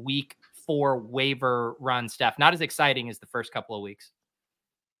this week 4 waiver run, Steph? Not as exciting as the first couple of weeks.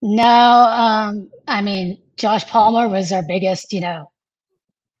 No, I mean, Josh Palmer was our biggest,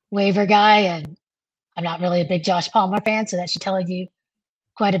 waiver guy, and I'm not really a big Josh Palmer fan, so that should tell you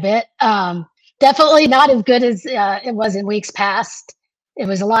quite a bit. Definitely not as good as it was in weeks past. It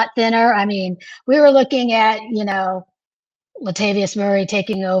was a lot thinner. I mean, we were looking at, Latavius Murray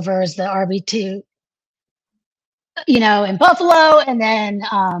taking over as the RB2, in Buffalo, and then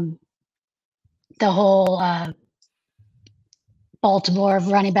the whole Baltimore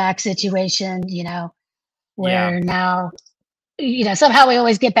running back situation, where now, somehow we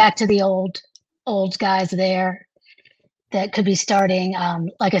always get back to the old guys there that could be starting.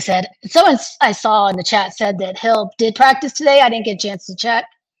 Like I said, someone I saw in the chat said that Hill did practice today. I didn't get a chance to check.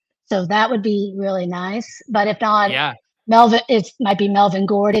 So that would be really nice. But if not, it might be Melvin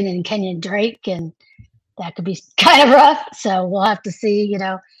Gordon and Kenyon Drake, and that could be kind of rough. So we'll have to see,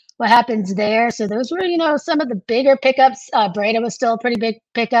 what happens there. So those were, some of the bigger pickups. Breda was still a pretty big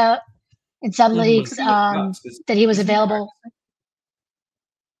pickup in some leagues that he was available.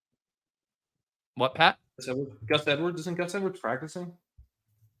 What, Pat? Gus Edwards, isn't Gus Edwards practicing?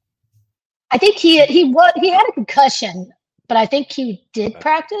 I think he had a concussion, but I think he did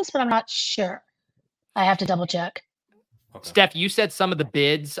practice, but I'm not sure. I have to double check. Okay. Steph, you said some of the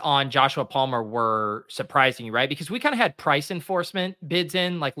bids on Joshua Palmer were surprising you, right? Because we kind of had price enforcement bids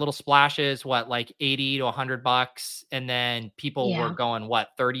in, like little splashes, like $80 to $100, and then people were going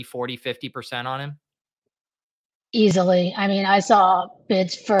 30, 40, 50% on him. Easily. I mean, I saw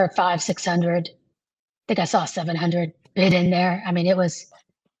bids for $500-600. I think I saw 700 bid in there. I mean, it was,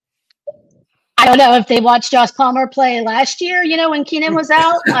 I don't know if they watched Josh Palmer play last year, when Keenan was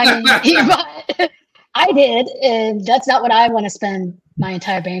out. I mean, I did, and that's not what I want to spend my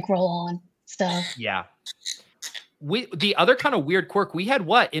entire bankroll on. So, yeah. The other kind of weird quirk, we had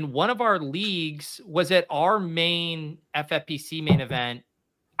in one of our leagues, was it our main FFPC main event,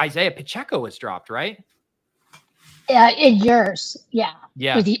 Isaiah Pacheco was dropped, right? Yeah, in yours. Yeah.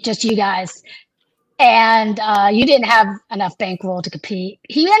 Yeah. With just you guys. and you didn't have enough bankroll to compete.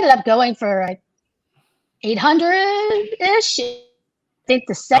 He ended up going for 800-ish. I think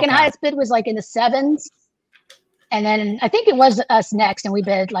the second highest bid was like in the 7s. And then I think it was us next, and we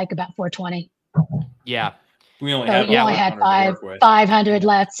bid like about 420. Yeah. We only had 500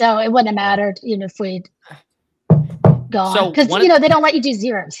 left, so it wouldn't have mattered, if we'd gone. Because, they don't let you do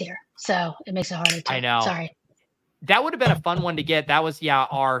zeros here, so it makes it harder to. I know. Sorry. That would have been a fun one to get. That was,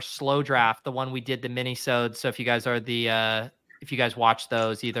 our slow draft, the one we did the mini-sodes. So if you guys are if you guys watch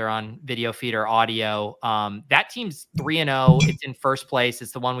those either on video feed or audio, that team's 3-0. It's in first place.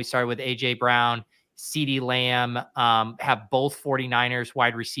 It's the one we started with AJ Brown, ChessLiam, have both 49ers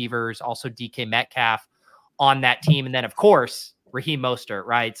wide receivers, also DK Metcalf on that team. And then, of course, Raheem Mostert,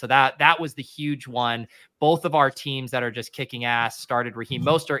 right? So that was the huge one. Both of our teams that are just kicking ass started Raheem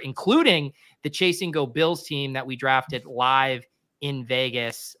Mostert, including the Chasing Go Bills team that we drafted live in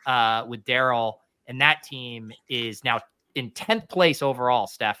Vegas with Daryl. And that team is now in 10th place overall,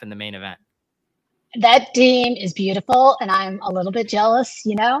 Steph, in the main event. That team is beautiful, and I'm a little bit jealous,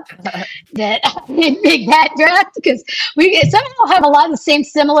 that I didn't make that draft, because we somehow have a lot of the same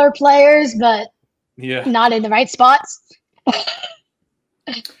similar players, but not in the right spots.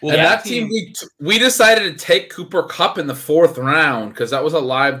 Well, that team, we decided to take Cooper Kupp in the 4th round because that was a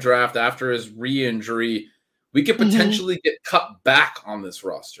live draft after his re-injury. We could potentially get Kupp back on this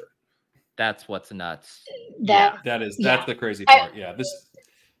roster. That's what's nuts. That's the crazy part.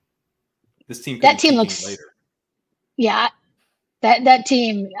 This team. That team looks later. Yeah, that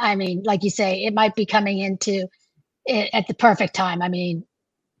team. I mean, like you say, it might be coming into it at the perfect time. I mean,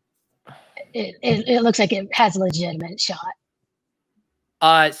 it looks like it has a legitimate shot.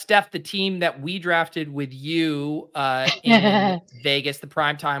 Steph, the team that we drafted with you in Vegas, the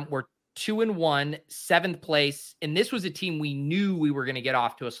primetime, were 2-1, 7th place. And this was a team we knew we were going to get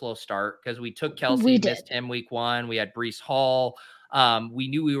off to a slow start because we took Kelsey, missed him week 1. We had Breece Hall. We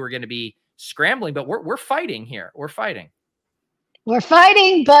knew we were going to be scrambling, but we're fighting here. We're fighting,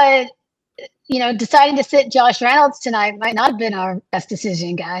 but deciding to sit Josh Reynolds tonight might not have been our best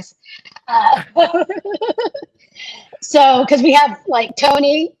decision, guys. So, because we have like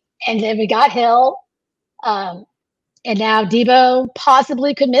Tony, and then we got Hill, and now Debo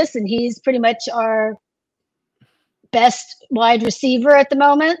possibly could miss, and he's pretty much our best wide receiver at the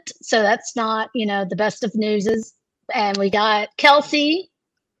moment. So that's not, the best of newses. And we got Kelsey.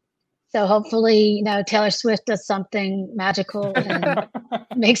 So hopefully, Taylor Swift does something magical and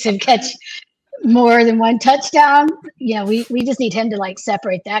makes him catch more than one touchdown. We just need him to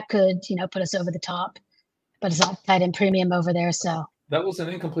separate. That could, put us over the top. But it's not tight end premium over there. So that was an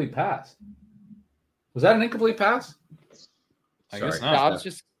incomplete pass. Was that an incomplete pass? I guess not. Dobbs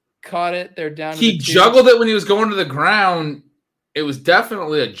just caught it. They're down. He juggled it when he was going to the ground. It was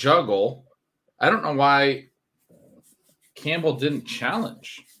definitely a juggle. I don't know why Campbell didn't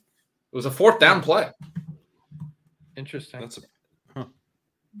challenge. It was a 4th down play. Interesting.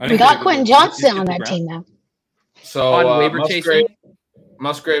 We got Quentin Johnson on that team now. So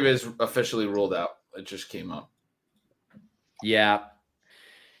Musgrave is officially ruled out. It just came up. Yeah.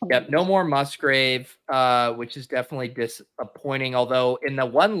 Yep. No more Musgrave, which is definitely disappointing. Although in the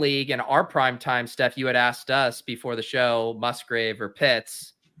one league in our prime time, Steph, you had asked us before the show, Musgrave or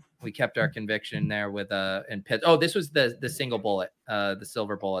Pitts. We kept our conviction there with in Pitts. Oh, this was the single bullet, the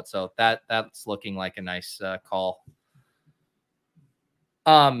silver bullet. So that's looking like a nice call.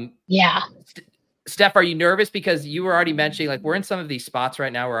 Yeah. Steph, are you nervous? Because you were already mentioning, we're in some of these spots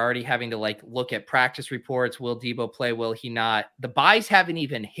right now. We're already having to look at practice reports. Will Debo play? Will he not? The buys haven't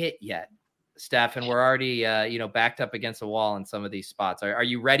even hit yet, Steph, and we're already, backed up against the wall in some of these spots. Are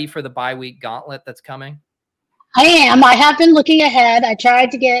you ready for the bye week gauntlet that's coming? I am. I have been looking ahead. I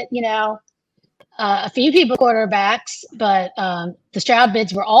tried to get, a few people quarterbacks, but the Stroud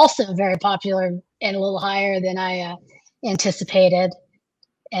bids were also very popular and a little higher than I anticipated.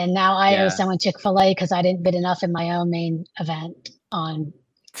 And now I owe someone Chick-fil-A because I didn't bid enough in my own main event on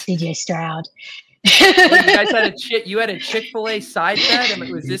CJ Stroud. You guys had a Chick-fil-A side bet?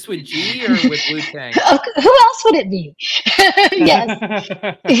 Was this with G or with Blue Tang? Who else would it be? Yes.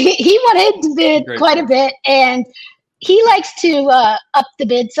 He wanted to bid quite a bit, and he likes to up the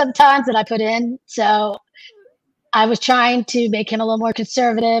bid sometimes that I put in. So I was trying to make him a little more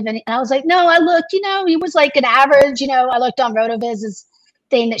conservative, and I was like, no, I looked, he was like an average. I looked on RotoViz's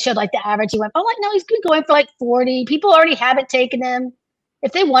thing that showed the average. He went, no, he's going for 40. People already haven't taken him.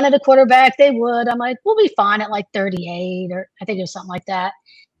 If they wanted a quarterback, they would. I'm like, we'll be fine at 38, or I think it was something like that.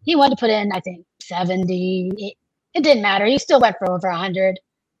 He wanted to put in, I think, 70. It didn't matter. He still went for over 100.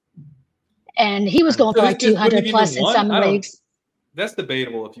 And he was going for 200 plus in some leagues. That's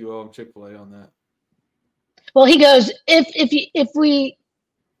debatable if you owe him Chick-fil-A on that. Well, he goes,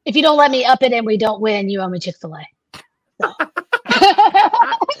 if you don't let me up it and we don't win, you owe me Chick-fil-A. So.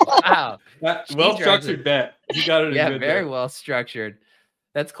 Wow. Well-structured bet. You got it. Yeah, very well structured.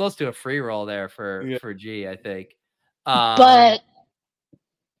 That's close to a free roll there for G, I think. But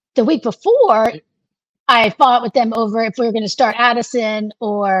the week before, I fought with them over if we were going to start Addison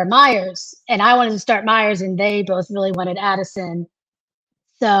or Myers. And I wanted to start Myers, and they both really wanted Addison.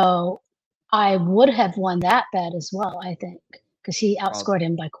 So I would have won that bet as well, I think, because he outscored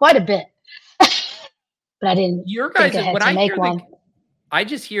him by quite a bit. But I didn't. Your guys, think I had when to I make hear one. I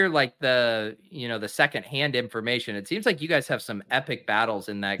just hear like the secondhand information. It seems like you guys have some epic battles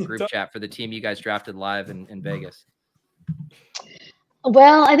in that group chat for the team you guys drafted live in Vegas.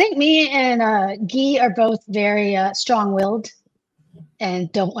 Well, I think me and Guy are both very strong-willed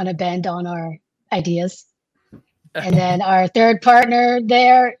and don't want to bend on our ideas. And then our third partner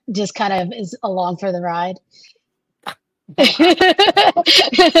there just kind of is along for the ride. I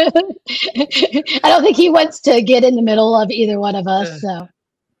don't think he wants to get in the middle of either one of us. So,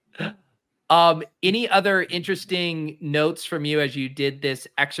 any other interesting notes from you as you did this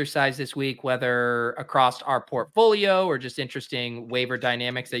exercise this week, whether across our portfolio or just interesting waiver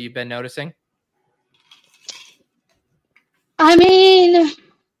dynamics that you've been noticing? I mean,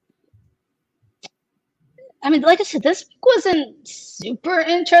 like I said, this wasn't super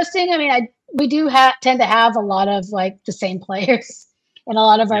interesting. I mean, we do tend to have a lot of like the same players in a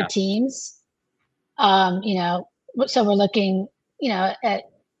lot of our teams. So we're looking, at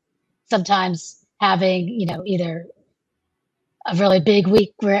sometimes having, either a really big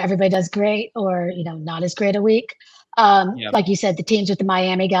week where everybody does great or, not as great a week. Like you said, the teams with the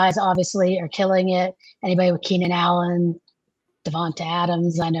Miami guys obviously are killing it. Anybody with Keenan Allen, Devonta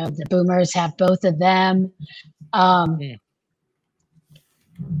Adams, I know the Boomers have both of them. I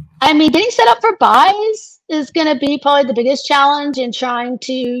mean, getting set up for buys is going to be probably the biggest challenge in trying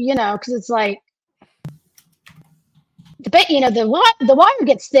to, because it's like, the wire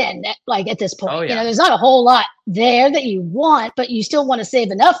gets thin, like at this point. There's not a whole lot there that you want, but you still want to save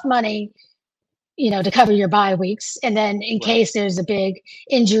enough money, to cover your bye weeks. And then in case there's a big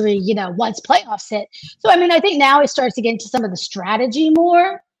injury, once playoffs hit. So, I mean, I think now it starts to get into some of the strategy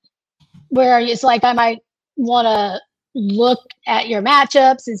more, where it's like I might want to look at your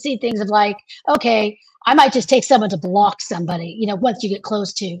matchups and see things of like, okay, I might just take someone to block somebody, once you get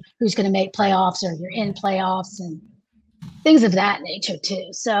close to who's going to make playoffs or you're in playoffs and things of that nature too.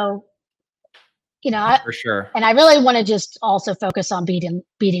 So, for sure. And I really want to just also focus on beating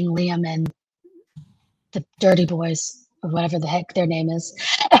Liam and the Dirty Boys or whatever the heck their name is.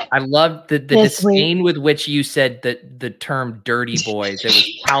 I love the disdain with which you said the term Dirty Boys. It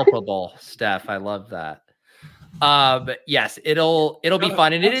was palpable, Steph. I love that. But yes, it'll be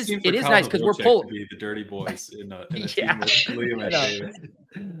fun, and it is nice because we're full. Be the Dirty Boys in a team with Liam and Davis.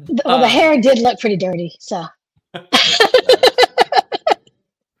 The hair did look pretty dirty, so.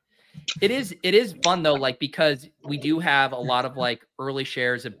 It is fun though, like, because we do have a lot of like early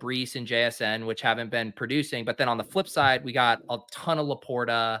shares of Brees and JSN, which haven't been producing. But then on the flip side, we got a ton of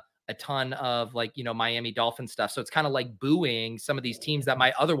Laporta, a ton of like, Miami Dolphins stuff. So it's kind of like booing some of these teams that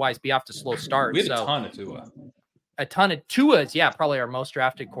might otherwise be off to slow start. We had a ton of Tua. A ton of Tua's, probably our most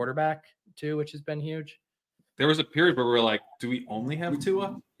drafted quarterback too, which has been huge. There was a period where we were like, do we only have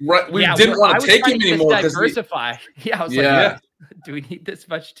Tua? Right. We didn't want to take him anymore. Diversify. I was like, do we need this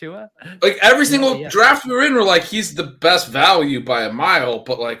much Tua? Like every single draft we were in, we're like, he's the best value by a mile.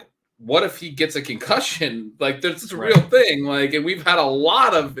 But like, what if he gets a concussion? Like, this is a real thing. Like, and we've had a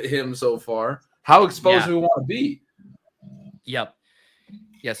lot of him so far. How exposed do we want to be? Yep.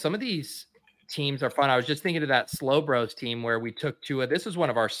 Yeah, some of these teams are fun. I was just thinking of that Slow Bros team where we took Tua. This is one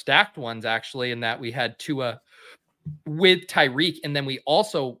of our stacked ones, actually, in that we had Tua with Tyreek, and then we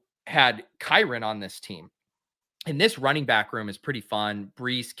also had Kyron on this team. And this running back room is pretty fun.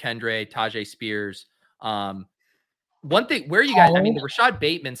 Brees, Kendre, Tajay Spears. One thing, where you guys, I mean, the Rashad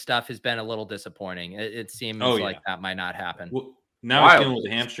Bateman stuff has been a little disappointing. It seems like that might not happen. Well, now he's dealing with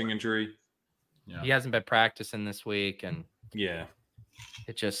a hamstring injury. Yeah. He hasn't been practicing this week, and it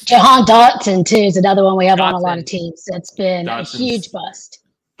just Jahan Dotson too is another one we have on a lot of teams. It's been a huge bust.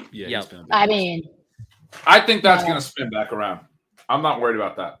 Yeah, I mean, I think that's going to spin back around. I'm not worried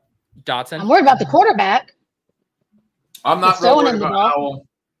about that. Dotson. I'm worried about the quarterback. I'm not really worried about Howell.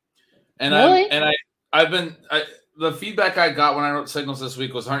 And really? The feedback I got when I wrote signals this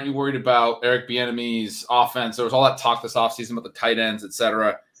week was, aren't you worried about Eric Bieniemy's offense? There was all that talk this offseason about the tight ends, et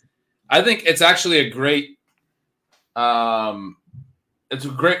cetera. I think it's actually a great it's a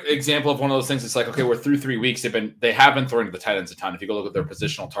great example of one of those things. It's like, okay, we're through 3 weeks. They have been throwing to the tight ends a ton. If you go look at their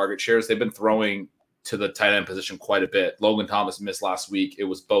positional target shares, they've been throwing to the tight end position quite a bit. Logan Thomas missed last week. It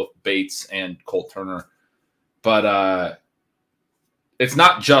was both Bates and Colt Turner. But it's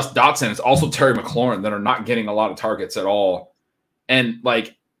not just Dotson. It's also Terry McLaurin that are not getting a lot of targets at all. And,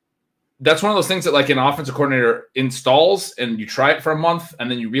 like, that's one of those things that, like, an offensive coordinator installs and you try it for a month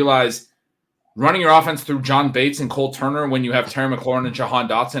and then you realize running your offense through John Bates and Colt Turner when you have Terry McLaurin and Jahan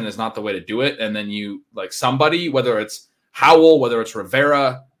Dotson is not the way to do it. And then you, like, somebody, whether it's Howell, whether it's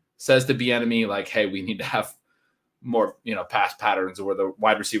Rivera, says to Bieniemy, like, hey, we need to have more, pass patterns where the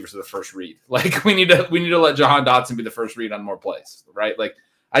wide receivers are the first read. Like, we need to let Jahan Dotson be the first read on more plays, right? Like,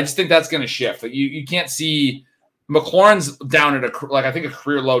 I just think that's going to shift. Like, you can't see McLaurin's down at I think a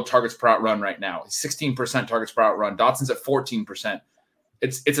career low targets per out run right now. 16% targets per out run. Dotson's at 14%.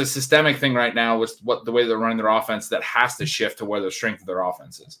 It's a systemic thing right now with the way they're running their offense that has to shift to where the strength of their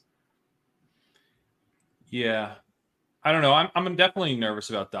offense is. Yeah. I don't know. I'm definitely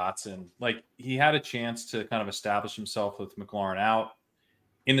nervous about Dotson. Like, he had a chance to kind of establish himself with McLaurin out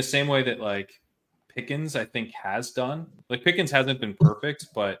in the same way that, like, Pickens, I think, has done. Like, Pickens hasn't been perfect,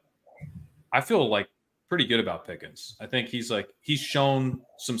 but I feel, like, pretty good about Pickens. I think he's shown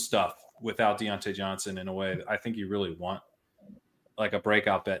some stuff without Deontay Johnson in a way that I think you really want, like, a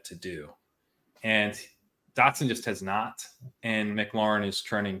breakout bet to do. And Dotson just has not, and McLaurin is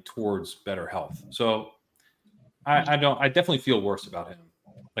trending towards better health. So I definitely feel worse about him.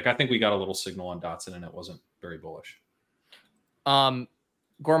 Like, I think we got a little signal on Dotson and it wasn't very bullish.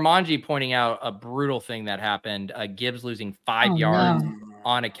 Gormanji pointing out a brutal thing that happened. Gibbs losing 5 yards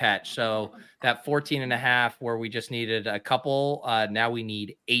on a catch. So that 14.5 where we just needed a couple, now we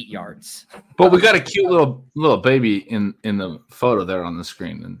need 8 yards. But we got a cute little baby in the photo there on the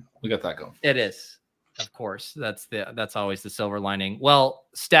screen, and we got that going. It is. Of course, that's always the silver lining. Well,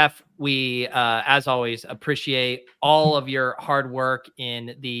 Steph, we, as always, appreciate all of your hard work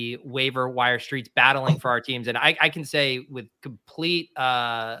in the waiver wire streets, battling for our teams. And I can say with complete,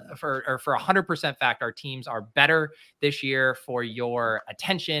 for 100% fact, our teams are better this year for your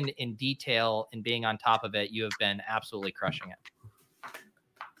attention in detail and being on top of it. You have been absolutely crushing it.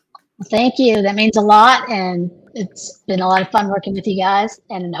 Thank you. That means a lot. And it's been a lot of fun working with you guys.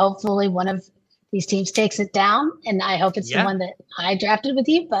 And hopefully one of these teams takes it down, and I hope it's the one that I drafted with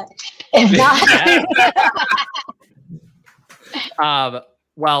you, but if not.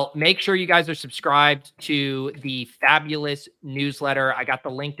 Well, make sure you guys are subscribed to the Fabulous newsletter. I got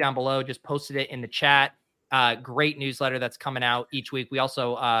the link down below, just posted it in the chat. Great newsletter that's coming out each week. We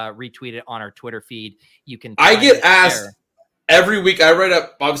also retweet it on our Twitter feed. You can. I get asked every week. I write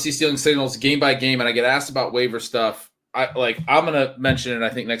up, obviously, Stealing Signals game by game, and I get asked about waiver stuff. I'm going to mention it, I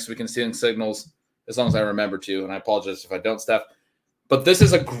think, next week in Stealing Signals, as long as I remember to, and I apologize if I don't, Steph. But this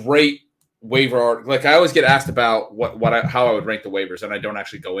is a great waiver article. Like, I always get asked about how I would rank the waivers, and I don't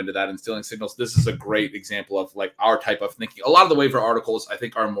actually go into that in Stealing Signals. This is a great example of, like, our type of thinking. A lot of the waiver articles, I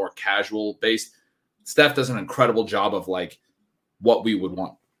think, are more casual based. Steph does an incredible job of, like, what we would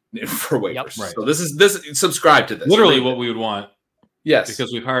want for waivers. Yep, right. So this subscribe to this. Literally what we would want. Yes.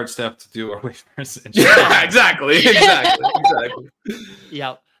 Because we've hired Steph to do our waivers. Yeah, exactly.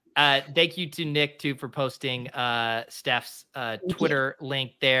 Yep. Thank you to Nick too for posting Steph's Twitter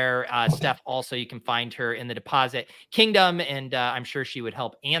link there. Steph, also, you can find her in the Deposit Kingdom, and I'm sure she would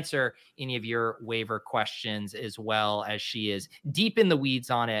help answer any of your waiver questions, as well as she is deep in the weeds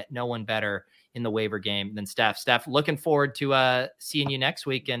on it. No one better in the waiver game than Steph. Steph, looking forward to seeing you next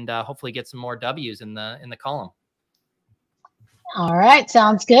week, and hopefully get some more W's in the column. All right,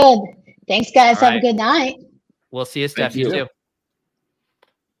 sounds good. Thanks, guys. Have a good night. We'll see you, Steph. You too.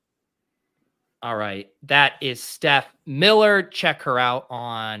 All right. That is Steph Miller. Check her out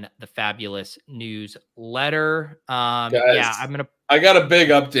on the Fabulous newsletter. Guys, I got a big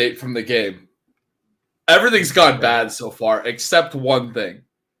update from the game. Everything's gone bad so far, except one thing.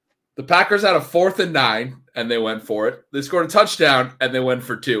 The Packers had a 4th and 9, and they went for it. They scored a touchdown, and they went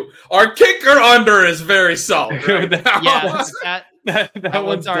for 2. Our kicker under is very solid right now. Yeah, that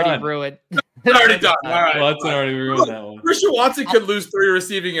one's already ruined. It's already done. All right. Watson already ruined that one. Christian Watson could lose 3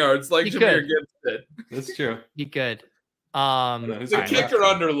 receiving yards like Jahmyr Gibbs did. That's true. He could. The kicker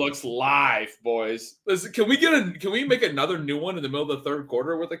under looks live, boys. Listen, can we make another new one in the middle of the third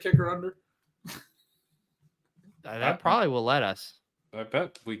quarter with a kicker under? That probably will let us. I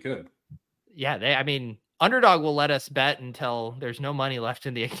bet we could. Yeah, Underdog will let us bet until there's no money left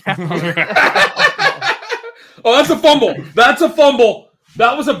in the account. Oh, that's a fumble. That's a fumble.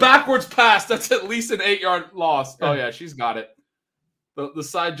 That was a backwards pass. That's at least an 8-yard loss. Oh, yeah, she's got it. The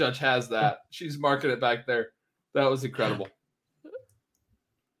side judge has that. She's marking it back there. That was incredible.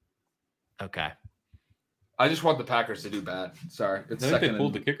 Okay. I just want the Packers to do bad. Sorry. I think they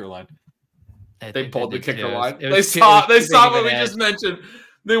pulled the kicker line. They pulled the kicker line. They They saw what we just mentioned.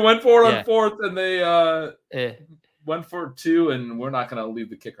 They went for it on fourth, and they went for 2, and we're not going to leave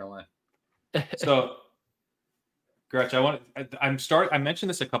the kicker line. So, Gretch, I mentioned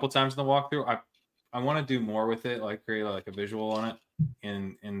this a couple times in the walkthrough. I want to do more with it, like create like a visual on it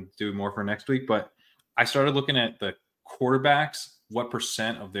and do more for next week. But I started looking at the quarterbacks, what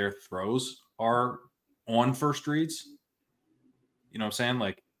percent of their throws are on first reads. You know what I'm saying?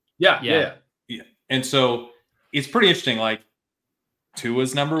 Like, yeah. And so it's pretty interesting. Like, 2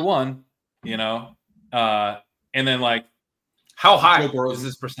 is number 1, you know, and then like, how high is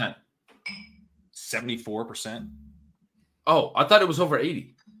this percent? 74%. Oh, I thought it was over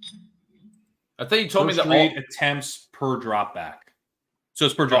 80. I thought you told me that all attempts per drop back. So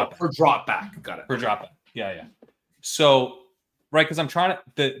it's per drop back. Per drop back. Got it. Per drop back. Yeah. So, right, because I'm trying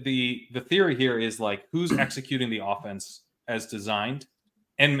to the theory here is like who's executing the offense as designed,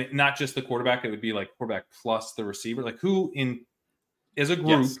 and not just the quarterback. It would be like quarterback plus the receiver. Like who as a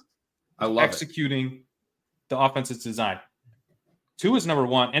group executing the offense as designed. 2 is number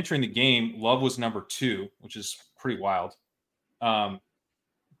 1. Entering the game, Love was number 2, which is pretty wild.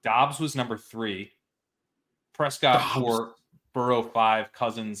 Dobbs was number 3. Prescott 4, Burrow 5,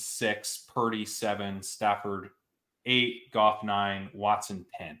 Cousins 6, Purdy 7, Stafford 8, Goff 9, Watson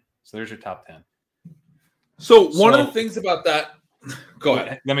 10. So there's your top 10. So one of the things about that, go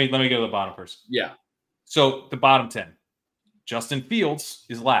ahead. Let me go to the bottom first. Yeah. So the bottom 10, Justin Fields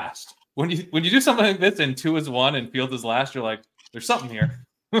is last. When you do something like this and 2 is 1 and Fields is last, you're like, there's something here.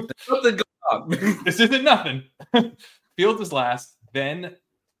 There's something going on. This isn't nothing. Fields is last. Then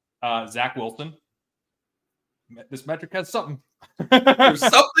Zach Wilson. This metric has something. There's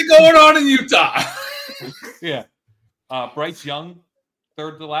something going on in Utah. Yeah. Bryce Young,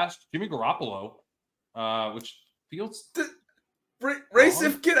 3rd to last. Jimmy Garoppolo, which Fields.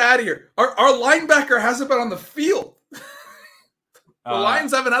 Racif, get out of here. Our linebacker hasn't been on the field. The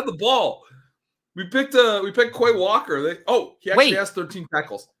Lions haven't had the ball. We picked Quay Walker. He actually has 13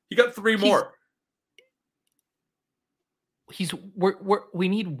 tackles. He got 3 more. We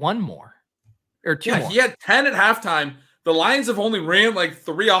need 1 more or 2 more. He had 10 at halftime. The Lions have only ran like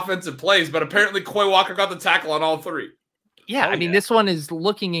 3 offensive plays, but apparently Quay Walker got the tackle on all 3. Yeah, I mean, this one is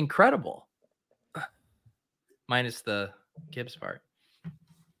looking incredible. Minus the Gibbs part.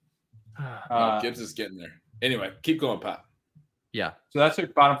 Gibbs is getting there. Anyway, keep going, Pat. Yeah. So that's your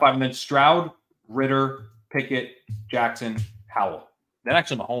bottom 5. And then Stroud, Ritter, Pickett, Jackson, Howell. Then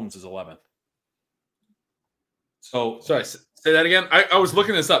actually Mahomes is 11th. So sorry, say that again. I was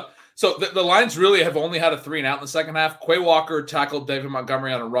looking this up. So the Lions really have only had a 3 and out in the second half. Quay Walker tackled David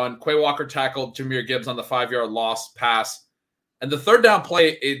Montgomery on a run. Quay Walker tackled Jahmyr Gibbs on the 5-yard loss pass. And the 3rd down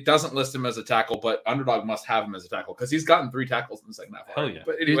play, it doesn't list him as a tackle, but Underdog must have him as a tackle because he's gotten 3 tackles in the second half. Hell yeah.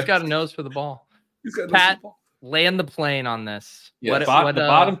 But anyway, he's got a nose for the ball. Pat, land the plane on this. Yeah, the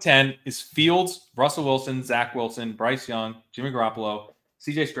bottom 10 is Fields, Russell Wilson, Zach Wilson, Bryce Young, Jimmy Garoppolo,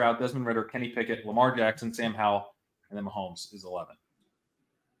 CJ Stroud, Desmond Ritter, Kenny Pickett, Lamar Jackson, Sam Howell, and then Mahomes is 11.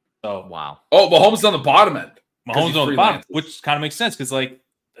 So wow. Oh, Mahomes on the bottom end. Mahomes on the bottom, which kind of makes sense because like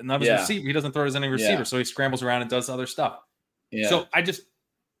not his receiver, he doesn't throw as any receiver, so he scrambles around and does other stuff. Yeah. So I just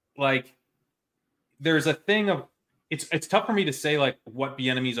like there's a thing of it's tough for me to say like what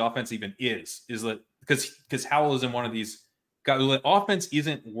Bieniemy's offense even is that because Howell is in one of these guys the offense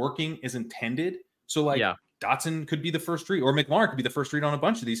isn't working as intended. So like Dotson could be the first read or McLaurin could be the first read on a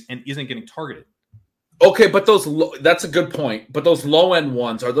bunch of these and isn't getting targeted. Okay, but that's a good point. But those low end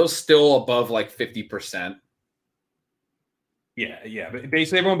ones, are those still above like 50%? Yeah. But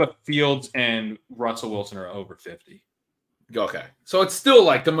basically everyone but Fields and Russell Wilson are over 50. Okay. So it's still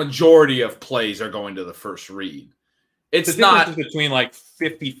like the majority of plays are going to the first read. It's not between like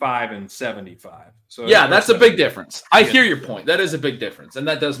 55 and 75. So yeah, that's a big difference. I hear your point. That is a big difference. And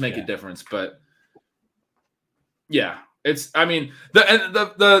that does make a difference. But yeah,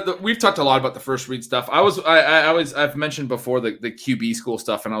 we've talked a lot about the first read stuff. I've mentioned before the QB school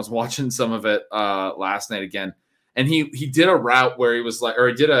stuff, and I was watching some of it last night again. And he did a route where he was like, or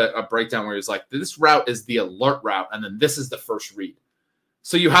he did a breakdown where he was like, this route is the alert route, and then this is the first read.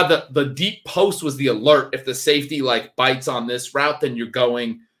 So you had the deep post was the alert. If the safety like bites on this route, then you're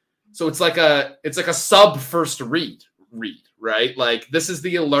going. So it's like a sub first read, right? Like this is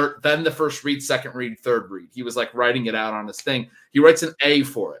the alert, then the first read, second read, third read. He was like writing it out on his thing. He writes an A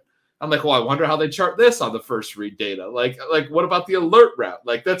for it. I'm like, well, I wonder how they chart this on the first read data. Like what about the alert route?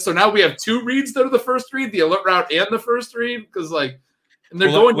 Like that's so now we have 2 reads that are the first read, the alert route and the first read because like, and they're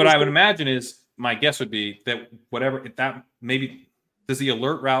going. What I would imagine is my guess would be that whatever that maybe does the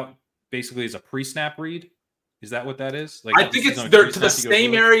alert route basically is a pre-snap read, Is that what that is? Like, I think it's they're to the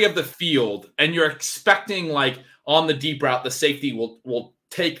same area of the field, and you're expecting like on the deep route, the safety will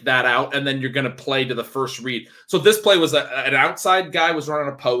take that out, and then you're going to play to the first read. So this play was an outside guy was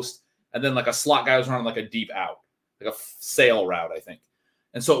running a post, and then like a slot guy was running like a deep out, like a sail route, I think.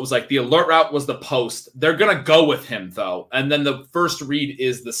 And so it was like the alert route was the post. They're going to go with him though, and then the first read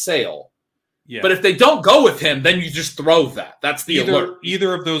is the sail. Yeah. But if they don't go with him, then you just throw that. That's the alert.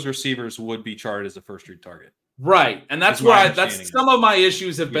 Either of those receivers would be charted as a first read target. Right. And that's where that's some of my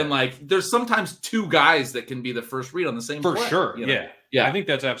issues have been like, there's sometimes two guys that can be the first read on the same play. For sure. You know? Yeah. Yeah. I think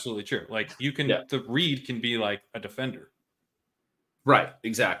that's absolutely true. Like you can, the read can be like a defender. Right.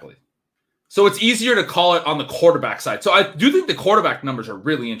 Exactly. So it's easier to call it on the quarterback side. So I do think the quarterback numbers are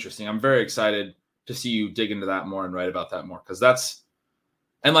really interesting. I'm very excited to see you dig into that more and write about that more. Cause that's,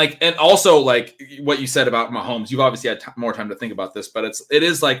 and also like what you said about Mahomes, you've obviously had more time to think about this, but it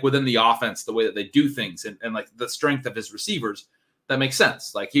is like within the offense, the way that they do things and like the strength of his receivers, that makes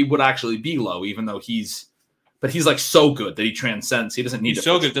sense. Like he would actually be low, even though he's like so good that he transcends. He doesn't need to.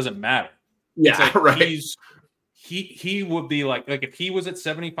 So good, it doesn't matter. Yeah, like right. He would be like if he was at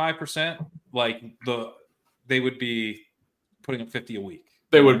 75%, like they would be putting up 50 a week.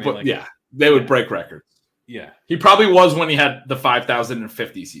 They would, they would break records. Yeah, he probably was when he had the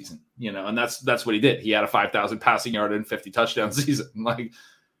 5,050 season, and that's what he did. He had a 5,000 passing yard and 50 touchdown season. Like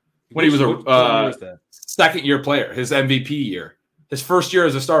when he was a second year player, his MVP year, his first year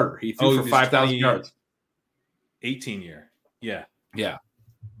as a starter, he threw for 5,000 yards. 18 year, yeah,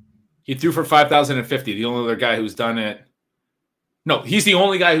 he threw for 5,050. The only other guy who's done it. No, he's the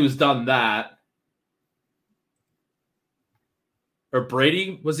only guy who's done that. Or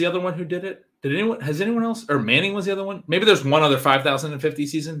Brady was the other one who did it. Has anyone else? Or Manning was the other one? Maybe there's one other 5,050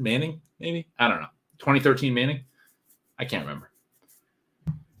 season. Manning, maybe? I don't know. 2013 Manning? I can't remember.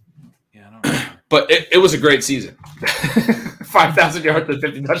 Yeah, I don't remember. But it was a great season. 5,000 yards and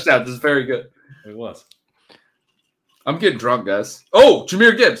 50 touchdowns is very good. It was. I'm getting drunk, guys. Oh,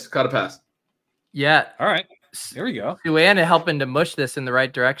 Jahmyr Gibbs caught a pass. Yeah. All right. There we go. Suanna helping to mush this in the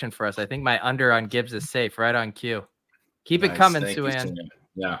right direction for us. I think my under on Gibbs is safe, right on cue. Keep it coming, Suanna.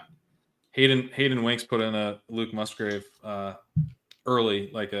 Yeah. Hayden Winks put in a Luke Musgrave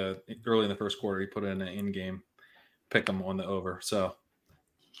early in the first quarter. He put in an in-game pick him on the over. So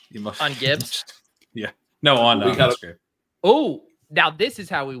you must on Gibbs. Yeah, no on Musgrave. Oh, now this is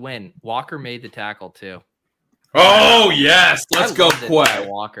how we win. Walker made the tackle too. Oh yes, let's go, Quay.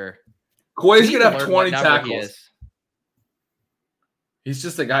 Walker. Quay's gonna have 20 tackles. He's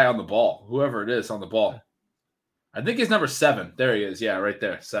just a guy on the ball. Whoever it is on the ball. I think he's number 7. There he is. Yeah, right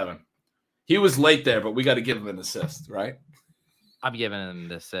there, 7. He was late there, but we got to give him an assist, right? I'm giving him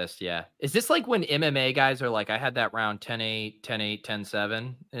the assist, yeah. Is this like when MMA guys are like, I had that round 10-8, 10-8,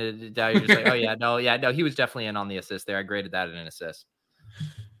 10-7? Now you're just like, oh, no, he was definitely in on the assist there. I graded that in an assist.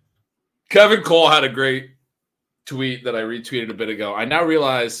 Kevin Cole had a great tweet that I retweeted a bit ago. I now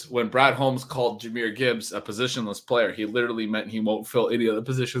realize when Brad Holmes called Jahmyr Gibbs a positionless player, he literally meant he won't fill any of the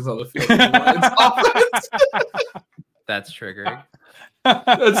positions on the field. That's triggering.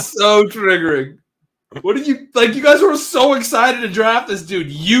 That's so triggering. What did you like? You guys were so excited to draft this dude.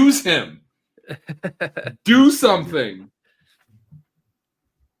 Use him. Do something.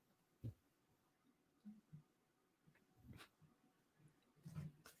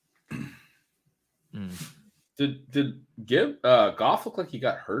 Did Goff look like he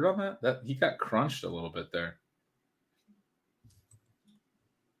got hurt on that? That he got crunched a little bit there.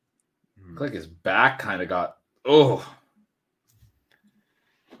 Looked like his back kind of got.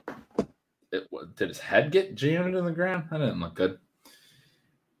 Did his head get jammed in the ground? That didn't look good.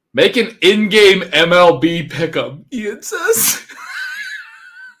 Make an in-game MLB pick'em, Ian says.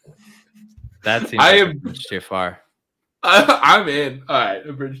 That seems too far. I'm in. All right,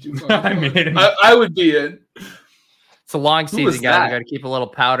 a bridge too far. I'm in. I would be in. It's a long season, guys. You got to keep a little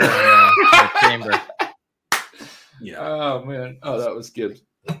powder in the chamber. Yeah. Oh man. Oh, that was Gibbs.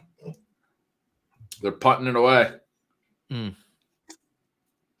 They're punting it away.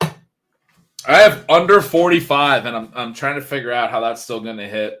 I have under 45, and I'm trying to figure out how that's still going to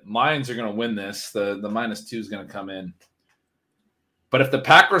hit. Lions are going to win this. The -2 is going to come in. But if the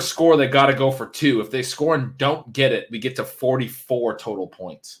Packers score, they got to go for 2. If they score and don't get it, we get to 44 total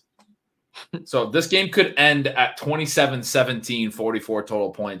points. So this game could end at 27-17, 44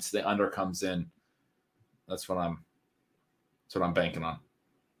 total points. The under comes in. That's what I'm banking on.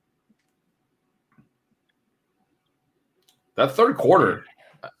 That third quarter,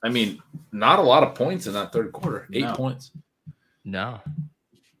 I mean, not a lot of points in that third quarter. 8 points. No.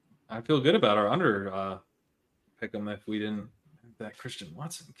 I feel good about our under pick 'em if we didn't have that Christian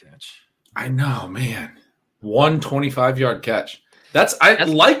Watson catch. I know, man. One 25-yard catch. I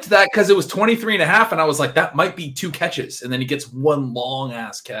liked that because it was 23.5, and I was like, that might be 2 catches. And then he gets one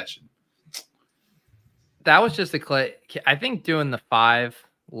long-ass catch. That was just I think doing the 5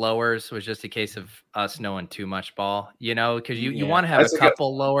 lowers was just a case of us knowing too much ball, because you want to have a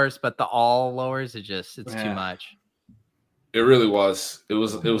couple lowers, but the all lowers, it's too much. It really was. It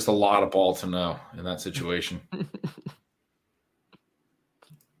was a lot of ball to know in that situation.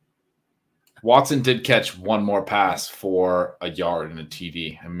 Watson did catch one more pass for a yard and a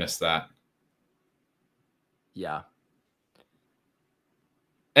TD. I missed that. Yeah.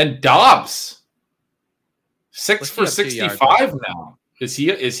 And Dobbs, 6 for 65 now. Is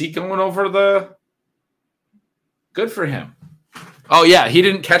he going over the? Good for him. Oh yeah, he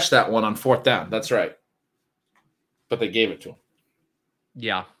didn't catch that one on 4th down. That's right. But they gave it to him.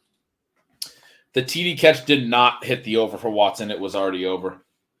 Yeah. The TD catch did not hit the over for Watson. It was already over.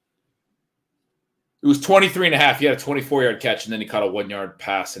 It was 23.5. He had a 24-yard catch, and then he caught a 1-yard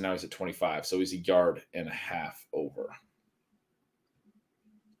pass, and now he's at 25. So he's a 1.5 yards over.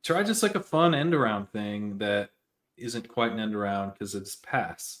 Try just like a fun end-around thing that isn't quite an end-around because it's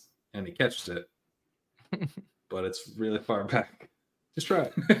pass, and he catches it. But it's really far back. Just try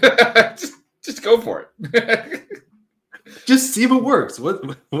it. just go for it. Just see if it works.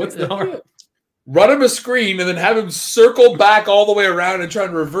 What's the harm? Run him a screen and then have him circle back all the way around and try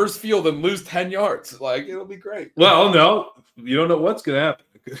and reverse field and lose 10 yards. Like, it'll be great. Well, no. You don't know what's going to happen.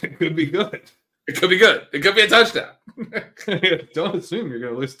 It could be good. It could be good. It could be a touchdown. Don't assume you're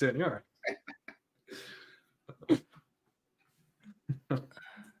going to lose 10 yards.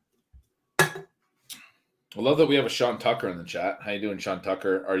 I love that we have a Sean Tucker in the chat. How you doing, Sean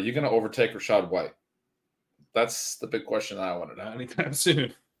Tucker? Are you going to overtake Rachaad White? That's the big question that I wanted to know. Anytime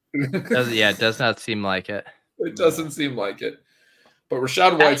soon. It does not seem like it. It doesn't seem like it. But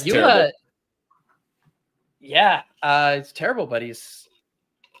Rachaad White's terrible. It's terrible, but he's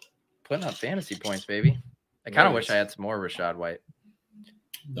putting up fantasy points, baby. I kind of wish I had some more Rachaad White.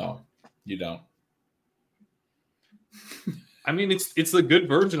 No, you don't. I mean, it's the good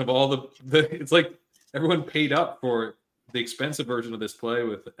version of all the it's like everyone paid up for the expensive version of this play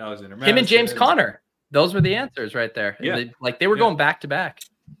with Alexander Madison. Him and James Conner. Those were the answers right there. Yeah. They were going back to back.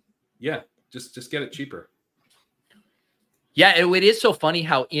 Yeah, just get it cheaper. Yeah, it is so funny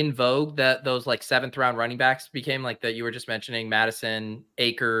how in vogue that those like 7th round running backs became, like that you were just mentioning, Madison,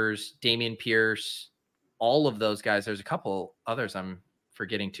 Akers, Dameon Pierce, all of those guys. There's a couple others I'm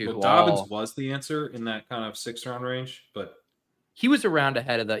forgetting too. Well, Dobbins was the answer in that kind of 6th round range, but he was around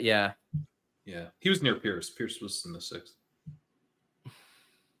ahead of that. Yeah. Yeah, he was near Pierce. Pierce was in the 6th.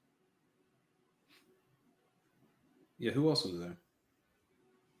 Yeah, who else was there?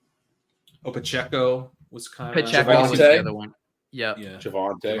 Oh, Pacheco was kind of... Pacheco was the other one. Yeah.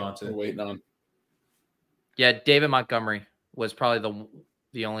 Javonte. We're waiting on. Yeah, David Montgomery was probably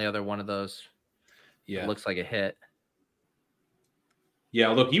the only other one of those. Yeah. Looks like a hit. Yeah,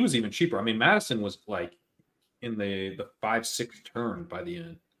 although he was even cheaper. I mean, Madison was like in the 5-6 turn by the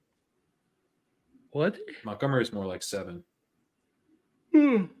end. What? Montgomery's more like 7.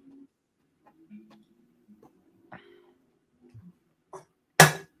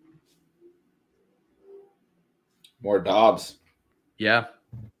 More Dobbs. Yeah.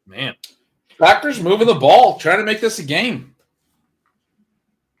 Man. Packers moving the ball, trying to make this a game.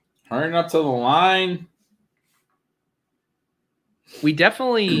 Hurrying up to the line. We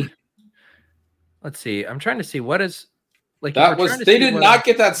definitely... Let's see. I'm trying to see what is... Like that was... They did not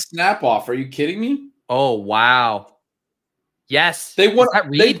get that snap off. Are you kidding me? Oh, wow. Yes. They won.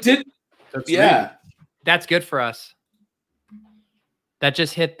 They did. Yeah. Reed. That's good for us. That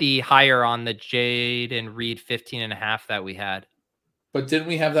just hit the higher on the Jade and Reed 15.5 that we had. But didn't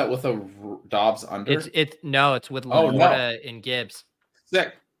we have that with a Dobbs under? It's with Laporta and Gibbs.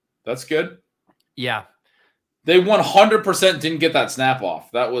 Sick. That's good. Yeah. They 100% didn't get that snap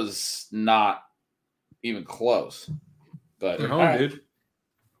off. That was not even close. But they're home, dude.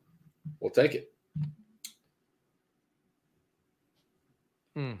 We'll take it.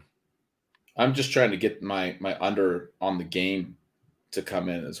 I'm just trying to get my under on the game to come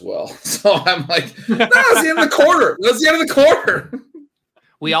in as well. So I'm like, no, it's the end of the quarter. That's the end of the quarter.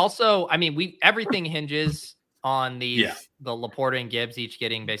 We also, I mean, everything hinges on the Laporta and Gibbs each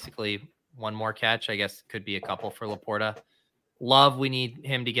getting basically one more catch. I guess could be a couple for Laporta. Love, we need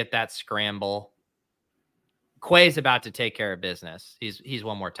him to get that scramble. Quay's about to take care of business. He's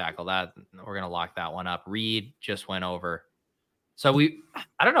one more tackle. That we're gonna lock that one up. Reed just went over. So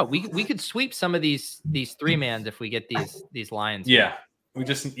I don't know. We could sweep some of these 3-mans if we get these Lions. Yeah. We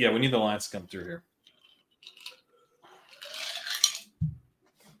need the Lions to come through here.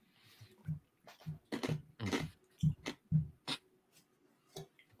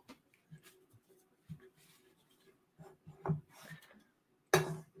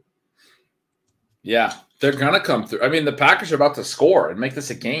 Yeah, they're going to come through. I mean, the Packers are about to score and make this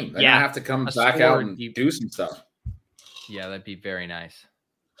a game. They're going to have to come back out and do some stuff. Yeah, that'd be very nice.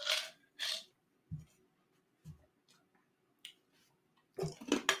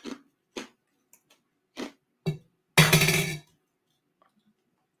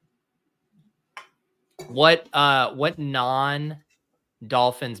 What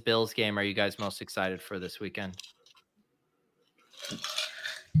non-Dolphins Bills game are you guys most excited for this weekend?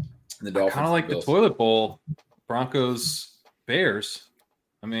 The Dolphins kind of like the toilet bowl, Broncos Bears.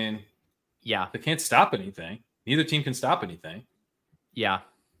 I mean, yeah, they can't stop anything. Neither team can stop anything. Yeah,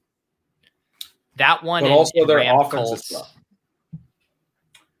 that one. But also their offensive stuff.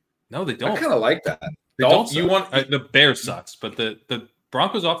 No, they don't. I kind of like that. They don't. You want the Bears sucks, but the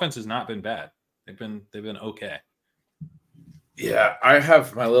Broncos offense has not been bad. They've been okay. Yeah, I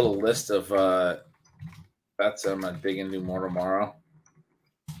have my little list of bets I'm digging into more tomorrow.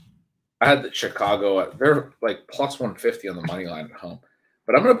 I had the Chicago. They're like plus 150 on the money line at home.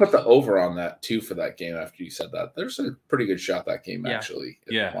 But I'm going to put the over on that, too, for that game after you said that. There's a pretty good shot that game, actually.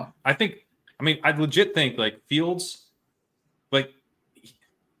 Yeah. I legit think, like, Fields, like,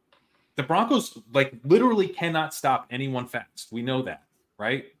 the Broncos, like, literally cannot stop anyone fast. We know that,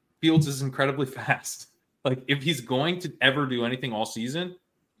 right? Fields is incredibly fast. Like, if he's going to ever do anything all season,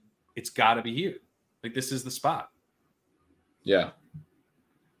 it's got to be here. Like, this is the spot. Yeah.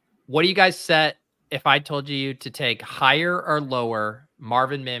 What do you guys set if I told you to take higher or lower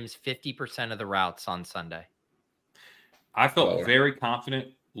Marvin Mims 50% of the routes on Sunday? I felt very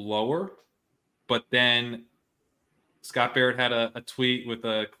confident lower, but then Scott Barrett had a tweet with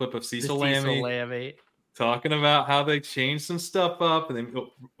a clip of ChessLiam talking about how they changed some stuff up, and then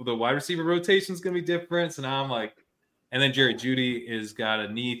the wide receiver rotation is going to be different. So now I'm like, and then Jerry Jeudy is got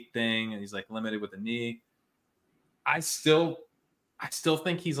a knee thing, and he's like limited with a knee. I still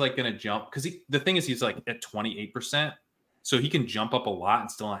think he's like going to jump because the thing is he's like at 28%, so he can jump up a lot and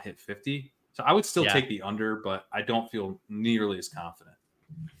still not hit 50. So I would still take the under, but I don't feel nearly as confident.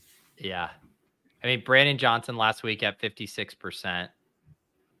 Yeah. I mean, Brandon Johnson last week at 56%.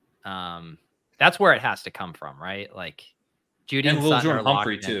 That's where it has to come from, right? Like Jeudy and Lil Jordan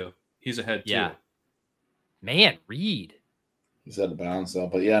Humphrey too. He's ahead too. Yeah. Man, Reed. He's out of bounds though,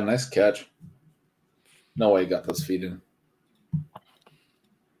 but yeah, nice catch. No way he got those feet in.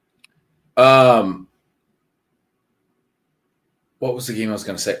 What was the game I was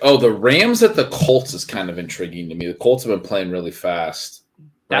going to say? Oh, the Rams at the Colts is kind of intriguing to me. The Colts have been playing really fast.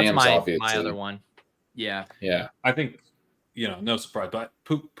 That's Rams, my other one. Yeah. Yeah. I think, no surprise, but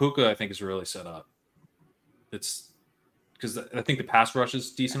Puka, I think, is really set up. It's because I think the pass rush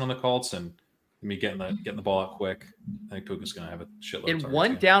is decent on the Colts, and getting the ball out quick. I think Puka's going to have a shitload in of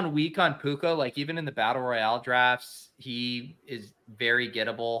one down week on Puka, like even in the Battle Royale drafts, he is very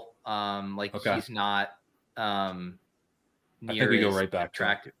gettable. He's not I think we go right back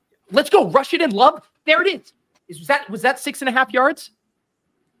attractive. Let's go. Rush it in, Love. There it is. Was that 6.5 yards?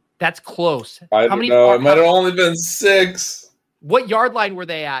 That's close. I don't know. It might have only been 6. What yard line were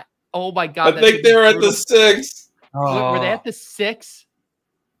they at? Oh my God. I think they were at the 6. Were they at the 6?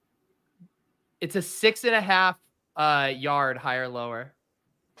 It's a 6.5 yard higher, lower.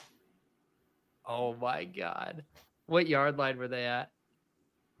 Oh my God. What yard line were they at?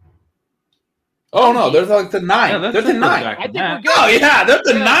 Oh no, they're like the 9. Yeah, they're the 9. I think we're good. Oh yeah, they're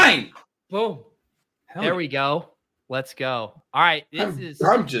the 9. Boom. There we go. Let's go. All right.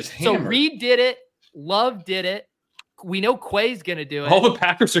 I'm just hammered. So Reed did it. Love did it. We know Quay's gonna do it. All the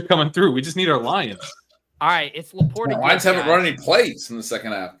Packers are coming through. We just need our Lions. All right, it's Laporte. The Lions haven't run any plays in the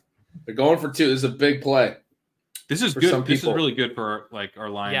second half. They're going for 2. This is a big play. This is good. This is really good for like our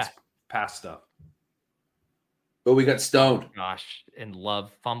Lions pass stuff. But we got stoned. Gosh, and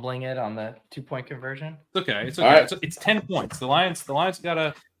Love fumbling it on the 2-point conversion. It's okay. It's okay. Right. It's 10 points. The Lions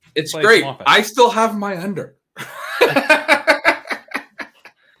gotta. It's great. I still have my under.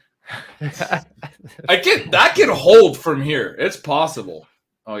 That can hold from here. It's possible.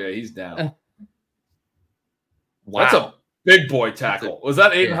 Oh yeah, he's down. Wow. That's a big boy tackle. Was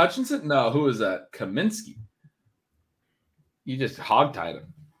that Aiden Hutchinson? No, who was that? Kaminsky. You just hogtied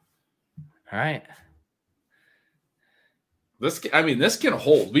him. All right. This can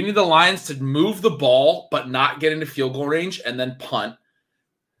hold. We need the Lions to move the ball, but not get into field goal range and then punt.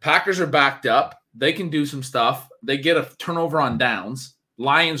 Packers are backed up. They can do some stuff. They get a turnover on downs.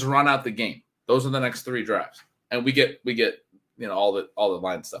 Lions run out the game. Those are the next 3 drives, and we get all the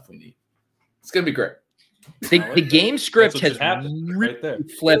Lions stuff we need. It's gonna be great. The game script has really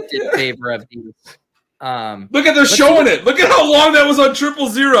flipped in favor of these. Look at they're showing it. Look at how long that was on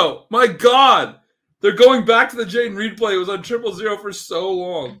 000. My God. They're going back to the Jaden Reed play. It was on 000 for so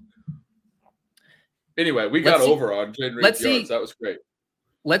long. Anyway, we got over on Jane Reed yards. That was great.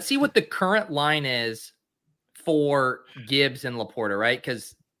 Let's see what the current line is for Gibbs and Laporta, right?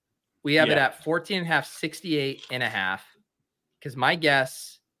 Because we have it at 14.5, 68.5. Because my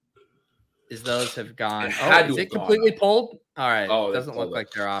guess is those have gone. Oh, is it completely pulled? All right. Oh, it doesn't look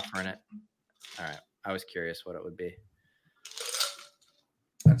like they're offering it. All right. I was curious what it would be.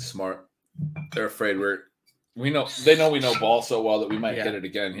 That's smart. They're afraid they know we know ball so well that we might hit it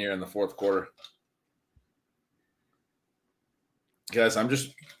again here in the fourth quarter. Guys, I'm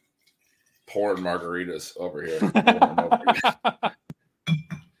just pouring margaritas over here.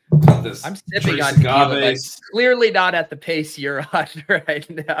 I'm sipping on tequila, but clearly not at the pace you're on right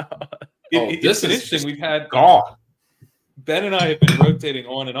now. This is interesting. We've had Ben and I have been rotating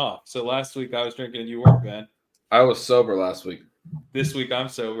on and off. So last week I was drinking and you weren't, Ben. I was sober last week. This week I'm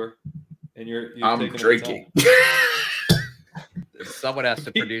sober, and you're I'm drinking. Someone has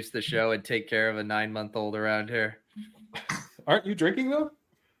to produce the show and take care of a 9-month-old around here. Aren't you drinking though?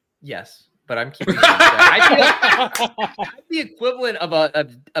 Yes, but I'm keeping it. I'm the equivalent of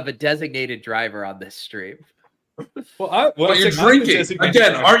a designated driver on this stream. Well, you're drinking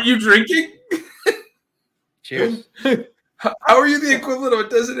again. Aren't you drinking? Cheers. How are you the equivalent of a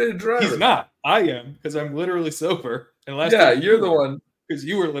designated driver? He's not. I am, because I'm literally sober. And you're the one because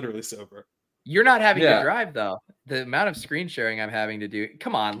you were literally sober. You're not having to drive though. The amount of screen sharing I'm having to do.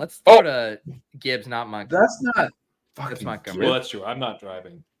 Come on, let's go to Gibbs, not Montgomery. That's not. That's Montgomery. Well, that's true. I'm not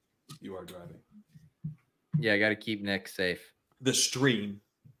driving. You are driving. Yeah, I got to keep Nick safe. The stream.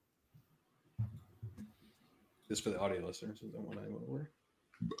 This is for the audio listeners. Is that what I want to wear?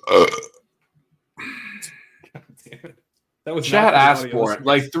 God damn it. That was Chat asked for it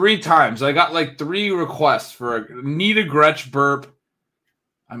like 3 times. I got like 3 requests for need a Gretsch burp.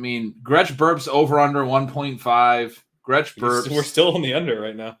 I mean, Gretsch burps over under 1.5. Gretsch burps. We're still on the under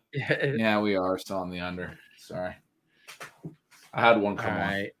right now. Yeah, we are still on the under. Sorry. I had one come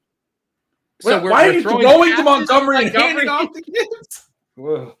on. So why are you going to Montgomery and handing off the kids?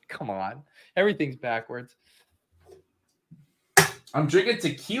 Whoa. Come on. Everything's backwards. I'm drinking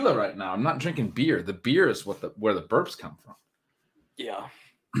tequila right now. I'm not drinking beer. The beer is where the burps come from. Yeah.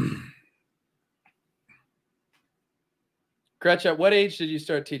 Gretch, at what age did you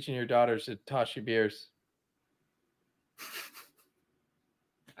start teaching your daughters to toss you beers?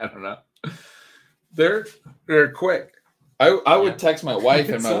 I don't know. They're quick. I would text my wife,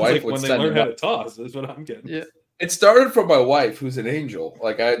 and my wife would when send they learn how to toss. That's what I'm getting. Yeah. It started from my wife, who's an angel.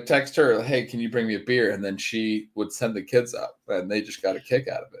 Like, I text her, hey, can you bring me a beer? And then she would send the kids up, and they just got a kick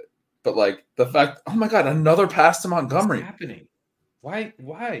out of it. But, like, the fact, oh, my God, another pass to Montgomery. What's happening? Why?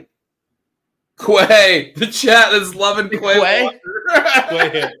 Quay. The chat is loving Quay.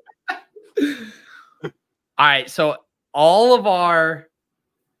 Quay. All right, so all of our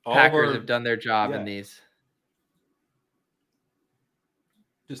Packers have done their job in these.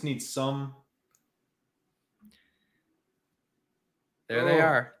 Just need some. There they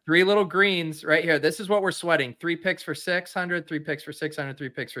are. 3 little greens right here. This is what we're sweating. 3 picks for 600, 3 picks for 600, 3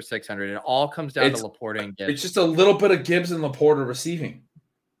 picks for 600. It all comes down to Laporta and Gibbs. It's just a little bit of Gibbs and Laporta receiving.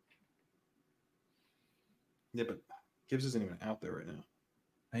 Yeah, but Gibbs isn't even out there right now.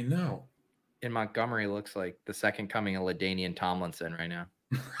 I know. And Montgomery looks like the second coming of LaDainian Tomlinson right now.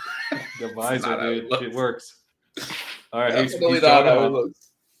 The visor, dude. It works. All right, he's jogging off.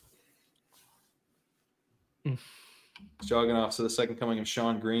 Jogging off, so the second coming of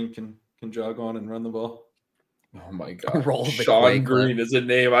Sean Green can jog on and run the ball. Oh my God! Sean Green is a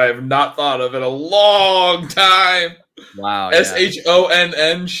name I have not thought of in a long time. Wow!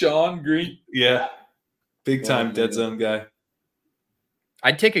 SHONN, Sean Green. Yeah, big time dead zone guy.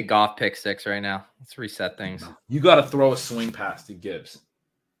 I'd take a Goff pick 6 right now. Let's reset things. You got to throw a swing pass to Gibbs.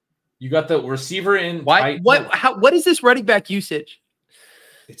 You got the receiver in. Why? What is this running back usage?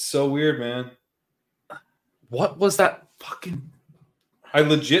 It's so weird, man. What was that fucking? I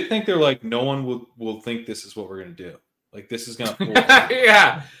legit think they're like, no one will think this is what we're gonna do. Like, this is gonna.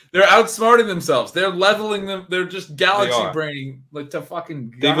 Yeah, they're outsmarting themselves. They're leveling them. They're just galaxy braining like to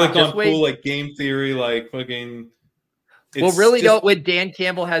fucking. They've like gone cool like game theory, like fucking. Well, really, though, when Dan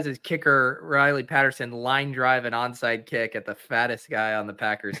Campbell has his kicker, Riley Patterson, line drive and onside kick at the fattest guy on the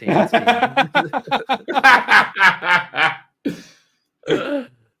Packers team.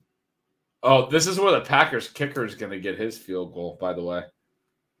 Oh, this is where the Packers kicker is going to get his field goal, by the way.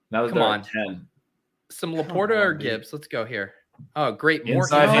 Now that they're at 10. Some Laporta or Gibbs? Let's go here. Oh, great. More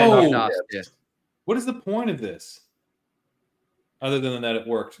What is the point of this? Other than that, it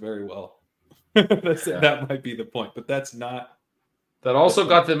worked very well. That might be the point, but that's not. That also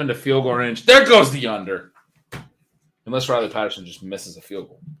got them into field goal range. There goes the under. Unless Riley Patterson just misses a field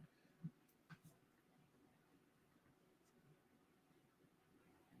goal.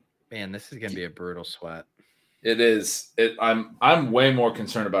 Man, this is gonna be a brutal sweat. It is. I'm way more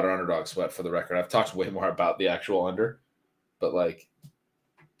concerned about our underdog sweat, for the record. I've talked way more about the actual under, but like,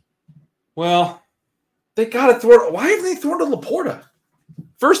 well, they got to throw. Why haven't they thrown to Laporta?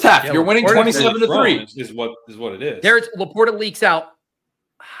 First half, you're winning 27-3. Is what it is. There's Laporta leaks out.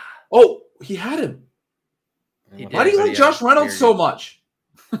 Oh, he had him. Why do you like Josh Reynolds so much?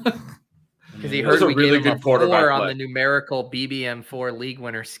 Because he heard we gave him a 4 on the numerical BBM4 league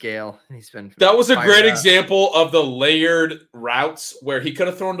winner scale. That was a great example of the layered routes where he could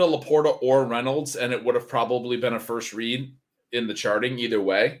have thrown to Laporta or Reynolds, and it would have probably been a first read in the charting either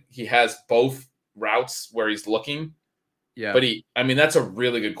way. He has both routes where he's looking. Yeah. But that's a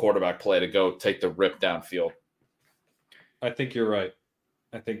really good quarterback play to go take the rip downfield. I think you're right.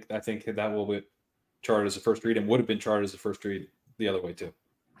 I think that will be charted as a first read and would have been charted as a first read the other way too.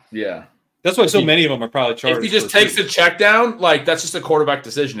 Yeah. That's why many of them are probably charted. If he just takes the check down, like that's just a quarterback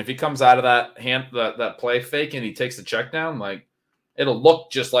decision. If he comes out of that play fake and he takes the check down, like it'll look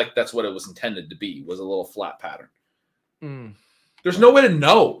just like that's what it was intended to be, was a little flat pattern. There's no way to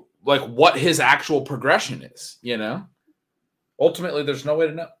know like what his actual progression is, you know? Ultimately, there's no way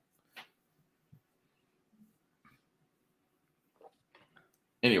to know.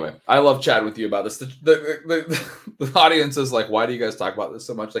 Anyway, I love chatting with you about this. The audience is like, why do you guys talk about this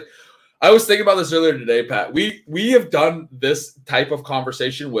so much? Like, I was thinking about this earlier today, Pat. We have done this type of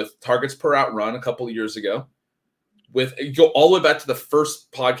conversation with targets per out run a couple of years ago. Go all the way back to the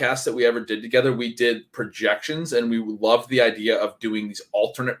first podcast that we ever did together. We did projections, and we loved the idea of doing these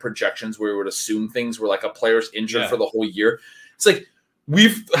alternate projections where we would assume things were like a player's injured for the whole year. It's like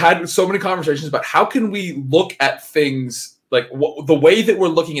we've had so many conversations about how can we look at things like the way that we're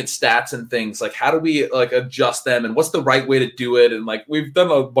looking at stats and things, like how do we like adjust them and what's the right way to do it? And like we've done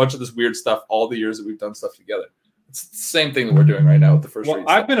a bunch of this weird stuff all the years that we've done stuff together. It's the same thing that we're doing right now with the first reads.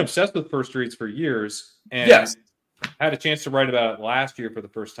 I've been obsessed with first reads for years, and had a chance to write about it last year for the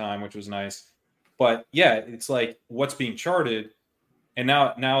first time, which was nice. But yeah, it's like what's being charted. And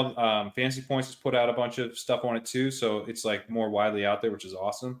now Fantasy Points has put out a bunch of stuff on it too. So it's like more widely out there, which is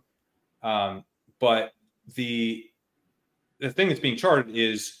awesome. But the thing that's being charted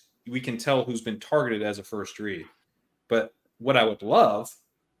is we can tell who's been targeted as a first read. But what I would love,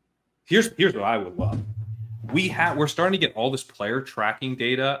 here's what I would love. We're starting to get all this player tracking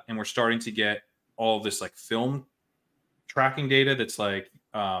data, and we're starting to get all this like film tracking data that's like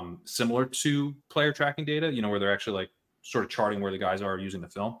similar to player tracking data, you know, where they're actually like sort of charting where the guys are using the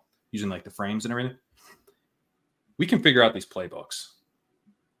film, using like the frames and everything. We can figure out these playbooks.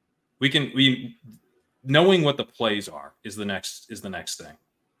 Knowing what the plays are is the next thing.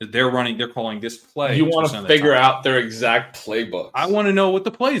 They're calling this play. You want to figure out their exact playbook. I want to know what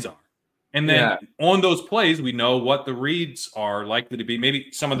the plays are. And then on those plays, we know what the reads are likely to be.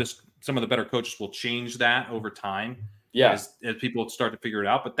 Maybe some of the better coaches will change that over time. Yeah. As people start to figure it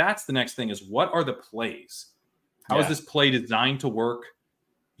out. But that's the next thing is what are the plays? How is this play designed to work?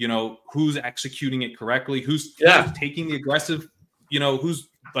 You know, who's executing it correctly? Who's taking the aggressive, you know, who's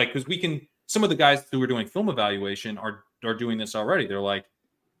like, because some of the guys who are doing film evaluation are doing this already. They're like,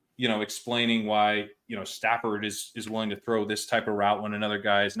 you know, explaining why, you know, Stafford is willing to throw this type of route when another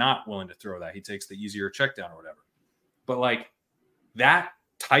guy is not willing to throw that. He takes the easier check down or whatever. But like that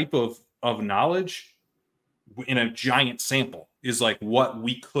type of knowledge in a giant sample is like what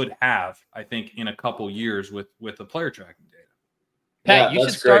we could have, I think, in a couple years with the player tracking data. Pat, you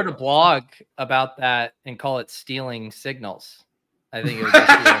should start a blog about that and call it Stealing Signals. I think it would just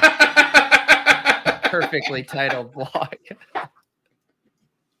be a perfectly titled blog. That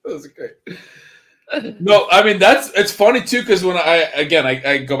was great. No, I mean it's funny too because when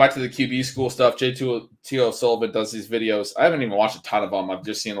I go back to the QB school stuff. J2T Sullivan does these videos. I haven't even watched a ton of them. I've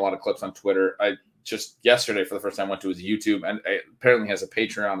just seen a lot of clips on Twitter. I just yesterday for the first time went to his YouTube and apparently has a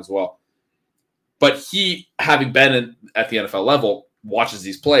Patreon as well. But he, having been at the NFL level, watches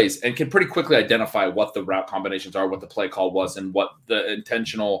these plays and can pretty quickly identify what the route combinations are, what the play call was, and what the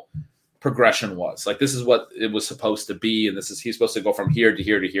intentional progression was. Like this is what it was supposed to be, and he's supposed to go from here to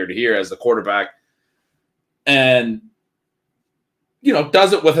here to here to here as the quarterback. And you know,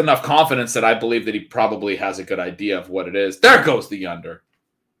 does it with enough confidence that I believe that he probably has a good idea of what it is. There goes the under.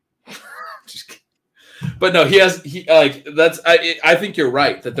 Just kidding. But no, I think you're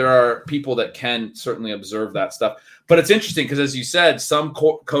right that there are people that can certainly observe that stuff. But it's interesting because, as you said, some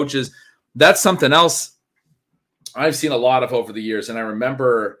coaches, that's something else I've seen a lot of over the years. And I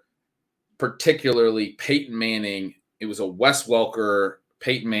remember particularly Peyton Manning. It was a Wes Welker,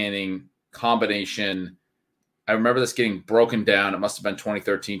 Peyton Manning combination. I remember this getting broken down. It must have been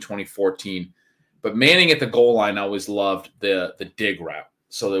 2013, 2014. But Manning at the goal line, I always loved the dig route.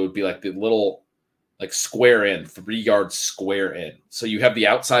 So there would be like the little like square in, 3 yards square in. So you have the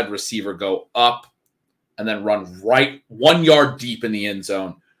outside receiver go up and then run right 1 yard deep in the end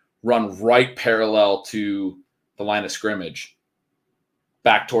zone, run right parallel to the line of scrimmage,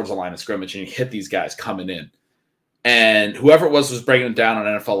 back towards the line of scrimmage, and you hit these guys coming in. And whoever it was breaking it down on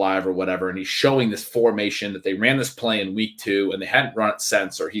NFL Live or whatever, and he's showing this formation that they ran this play in week 2, and they hadn't run it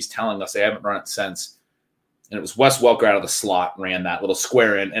since, or he's telling us they haven't run it since. And it was Wes Welker out of the slot, ran that little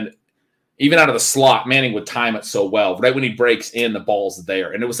square in. And even out of the slot, Manning would time it so well. Right when he breaks in, the ball's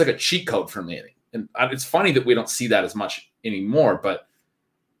there. And it was like a cheat code for Manning. And it's funny that we don't see that as much anymore, but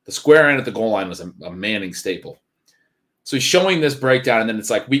the square in at the goal line was a Manning staple. So he's showing this breakdown, and then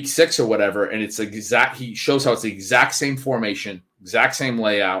it's like week 6 or whatever, and it's exact. He shows how it's the exact same formation, exact same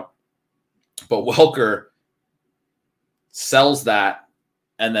layout, but Welker sells that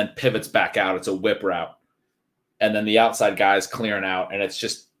and then pivots back out. It's a whip route, and then the outside guy is clearing out, and it's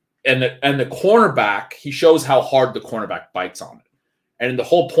just and the cornerback. He shows how hard the cornerback bites on it, and the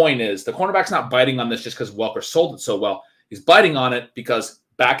whole point is the cornerback's not biting on this just because Welker sold it so well. He's biting on it because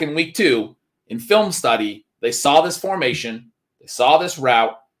back in week 2 in film study, they saw this formation. They saw this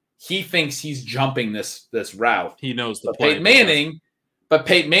route. He thinks he's jumping this route. He knows the but play.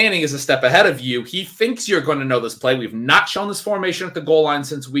 Peyton Manning is a step ahead of you. He thinks you're going to know this play. We've not shown this formation at the goal line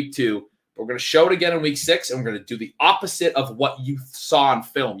since week 2. We're going to show it again in week 6, and we're going to do the opposite of what you saw on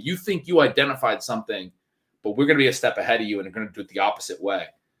film. You think you identified something, but we're going to be a step ahead of you, and we're going to do it the opposite way.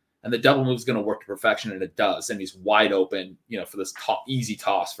 And the double move is going to work to perfection, and it does. And he's wide open, for this easy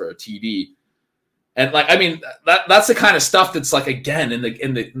toss for a TD. And that's the kind of stuff that's like, again, in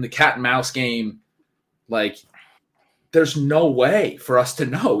the cat and mouse game, like there's no way for us to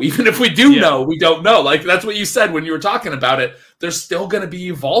know. Even if we do know, we don't know. Like that's what you said when you were talking about it. They're still going to be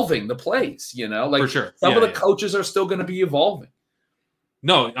evolving the plays, like for sure. Some of the coaches are still going to be evolving.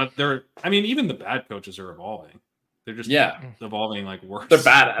 No, even the bad coaches are evolving. They're just evolving like worse. They're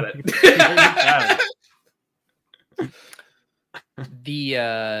bad at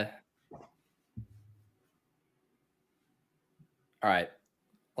it. All right,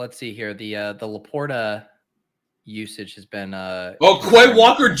 let's see here. The Laporta usage has been. Quay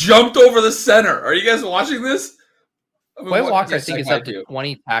Walker jumped over the center. Are you guys watching this? Quay Walker, I think, is up to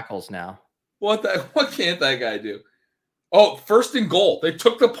 20 tackles now. What can't that guy do? Oh, 1st and goal. They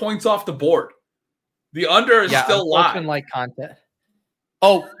took the points off the board. The under is still live. Like content.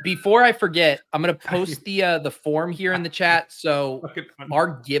 Oh, before I forget, I'm gonna post the form here in the chat. So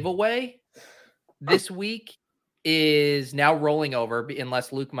our giveaway this week is now rolling over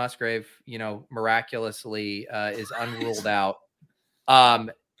unless Luke Musgrave, miraculously is unruled out.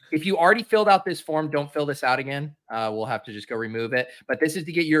 If you already filled out this form, don't fill this out again. We'll have to just go remove it. But this is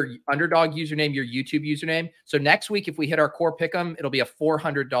to get your underdog username, your YouTube username. So next week, if we hit our core pick'em, it'll be a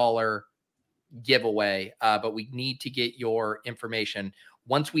 $400 giveaway. But we need to get your information.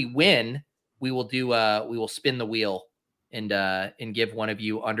 Once we win, we will spin the wheel and give one of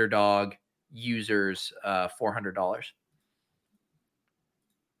you underdog users $400.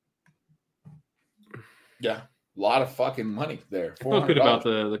 Yeah, a lot of fucking money there. I feel good about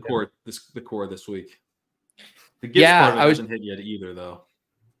the core this week. The Gibbs part of it hasn't hit yet either, though.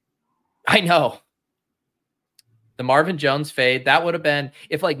 I know. The Marvin Jones fade, that would have been,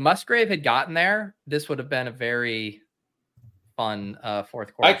 if like Musgrave had gotten there, this would have been a very fun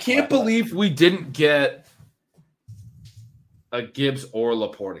fourth quarter. I can't believe we didn't get a Gibbs or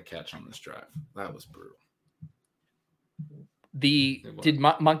Laporta catch on this drive. That was brutal.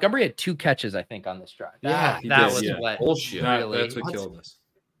 Montgomery had 2 catches, I think, on this drive. That was what bullshit. That's what killed us.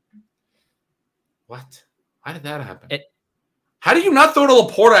 What? How did that happen? How do you not throw to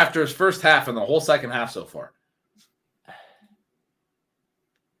Laporta after his first half and the whole second half so far?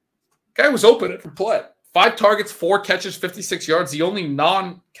 Guy was open for play. 5 targets, 4 catches, 56 yards. The only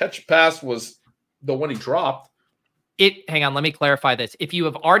non-catch pass was the one he dropped. Hang on, let me clarify this. If you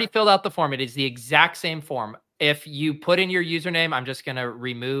have already filled out the form, it is the exact same form. If you put in your username, I'm just going to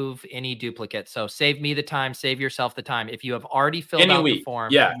remove any duplicates. So save me the time, save yourself the time. If you have already filled out the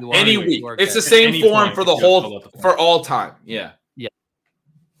form, any week. It's the same form for for all time. Yeah.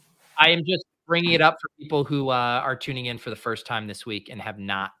 I am just bringing it up for people who are tuning in for the first time this week and have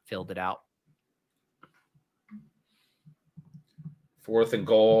not filled it out. 4th and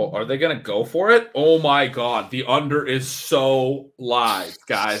goal. Are they going to go for it? Oh, my God. The under is so live,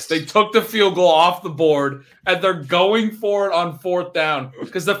 guys. They took the field goal off the board, and they're going for it on 4th down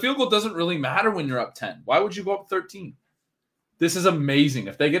because the field goal doesn't really matter when you're up 10. Why would you go up 13? This is amazing.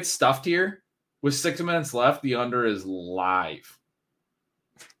 If they get stuffed here with 6 minutes left, the under is live.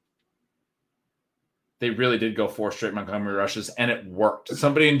 they really did go 4 straight Montgomery rushes, and it worked.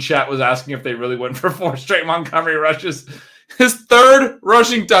 Somebody in chat was asking if they really went for 4 straight Montgomery rushes. His 3rd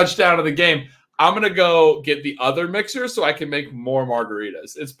rushing touchdown of the game. I'm gonna go get the other mixer so I can make more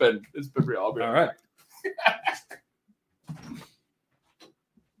margaritas. It's been real. All right.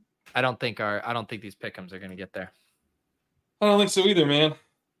 I don't think these pick'ems are gonna get there. I don't think so either, man.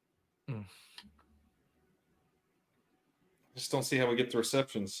 I just don't see how we get the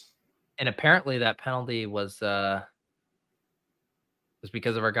receptions. And apparently that penalty was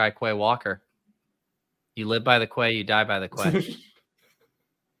because of our guy Quay Walker. You live by the Quay, you die by the Quay.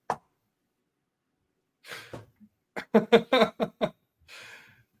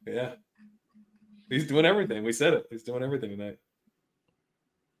 Yeah. He's doing everything. We said it. He's doing everything tonight.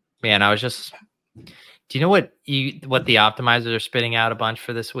 Man, I was just do you know what the optimizers are spitting out a bunch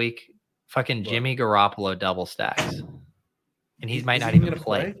for this week? Fucking Jimmy Garoppolo double stacks. And he might not even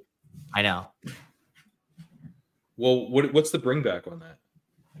play. I know. Well, what's the bring back on that?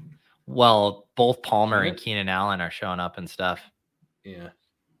 Well, both Palmer and Keenan Allen are showing up and stuff. Yeah.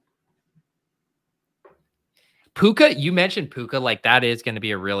 Puka, you mentioned Puka, like that is going to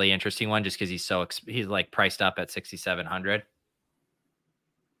be a really interesting one just because he's like priced up at 6,700.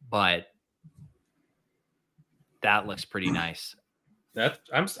 But that looks pretty nice.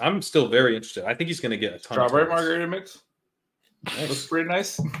 I'm still very interested. I think he's going to get a ton. Strawberry of margarita mix. Nice. Looks pretty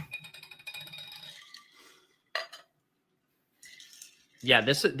nice. Yeah,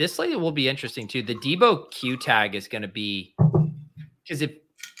 this slate will be interesting too. The Debo Q tag is going to be because if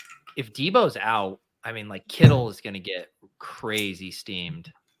Debo's out, I mean, like Kittle is going to get crazy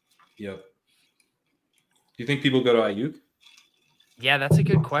steamed. Yep. Do you think people go to Ayuk? Yeah, that's a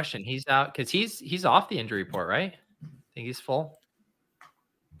good question. He's out because he's off the injury report, right? I think he's full.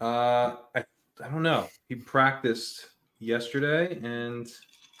 I don't know. He practiced yesterday, and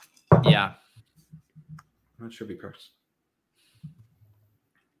yeah, I'm not sure if he practiced.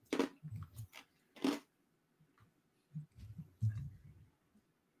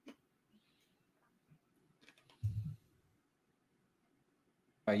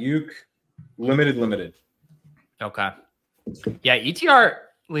 Ayuk, limited. Okay. Yeah, ETR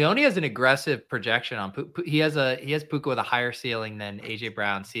Leone has an aggressive projection on he has Puka with a higher ceiling than AJ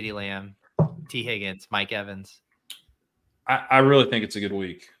Brown, CeeDee Lamb, T Higgins, Mike Evans. I really think it's a good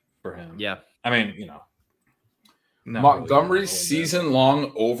week for him. Yeah. I mean, Montgomery's season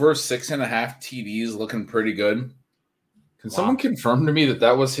long over 6.5 TDs looking pretty good. Can someone confirm to me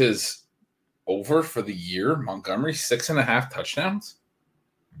that was his over for the year? Montgomery 6.5 touchdowns.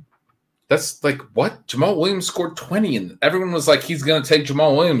 That's like what? Jamal Williams scored 20, and everyone was like, he's going to take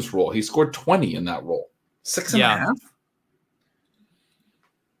Jamal Williams' role. He scored 20 in that role. 6.5?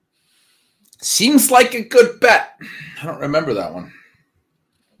 Seems like a good bet. I don't remember that one.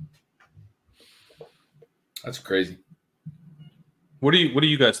 That's crazy. What do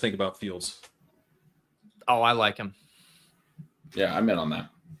you guys think about Fields? Oh, I like him. Yeah, I'm in on that.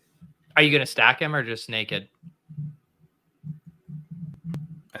 Are you going to stack him or just naked?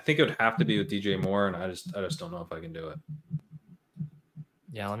 I think it would have to be with DJ Moore, and I just don't know if I can do it.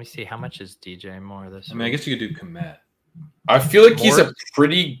 Yeah, let me see. How much is DJ Moore this week? I mean, I guess you could do Komet. I feel like he's a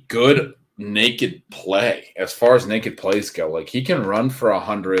pretty good naked play as far as naked plays go. Like, he can run for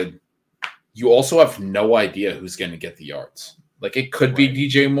 100. You also have no idea who's going to get the yards. Like, it could be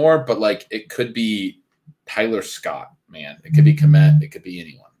DJ Moore, but, like, it could be Tyler Scott, man. It could be Komet. It could be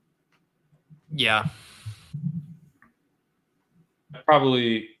anyone. Yeah.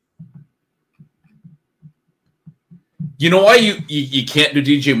 Probably. You know why you can't do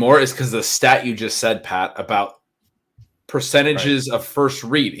DJ Moore is because the stat you just said, Pat, about percentages of first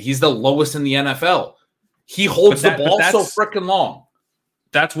read. He's the lowest in the NFL. He holds the ball so freaking long.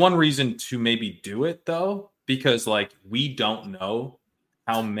 That's one reason to maybe do it, though, because like we don't know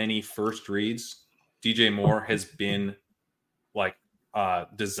how many first reads DJ Moore has been like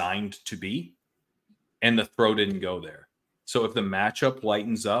designed to be, and the throw didn't go there. So if the matchup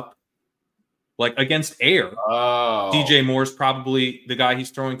lightens up, like against air, DJ Moore's probably the guy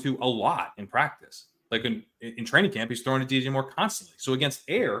he's throwing to a lot in practice. Like in training camp, he's throwing to DJ Moore constantly. So against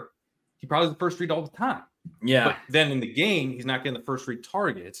air, he probably has the first read all the time. Yeah. But then in the game, he's not getting the first read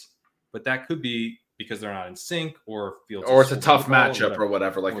targets. But that could be because they're not in sync or Fields, or it's a tough matchup or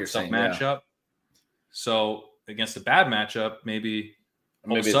whatever, like you're saying. Matchup. Yeah. So against a bad matchup, maybe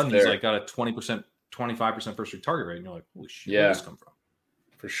all of a sudden he's like got a 20%, 25% first read target rate, and you're like, holy shit, where did this come from?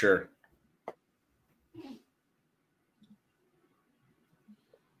 For sure.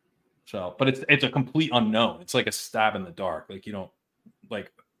 So, but it's a complete unknown. It's like a stab in the dark. Like you don't like.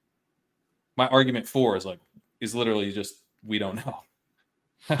 My argument for is literally just we don't know.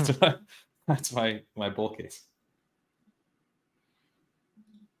 That's That's my bull case.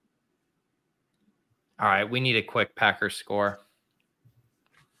 All right, we need a quick Packers score.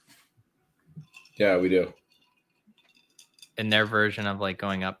 Yeah, we do. In their version of like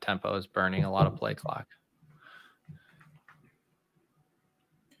going up tempo is burning a lot of play clock.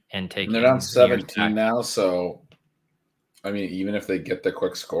 And taking. And they're down 17 now, so I mean, even if they get the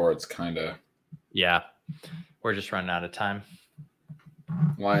quick score, it's kind of. Yeah, we're just running out of time.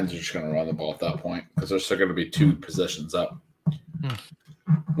 Lions are just going to run the ball at that point because they're still going to be 2 positions up.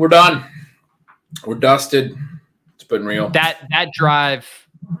 We're done. We're dusted. It's been real. That drive,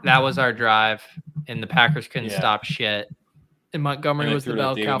 that was our drive, and the Packers couldn't stop shit. And Montgomery was the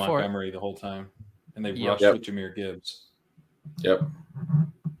bell cow for it. Montgomery the whole time, and they rushed with Jahmyr Gibbs. Yep.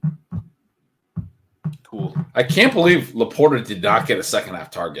 Cool. I can't believe Laporta did not get a second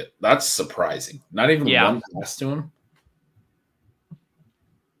half target. That's surprising. Not even one pass to him.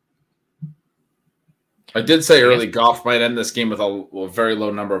 I did say early Goff might end this game with a very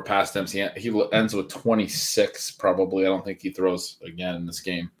low number of pass attempts. He ends with 26 probably. I don't think he throws again in this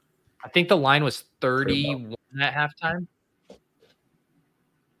game. I think the line was 31 at halftime.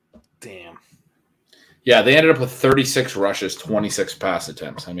 Damn. Yeah, they ended up with 36 rushes, 26 pass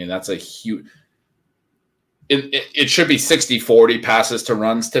attempts. I mean, that's a huge – it should be 60-40 passes to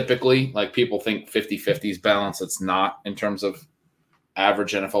runs typically. Like people think 50-50 is balance. It's not in terms of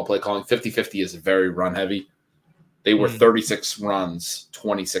average NFL play calling. 50-50 is very run heavy. They were 36 runs,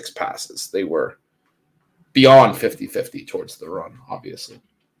 26 passes. They were beyond 50-50 towards the run, obviously.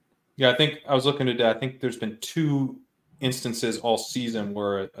 Yeah, I think I was looking today. I think there's been 2 instances all season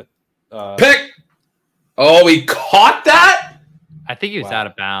where pick. Oh, he caught that? I think he was out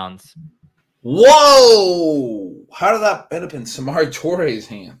of bounds. Whoa! How did that end up in Samari Toure's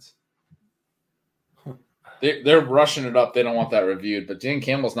hands? They're rushing it up. They don't want that reviewed. But Dan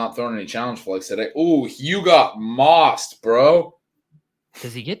Campbell's not throwing any challenge flags today. Ooh, you got mossed, bro.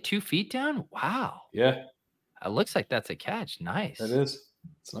 Does he get 2 feet down? Wow. Yeah. It looks like that's a catch. Nice. It is.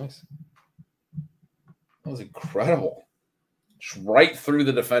 It's nice. That was incredible. Just right through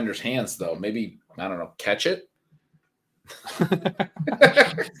the defender's hands, though. Maybe, I don't know, catch it?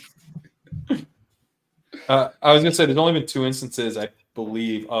 I was going to say there's only been 2 instances, I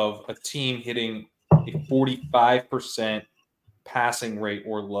believe, of a team hitting a 45% passing rate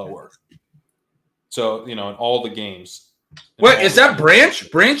or lower. So, in all the games. Wait, is that Branch?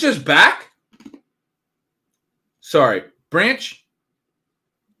 Branch is back? Sorry. Branch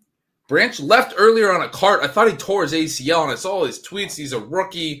left earlier on a cart. I thought he tore his ACL, and I saw all his tweets. He's a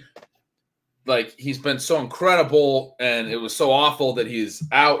rookie. Like, he's been so incredible, and it was so awful that he's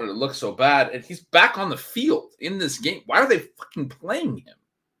out, and it looks so bad. And he's back on the field in this game. Why are they fucking playing him?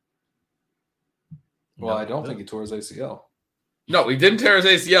 Well, I don't think he tore his ACL. No, he didn't tear his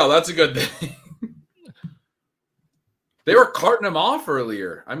ACL. That's a good thing. They were carting him off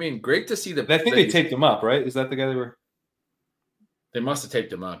earlier. I mean, great to see the. I think they taped him up, right? Is that the guy they were? They must have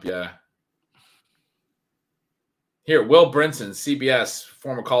taped him up, yeah. Here, Will Brinson, CBS,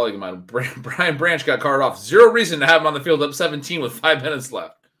 former colleague of mine. Brian Branch got carted off. 0 reason to have him on the field up 17 with 5 minutes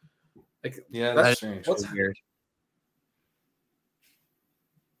left. Like, yeah, that's strange. What's weird?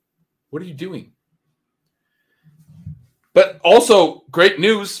 What are you doing? But also, great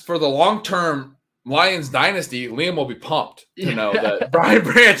news for the long-term Lions dynasty. Liam will be pumped to know that Brian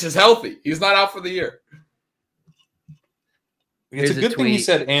Branch is healthy. He's not out for the year. It's a good thing he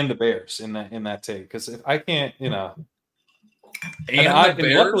said "and the Bears" in that take, because if I can't, and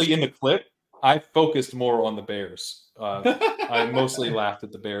luckily in the clip, I focused more on the Bears. I mostly laughed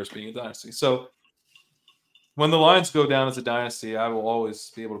at the Bears being a dynasty. So when the Lions go down as a dynasty, I will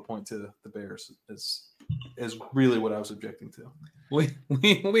always be able to point to the Bears as really what I was objecting to.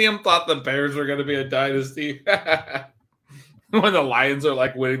 Liam thought the Bears were going to be a dynasty. When the Lions are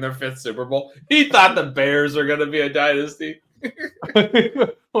like winning their 5th Super Bowl, he thought the Bears are going to be a dynasty.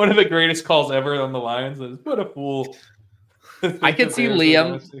 One of the greatest calls ever on the Lions is what a fool. I could see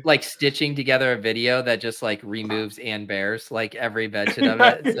Liam like stitching together a video that just like removes and Bears like every mention of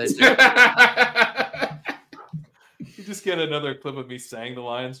it. You just get another clip of me saying the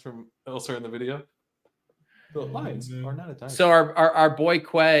Lions from elsewhere in the video. The Lions are not a dynasty. So our boy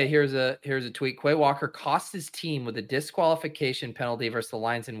Quay, here's a tweet. Quay Walker cost his team with a disqualification penalty versus the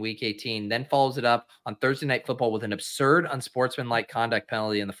Lions in Week 18, then follows it up on Thursday Night Football with an absurd, unsportsmanlike conduct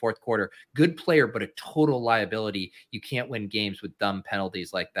penalty in the 4th quarter. Good player, but a total liability. You can't win games with dumb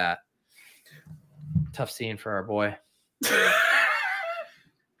penalties like that. Tough scene for our boy.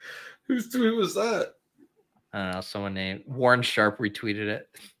 Whose tweet was that? I don't know. Someone named Warren Sharp retweeted it.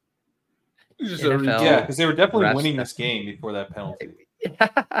 Yeah, because they were definitely winning this game before that penalty.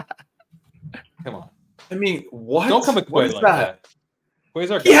 I mean, what? Don't come at Quay like that.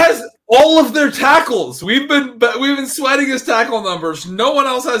 Quay's our guy. He has all of their tackles. We've been sweating his tackle numbers. No one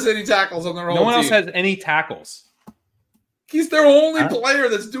else has any tackles on their whole team. No one else has any tackles. He's their only player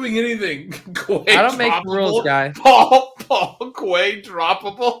that's doing anything. Quay I don't make rules, guy. Paul Quay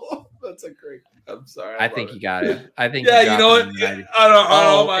droppable. That's a great. I'm sorry. I think you got it. I think. Yeah, you know what? I don't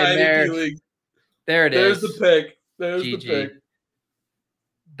know my IDP league. There it is. There's the pick. There's GG. the pick.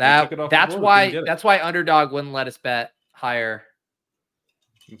 That's why Underdog wouldn't let us bet higher.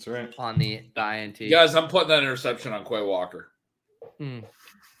 That's right. On the INT. Guys, I'm putting that interception on Quay Walker.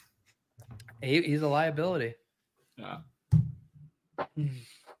 He's a liability. Yeah.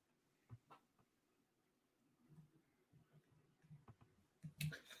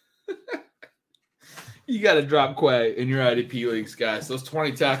 You got to drop Quay in your IDP leagues, guys. Those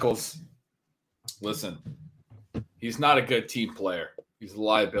 20 tackles. Listen, he's not a good team player. He's a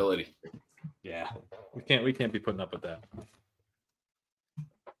liability. Yeah, we can't be putting up with that.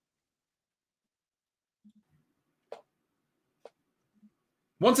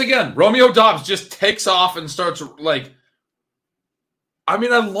 Once again, Romeo Dobbs just takes off and starts like. I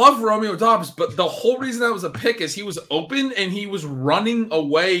mean, I love Romeo Dobbs, but the whole reason that was a pick is he was open and he was running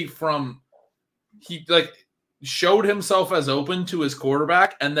away from. He showed himself as open to his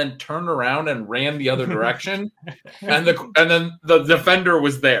quarterback and then turned around and ran the other direction, and then the defender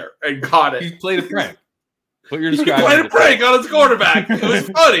was there and caught it. He played a prank. What you're He describing? played a prank on his quarterback. It was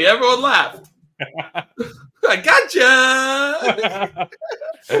funny. Everyone laughed. I gotcha.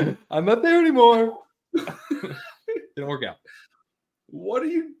 I'm not there anymore. Didn't work out. What are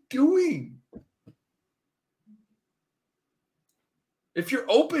you doing? If you're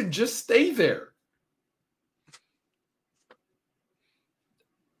open, just stay there.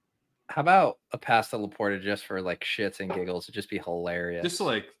 How about a pass to Laporta just for like shits and giggles? It'd just be hilarious. Just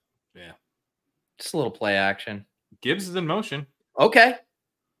Just a little play action. Gibbs is in motion. Okay.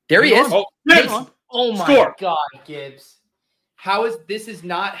 There he is. Oh, Gibbs. Oh my Score. God, Gibbs. This is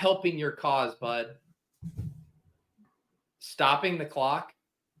not helping your cause, bud. Stopping the clock.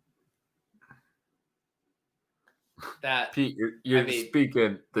 That Pete, you're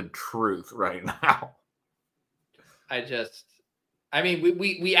speaking the truth right now.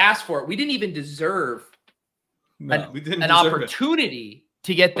 We asked for it. We didn't even deserve an deserve opportunity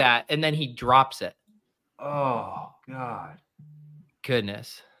to get that, and then he drops it. Oh God.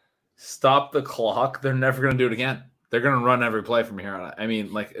 Goodness. Stop the clock. They're never going to do it again. They're going to run every play from here on out. I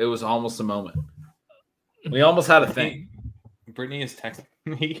mean, it was almost a moment. We almost had a thing. Brittany is texting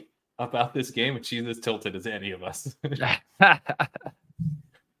me about this game, and she's as tilted as any of us.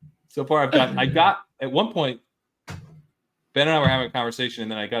 So far, I got at one point, Ben and I were having a conversation,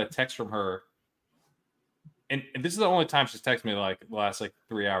 and then I got a text from her. And this is the only time she's texted me the last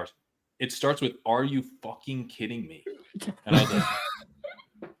 3 hours. It starts with, "Are you fucking kidding me?" And I was like,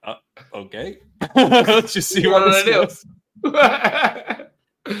 okay. Let's just see what it do.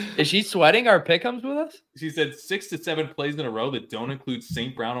 Is she sweating our pick'ems with us? She said 6 to 7 plays in a row that don't include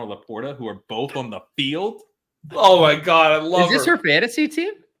St. Brown or Laporta, who are both on the field. Oh my God, I love her. Is this her fantasy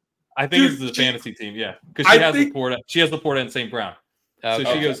team? I think this is the fantasy team, yeah. Because Laporta. She has Laporta and St. Brown. So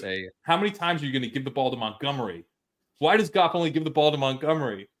she goes, how many times are you going to give the ball to Montgomery? Why does Goff only give the ball to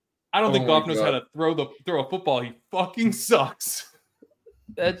Montgomery? I don't think Goff knows how to throw a football. He fucking sucks.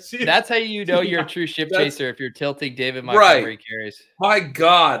 That's how you know you're a true ship chaser if you're tilting David Montgomery carries. My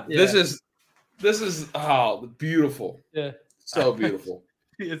God, this is beautiful. Yeah, so beautiful.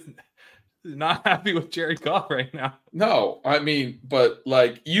 He is not happy with Jared Goff right now. No, I mean, but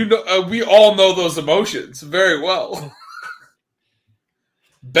we all know those emotions very well.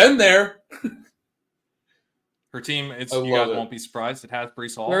 Been there. Her team, you guys won't be surprised. It has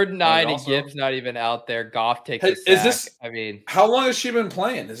Breece Hall. 3rd and 9, and Gibbs not even out there. Goff takes a sack. How long has she been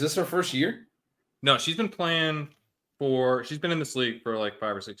playing? Is this her first year? No, she's been playing she's been in this league for 5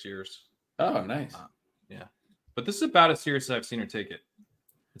 or 6 years. Oh, nice. Yeah. But this is about as serious as I've seen her take it.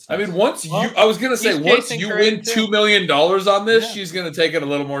 I mean, once you win $2 million on this, she's going to take it a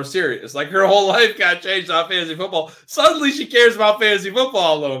little more serious. Her whole life got changed off fantasy football. Suddenly she cares about fantasy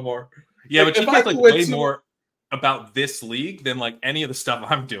football a little more. Yeah, but she cares way more about this league than any of the stuff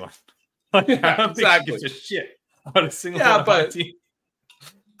I'm doing. I don't think she gives a shit about a single one of my team.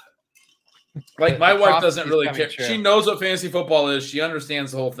 My wife doesn't really care. True. She knows what fantasy football is. She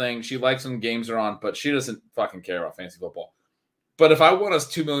understands the whole thing. She likes when games are on, but she doesn't fucking care about fantasy football. But if I won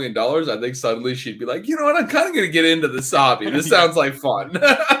us $2 million, I think suddenly she'd be like, you know what? I'm kind of going to get into this hobby. This sounds like fun.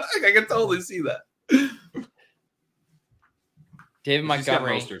 I can totally see that. David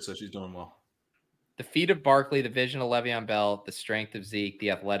Montgomery. She's got Mostert, so she's doing well. The feet of Barkley, the vision of Le'Veon Bell, the strength of Zeke,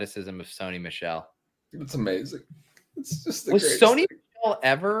 the athleticism of Sony Michel. It's amazing. It's just the Was greatest Sony thing. Michel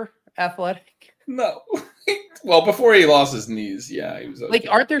ever athletic? No. Well, before he lost his knees, yeah, he was okay. Like,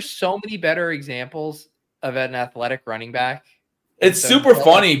 aren't there so many better examples of an athletic running back? It's super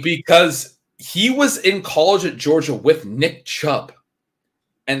funny because he was in college at Georgia with Nick Chubb.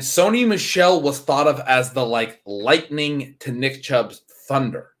 And Sony Michel was thought of as the like lightning to Nick Chubb's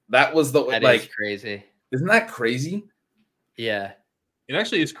thunder. That was the That like is crazy. Isn't that crazy? Yeah. It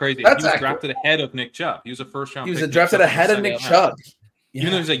actually is crazy. That's he was accurate. drafted ahead of Nick Chubb. He was a first round. He was pick. drafted ahead of Nick Chubb.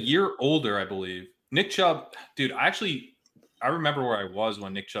 Even though he's a year older, I believe. Nick Chubb, dude, I remember where I was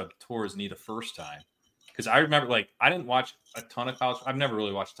when Nick Chubb tore his knee the first time. Because I remember, like, I didn't watch a ton of college. I've never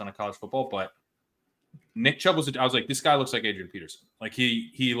really watched a ton of college football, but Nick Chubb I was like, this guy looks like Adrian Peterson. Like,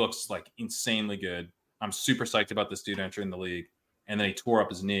 he looks like insanely good. I'm super psyched about this dude entering the league. And then he tore up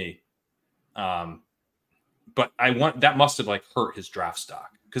his knee. But that must have like hurt his draft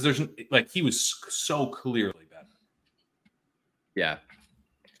stock because there's like he was so clearly better. Yeah.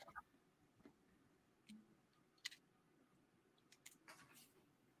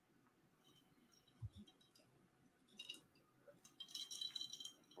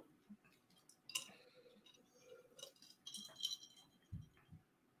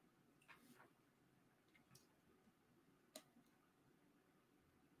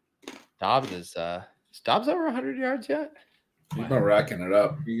 Dobbs is Dobbs over 100 yards yet? He's been racking it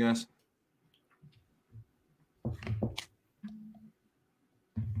up. You guys.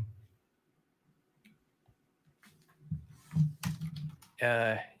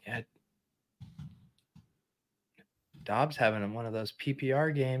 Yeah. Dobbs having one of those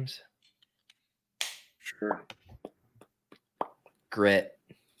PPR games. Sure. Grit.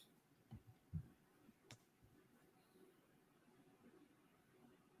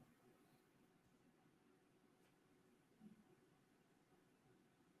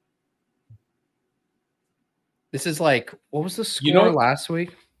 This is like, what was the score last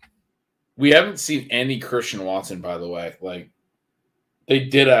week? We haven't seen any Christian Watson, by the way. Like, they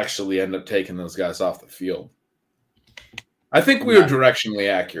did actually end up taking those guys off the field. I think we were directionally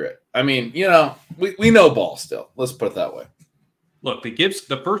accurate. I mean, we know ball still. Let's put it that way. Look,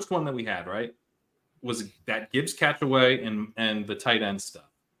 the first one that we had, right, was that Gibbs catch away and the tight end stuff.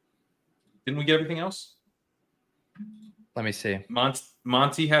 Didn't we get everything else? Let me see.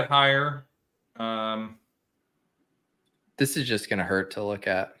 Monty had higher. This is just going to hurt to look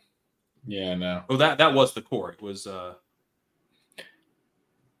at. Yeah, no. Oh, that was the core. It was the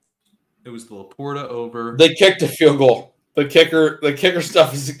Laporta over. They kicked a field goal. The kicker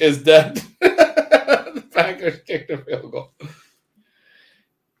stuff is dead. The Packers kicked a field goal.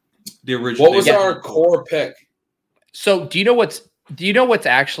 The original. What was our core pick? So do you know what's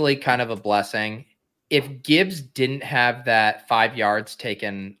actually kind of a blessing? If Gibbs didn't have that 5 yards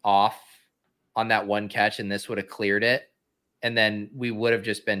taken off on that one catch and this would have cleared it, and then we would have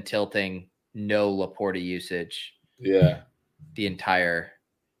just been tilting no Laporta usage. Yeah. The entire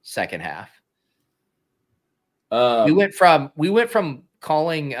second half. We went from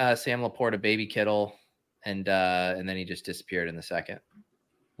calling Sam Laporta baby Kittle and then he just disappeared in the second.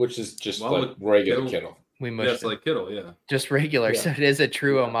 Which is just like regular Kittle. We mushed it's like Kittle, yeah. Just regular. Yeah. So it is a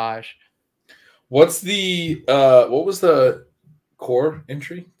true homage. What's the what was the core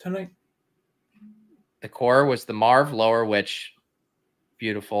entry tonight? The core was the Marv lower, which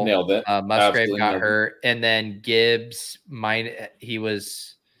beautiful. Nailed it. Musgrave got hurt. And then Gibbs,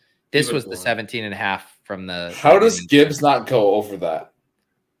 this was the 17.5 from the. How does Gibbs not go over that?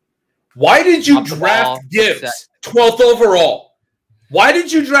 Why did you draft Gibbs 12th overall? Why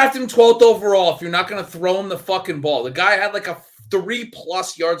did you draft him 12th overall if you're not going to throw him the fucking ball? The guy had like a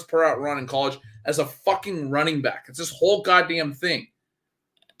 3+ yards per out run in college as a fucking running back. It's this whole goddamn thing.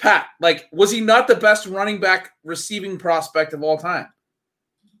 Pat, like, was he not the best running back receiving prospect of all time?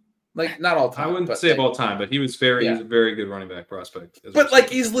 Like, not all time. I wouldn't say of all time, but he was he was a very good running back prospect. But like,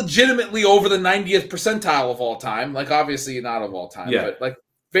 he's legitimately over the 90th percentile of all time. Like, obviously not of all time, but like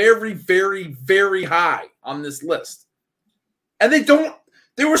very, very, very high on this list. And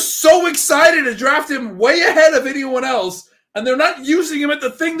they were so excited to draft him way ahead of anyone else, and they're not using him at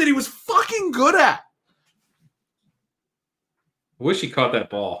the thing that he was fucking good at. I wish he caught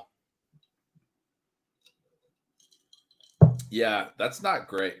that ball. Yeah, that's not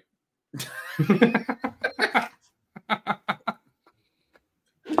great.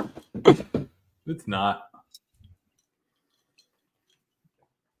 It's not.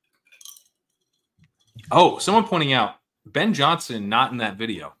 Oh, someone pointing out Ben Johnson not in that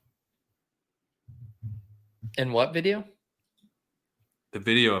video. In what video? The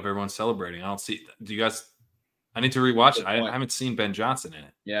video of everyone celebrating. I don't see. Do you guys? I need to rewatch it. I haven't seen Ben Johnson in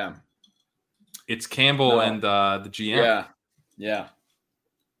it. Yeah. It's Campbell and the GM. Yeah.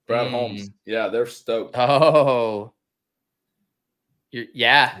 Brad Holmes. Yeah, they're stoked. Oh.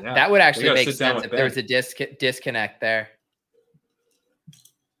 Yeah, that would actually make sense if there was a disconnect there.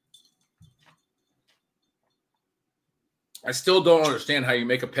 I still don't understand how you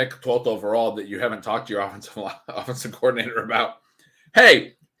make a pick 12th overall that you haven't talked to your offensive coordinator about.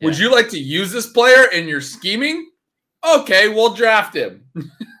 Hey, would you like to use this player in your scheming? Okay, we'll draft him.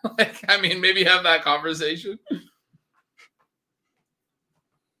 Maybe have that conversation.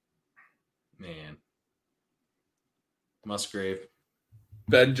 Man. Musgrave.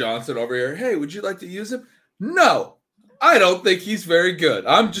 Ben Johnson over here. Hey, would you like to use him? No, I don't think he's very good.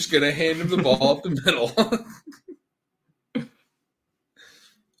 I'm just going to hand him the ball up the middle.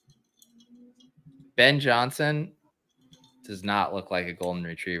 Ben Johnson does not look like a golden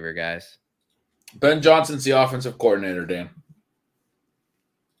retriever, guys. Ben Johnson's the offensive coordinator, Dan.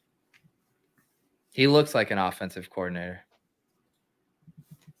 He looks like an offensive coordinator.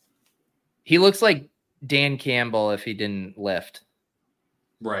 He looks like Dan Campbell if he didn't lift.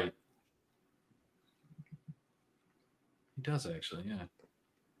 Right. He does actually, yeah.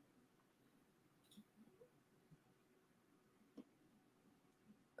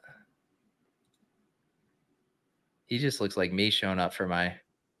 He just looks like me showing up for my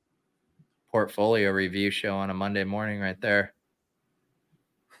portfolio review show on a Monday morning right there.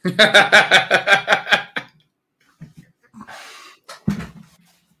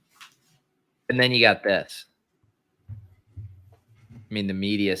 And then you got this. I mean, the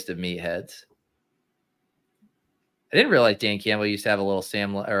meatiest of meatheads. I didn't realize Dan Campbell used to have a little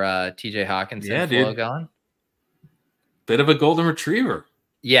Sam or TJ Hawkinson flow going. Bit of a golden retriever.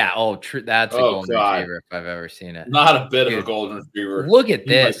 Yeah. Oh, true. That's a golden retriever if I've ever seen it. Not a bit of a golden retriever. Look at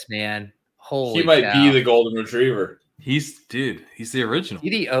this, man. Holy He might be the golden retriever. He's the original. He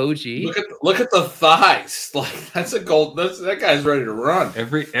the OG. Look at the thighs. Like that's a gold. That guy's ready to run.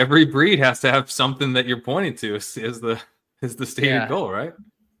 Every breed has to have something that you're pointing to is the stated goal, right?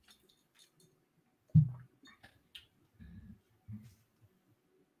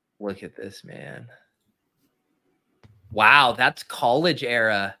 Look at this, man. Wow, that's college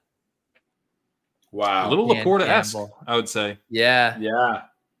era. Wow. A little Laporta-esque, I would say. Yeah. Yeah.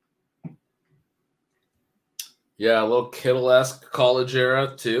 Yeah, a little Kittle-esque college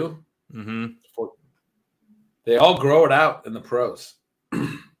era, too. Mm-hmm. They all grow it out in the pros.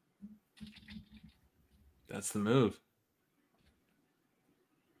 That's the move.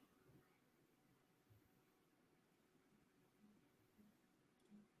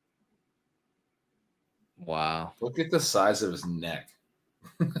 Wow. Look at the size of his neck.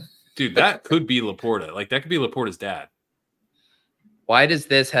 Dude, that could be Laporta. Like, that could be Laporta's dad. Why does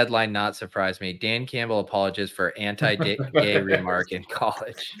this headline not surprise me? Dan Campbell apologizes for anti-gay remark in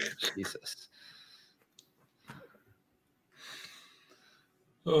college. Jesus.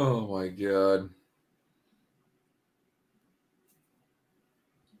 Oh, my God.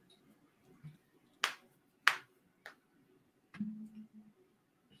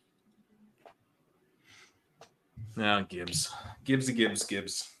 Now, Gibbs.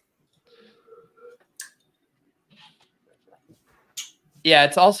 Gibbs. Yeah,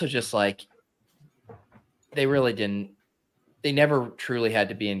 it's also just like they never truly had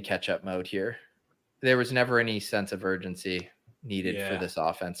to be in catch-up mode here. There was never any sense of urgency needed for this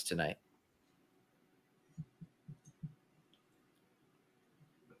offense tonight.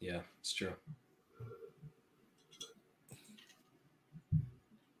 Yeah, it's true.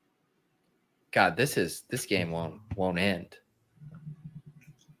 God, this game won't end.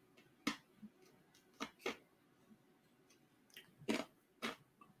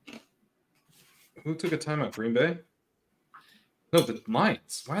 Who took a timeout? Green Bay? No, the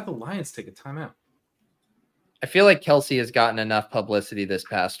Lions. Why did the Lions take a timeout? I feel like Kelsey has gotten enough publicity this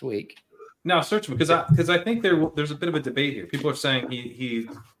past week. Now, search him because I think there's a bit of a debate here. People are saying he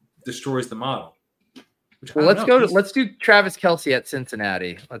destroys the model. Well, let's do Travis Kelsey at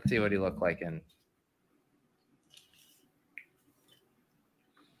Cincinnati. Let's see what he looked like in.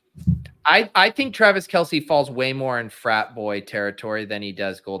 I think Travis Kelsey falls way more in frat boy territory than he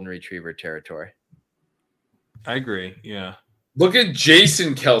does golden retriever territory. I agree. Yeah. Look at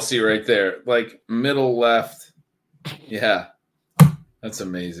Jason Kelsey right there, like middle left. Yeah, that's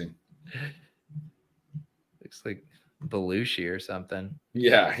amazing. Looks like Belushi or something.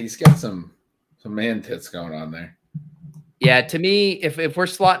 Yeah, he's got some man tits going on there. Yeah, to me, if we're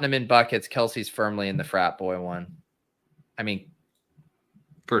slotting him in buckets, Kelsey's firmly in the frat boy one. I mean,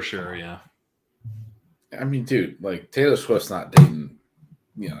 for sure, yeah. I mean, dude, like Taylor Swift's not dating.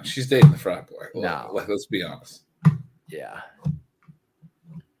 You know, she's dating the frat boy. No, let's be honest. Yeah.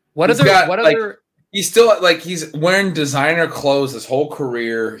 What other He's still like he's wearing designer clothes his whole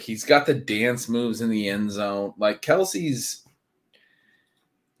career. He's got the dance moves in the end zone. Like Kelsey's,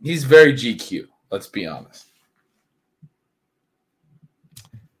 he's very GQ. Let's be honest.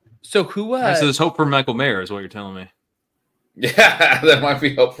 So who? So there's hope for Michael Mayer, is what you're telling me. Yeah, there might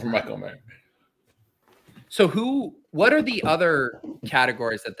be hope for Michael Mayer. So what are the other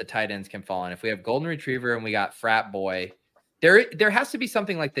categories that the tight ends can fall in? If we have golden retriever and we got frat boy, there has to be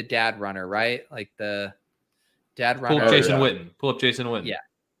something like the dad runner, right? Like the dad runner. Pull up Jason Witten. Pull up Jason Witten. Yeah.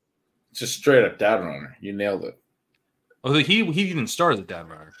 Just straight up dad runner. You nailed it. Oh, he didn't start as a dad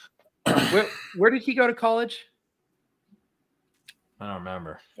runner. Where did he go to college? I don't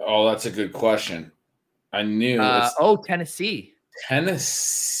remember. Oh, that's a good question. I knew. Tennessee.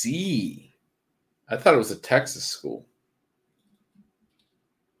 Tennessee. I thought it was a Texas school.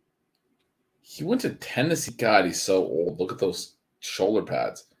 He went to Tennessee. God, he's so old. Look at those shoulder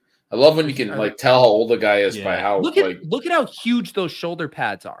pads. I love when you can like tell how old the guy is by how look at how huge those shoulder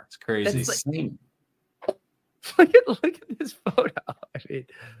pads are. It's crazy. Look at this photo. I mean,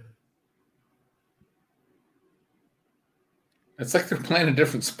 it's like they're playing a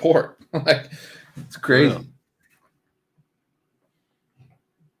different sport. Like it's crazy. Yeah.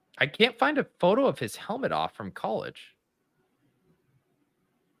 I can't find a photo of his helmet off from college.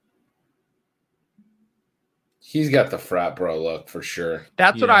 He's got the frat bro look for sure.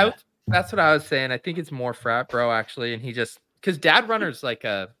 That's what I was saying. I think it's more frat bro actually, and he just because dad runner's like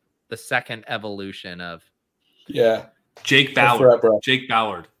the second evolution of Jake Ballard. Jake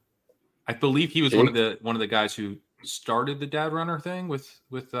Ballard. I believe he was one of the guys who started the dad runner thing with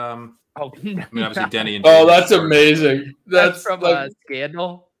I mean obviously Denny and James that's amazing. That's from a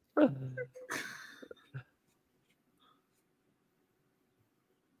Scandal.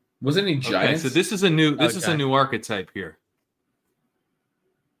 Wasn't he Giants? Okay, so this is a new archetype here.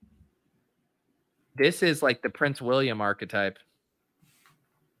 This is like the Prince William archetype.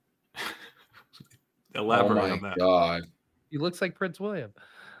 Elaborate on that. God. He looks like Prince William.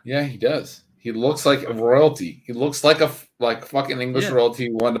 Yeah, he does. He looks like a royalty. He looks like fucking English royalty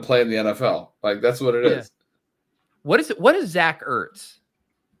who wanted to play in the NFL. Like that's what it is. What is Zach Ertz?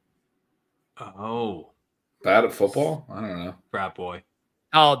 Oh, bad at football? I don't know. Frat boy.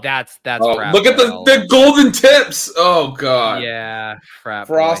 Oh, that's look at the golden tips. Oh god. Yeah,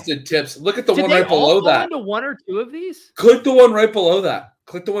 frosted tips. Look at the one right below that. Into one or two of these? Click the one right below that.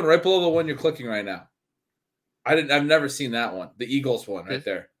 Click the one right below the one you're clicking right now. I've never seen that one. The Eagles one right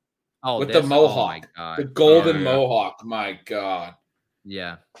there. Oh, with the mohawk. Oh my god. The golden mohawk. My god.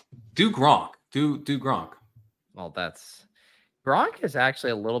 Yeah. Do Gronk. Do Gronk. Well, Gronk is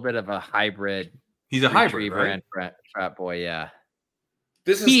actually a little bit of a hybrid. He's a hybrid, right? And frat boy, yeah.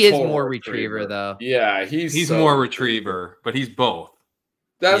 He is more retriever though. Yeah, he's so more retriever, but he's both.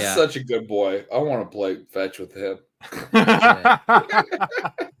 That's such a good boy. I want to play fetch with him.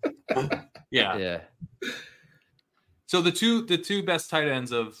 Yeah. So the two best tight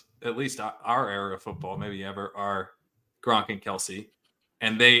ends of at least our era of football, maybe ever, are Gronk and Kelsey,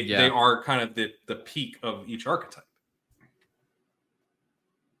 and they are kind of the peak of each archetype.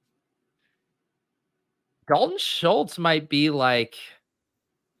 Dalton Schultz might be like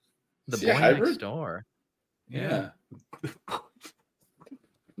the boy next door. Yeah.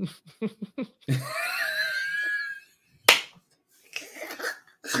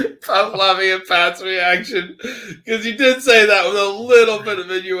 I'm laughing at Pat's reaction because he did say that with a little bit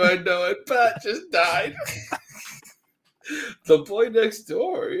of innuendo, and Pat just died. The boy next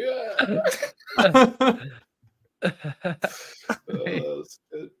door, yeah. That's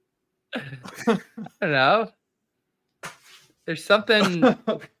good. I don't know. There's something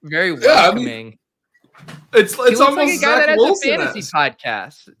very welcoming. It's almost like a guy Zach that has Wilson a fantasy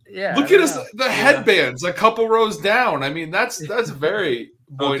podcast. Yeah. Look at the headbands a couple rows down. I mean, that's very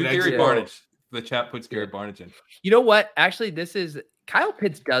boy next Gary door. Barnidge. The chat puts Gary Barnidge in. You know what? Actually, Kyle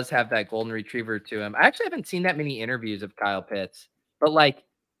Pitts does have that golden retriever to him. I actually haven't seen that many interviews of Kyle Pitts, but like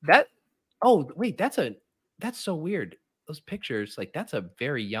that. Oh wait, that's so weird. Those pictures, like that's a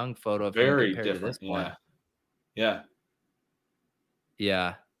very young photo of very him compared different. to this one.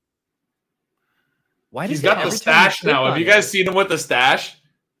 Yeah. Why he's got the stash now? Have you guys seen him with the stash?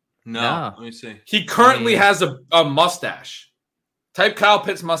 No. Let me see. He currently has a mustache. Type Kyle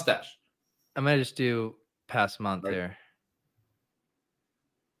Pitts mustache. I'm gonna just do past month here.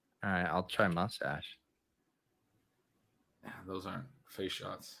 All right, I'll try mustache. Yeah, those aren't face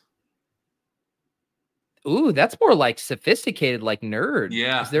shots. Ooh, that's more like sophisticated, like nerd.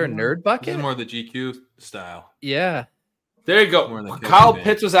 Yeah. Is there a nerd bucket? This is more the GQ style. Yeah. There you go. Kyle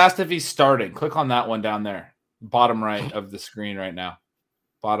Pitts was asked if he's starting. Click on that one down there. Bottom right of the screen right now.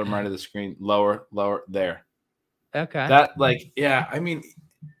 Bottom right of the screen. Lower there. Okay. That I mean,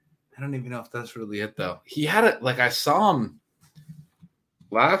 I don't even know if that's really it though. He had it I saw him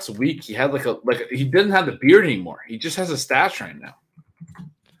last week. He had he didn't have the beard anymore. He just has a stash right now.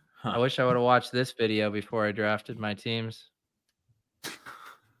 I wish I would have watched this video before I drafted my teams.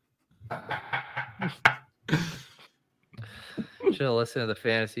 Should have listened to the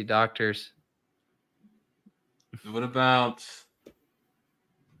fantasy doctors. What about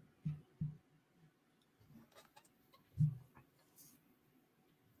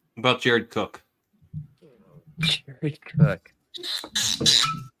Jared Cook? Jared Cook.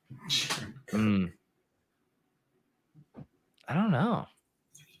 I don't know.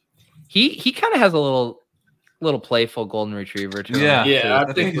 He kind of has a little playful golden retriever to him. Yeah,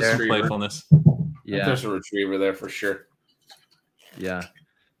 I think there's some playfulness. Yeah, there's a retriever there for sure. Yeah.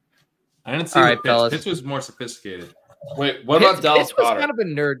 I didn't see All the right, fellas. Pitts was more sophisticated. Wait, what about Dallas Pitts was Goedert? kind of a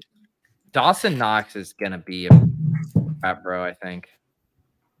nerd. Dawson Knox is gonna be a crap bro, I think.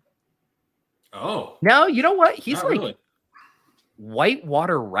 Oh. No, you know what? He's Not really.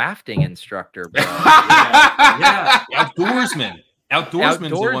 whitewater rafting instructor, bro. Yeah. Outdoorsman.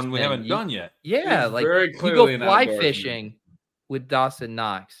 Outdoorsman's the one we haven't done yet. Yeah, He's very you clearly go an fly outdoorsman. fishing with Dawson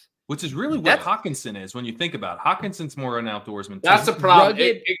Knox. Which is really what Hawkinson is when you think about it. Hawkinson's more an outdoorsman. That's too. the problem.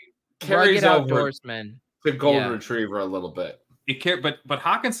 Rugged- It carries Rugged over outdoorsman. the golden Yeah. retriever a little bit. But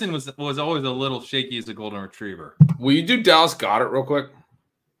Hawkinson was always a little shaky as a golden retriever. Will you do Dallas Goedert real quick?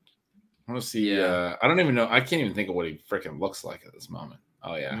 I want to see. Yeah. I don't even know. I can't even think of what he freaking looks like at this moment.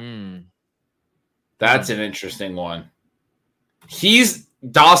 Oh yeah, Mm. that's an interesting one. He's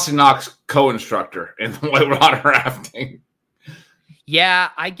Dawson Knox co-instructor in the whitewater rafting. Yeah,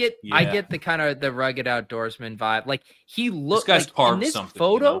 I get the kind of the rugged outdoorsman vibe. Like he looks guy's like carved in this something,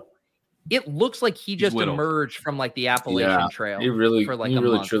 photo, you know? it looks like he just whittled. emerged from the Appalachian Trail. He really, for he a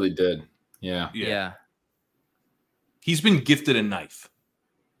really month. truly did. Yeah, Yeah. He's been gifted a knife.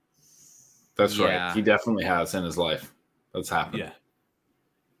 that's Yeah. right. He definitely has in his life. That's happened. Yeah.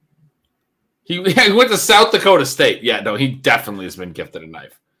 He went to South Dakota State. Yeah, no, he definitely has been gifted a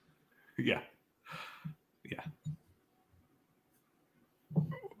knife. Yeah.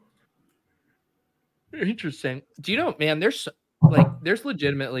 Interesting. Do you know, man, there's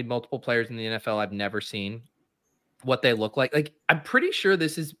legitimately multiple players in the NFL I've never seen what they look like. Like, I'm pretty sure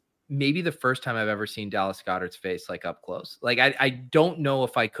this is maybe the first time I've ever seen Dallas Goedert's face up close. Like, I don't know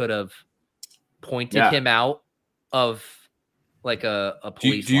if I could have pointed him out of a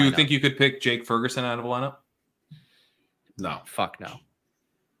police. Do you lineup. think you could pick Jake Ferguson out of a lineup? No. Fuck no.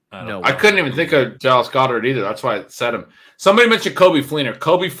 No. I couldn't even think of Dallas Goedert either. That's why I said him. Somebody mentioned Kobe Fleener.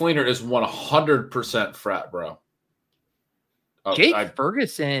 Kobe Fleener is 100% frat, bro. Jake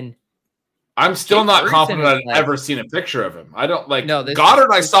Ferguson. I'm still Jake not Ferguson confident is I've ever seen a picture of him. I don't like No,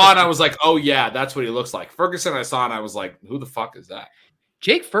 Goddard. I saw and I was like, oh yeah, that's what he looks like. Ferguson, I saw and I was like, who the fuck is that?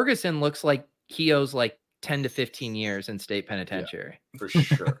 Jake Ferguson looks like he owes 10 to 15 years in state penitentiary. Yeah, for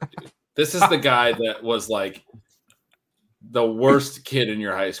sure, dude. This is the guy that was the worst kid in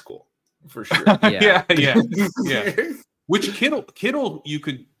your high school, for sure. Yeah. Which Kittle you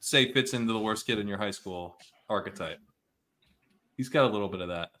could say fits into the worst kid in your high school archetype. He's got a little bit of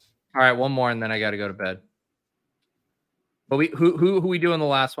that. All right, one more, and then I got to go to bed. But who we doing the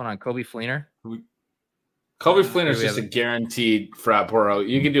last one on? Kobe Fleener? Kobe Fleener is just a guaranteed frat bro.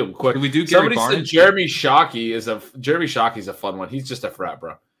 You can do it quick. Can we do Gary Somebody Barnes? said Jeremy Shockey's a fun one. He's just a frat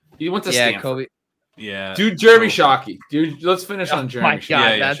bro. He went to Stanford. Kobe. Yeah. Dude, Jeremy Shockey. Dude, let's finish on Jeremy my God,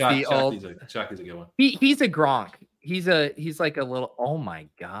 Shockey. that's the old. Shockey's a good one. He's a Gronk. He's like a little. Oh my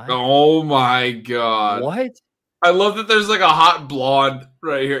God. Oh my God. What? I love that there's a hot blonde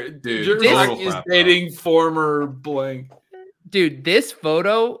right here. Dude, Jeremy total Shockey is crap, dating former blank. Dude, this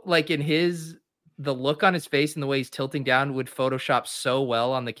photo, in the look on his face and the way he's tilting down would Photoshop so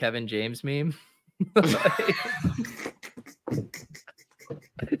well on the Kevin James meme.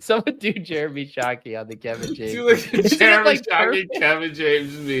 Someone do Jeremy Shockey on the Kevin James. Do Jeremy Shockey, perfect? Kevin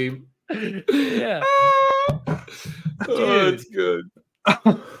James meme. Yeah. Oh, it's good.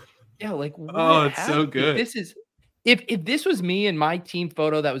 Yeah, what it's so good. If this was me and my team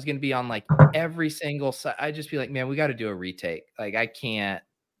photo that was going to be on every single side, I'd just be like, man, we got to do a retake. I can't.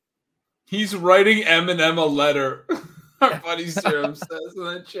 He's writing Eminem a letter. Our buddy Serum says in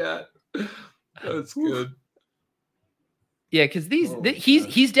that chat. That's good. Yeah, because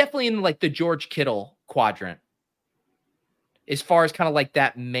he's definitely in the George Kittle quadrant, as far as kind of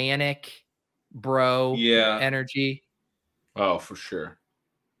that manic bro energy. Oh, for sure.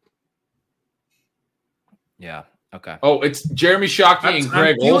 Yeah. Okay. Oh, it's Jeremy Shockey and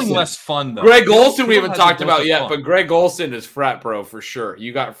Greg Olson. Less fun though. Greg Olson we haven't talked about yet, but Greg Olson is frat bro for sure.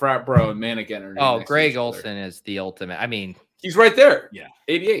 You got frat bro and Manic Energy. Oh, Greg Olson is the ultimate. I mean, he's right there. Yeah,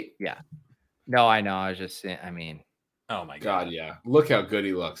 88. Yeah. No, I know. I was just saying. I mean, oh my God, yeah. Look how good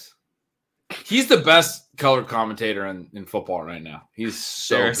he looks. He's the best color commentator in football right now. He's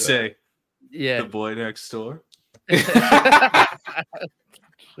so good. Say, yeah, the boy next door. Please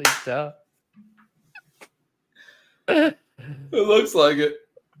don't. It looks like it.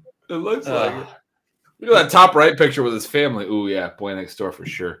 It looks like it. Look at that top right picture with his family. Ooh, yeah, boy next door for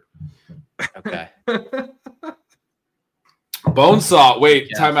sure. Okay. Bonesaw, wait,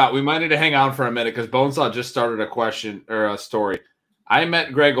 time out. We might need to hang on for a minute because Bonesaw just started a question or a story. I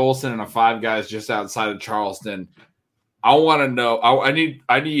met Greg Olson and a Five Guys just outside of Charleston. I want to know. I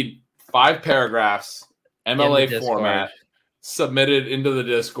need 5 paragraphs, MLA format, submitted into the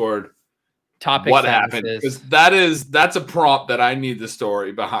Discord. Topic what happened? Because that's a prompt that I need the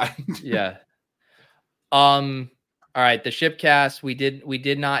story behind. Yeah. All right, the Shipcast. We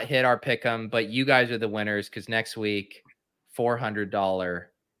did not hit our pick'em, but you guys are the winners because next week, $400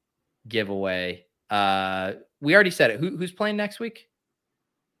 giveaway. We already said it. Who's playing next week?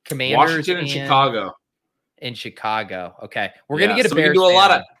 Commanders, Washington and Chicago. In Chicago. Okay, we're gonna get a so Bears. We can do a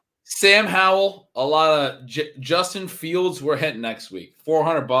lot of Sam Howell, a lot of Justin Fields. We're hitting next week.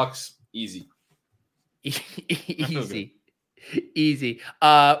 $400, easy. Easy.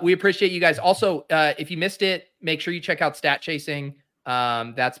 We appreciate you guys. Also, if you missed it, make sure you check out Stat Chasing.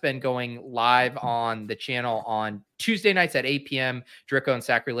 That's been going live on the channel on Tuesday nights at 8 p.m. Drico and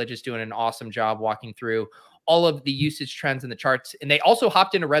Sacrilegious doing an awesome job walking through all of the usage trends in the charts. And they also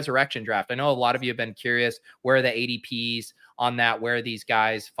hopped into Resurrection Draft. I know a lot of you have been curious, where are the ADPs on that? Where are these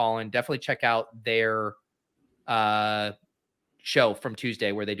guys falling? Definitely check out their show from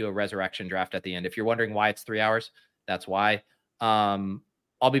Tuesday where they do a Resurrection Draft at the end. If you're wondering why it's 3 hours, that's why.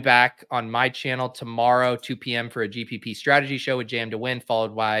 I'll be back on my channel tomorrow, 2 p.m. for a GPP strategy show with Jam to Win,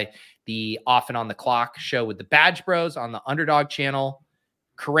 followed by the Off and On the Clock show with the Badge Bros on the Underdog channel.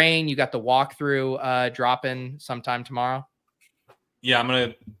 Karain, you got the walkthrough dropping sometime tomorrow? Yeah, I'm going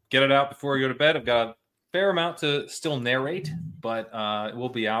to get it out before I go to bed. I've got a fair amount to still narrate, but it will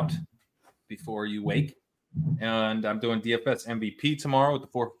be out before you wake. And I'm doing DFS MVP tomorrow with the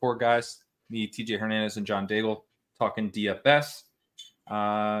 4-4 guys, me, TJ Hernandez, and John Daigle talking DFS.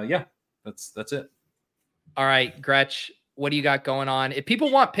 Yeah, that's it. All right, Gretch, what do you got going on? If people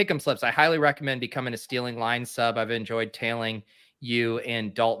want pick'em slips, I highly recommend becoming a Stealing Line sub. I've enjoyed tailing you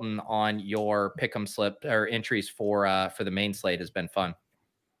and Dalton on your pick'em slip or entries for the main slate. Has been fun.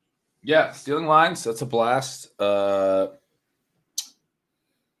 Yeah, Stealing Lines, that's a blast.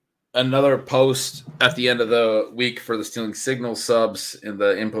 Another post at the end of the week for the Stealing Signal subs in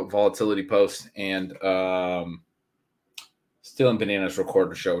the input volatility post, and Stealing Bananas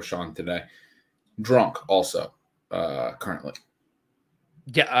recorded a show with Sean today. Drunk also currently.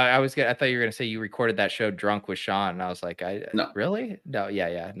 Yeah, I thought you were gonna say you recorded that show drunk with Sean, and I was like, no, really? No,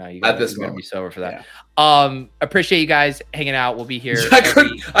 yeah, no. You at this gotta moment be sober for that. Yeah. Appreciate you guys hanging out. We'll be here.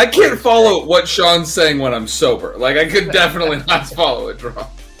 I can't follow what Sean's saying when I'm sober. Like I could definitely not follow it drunk.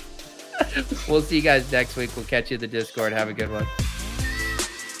 We'll see you guys next week. We'll catch you in the Discord. Have a good one.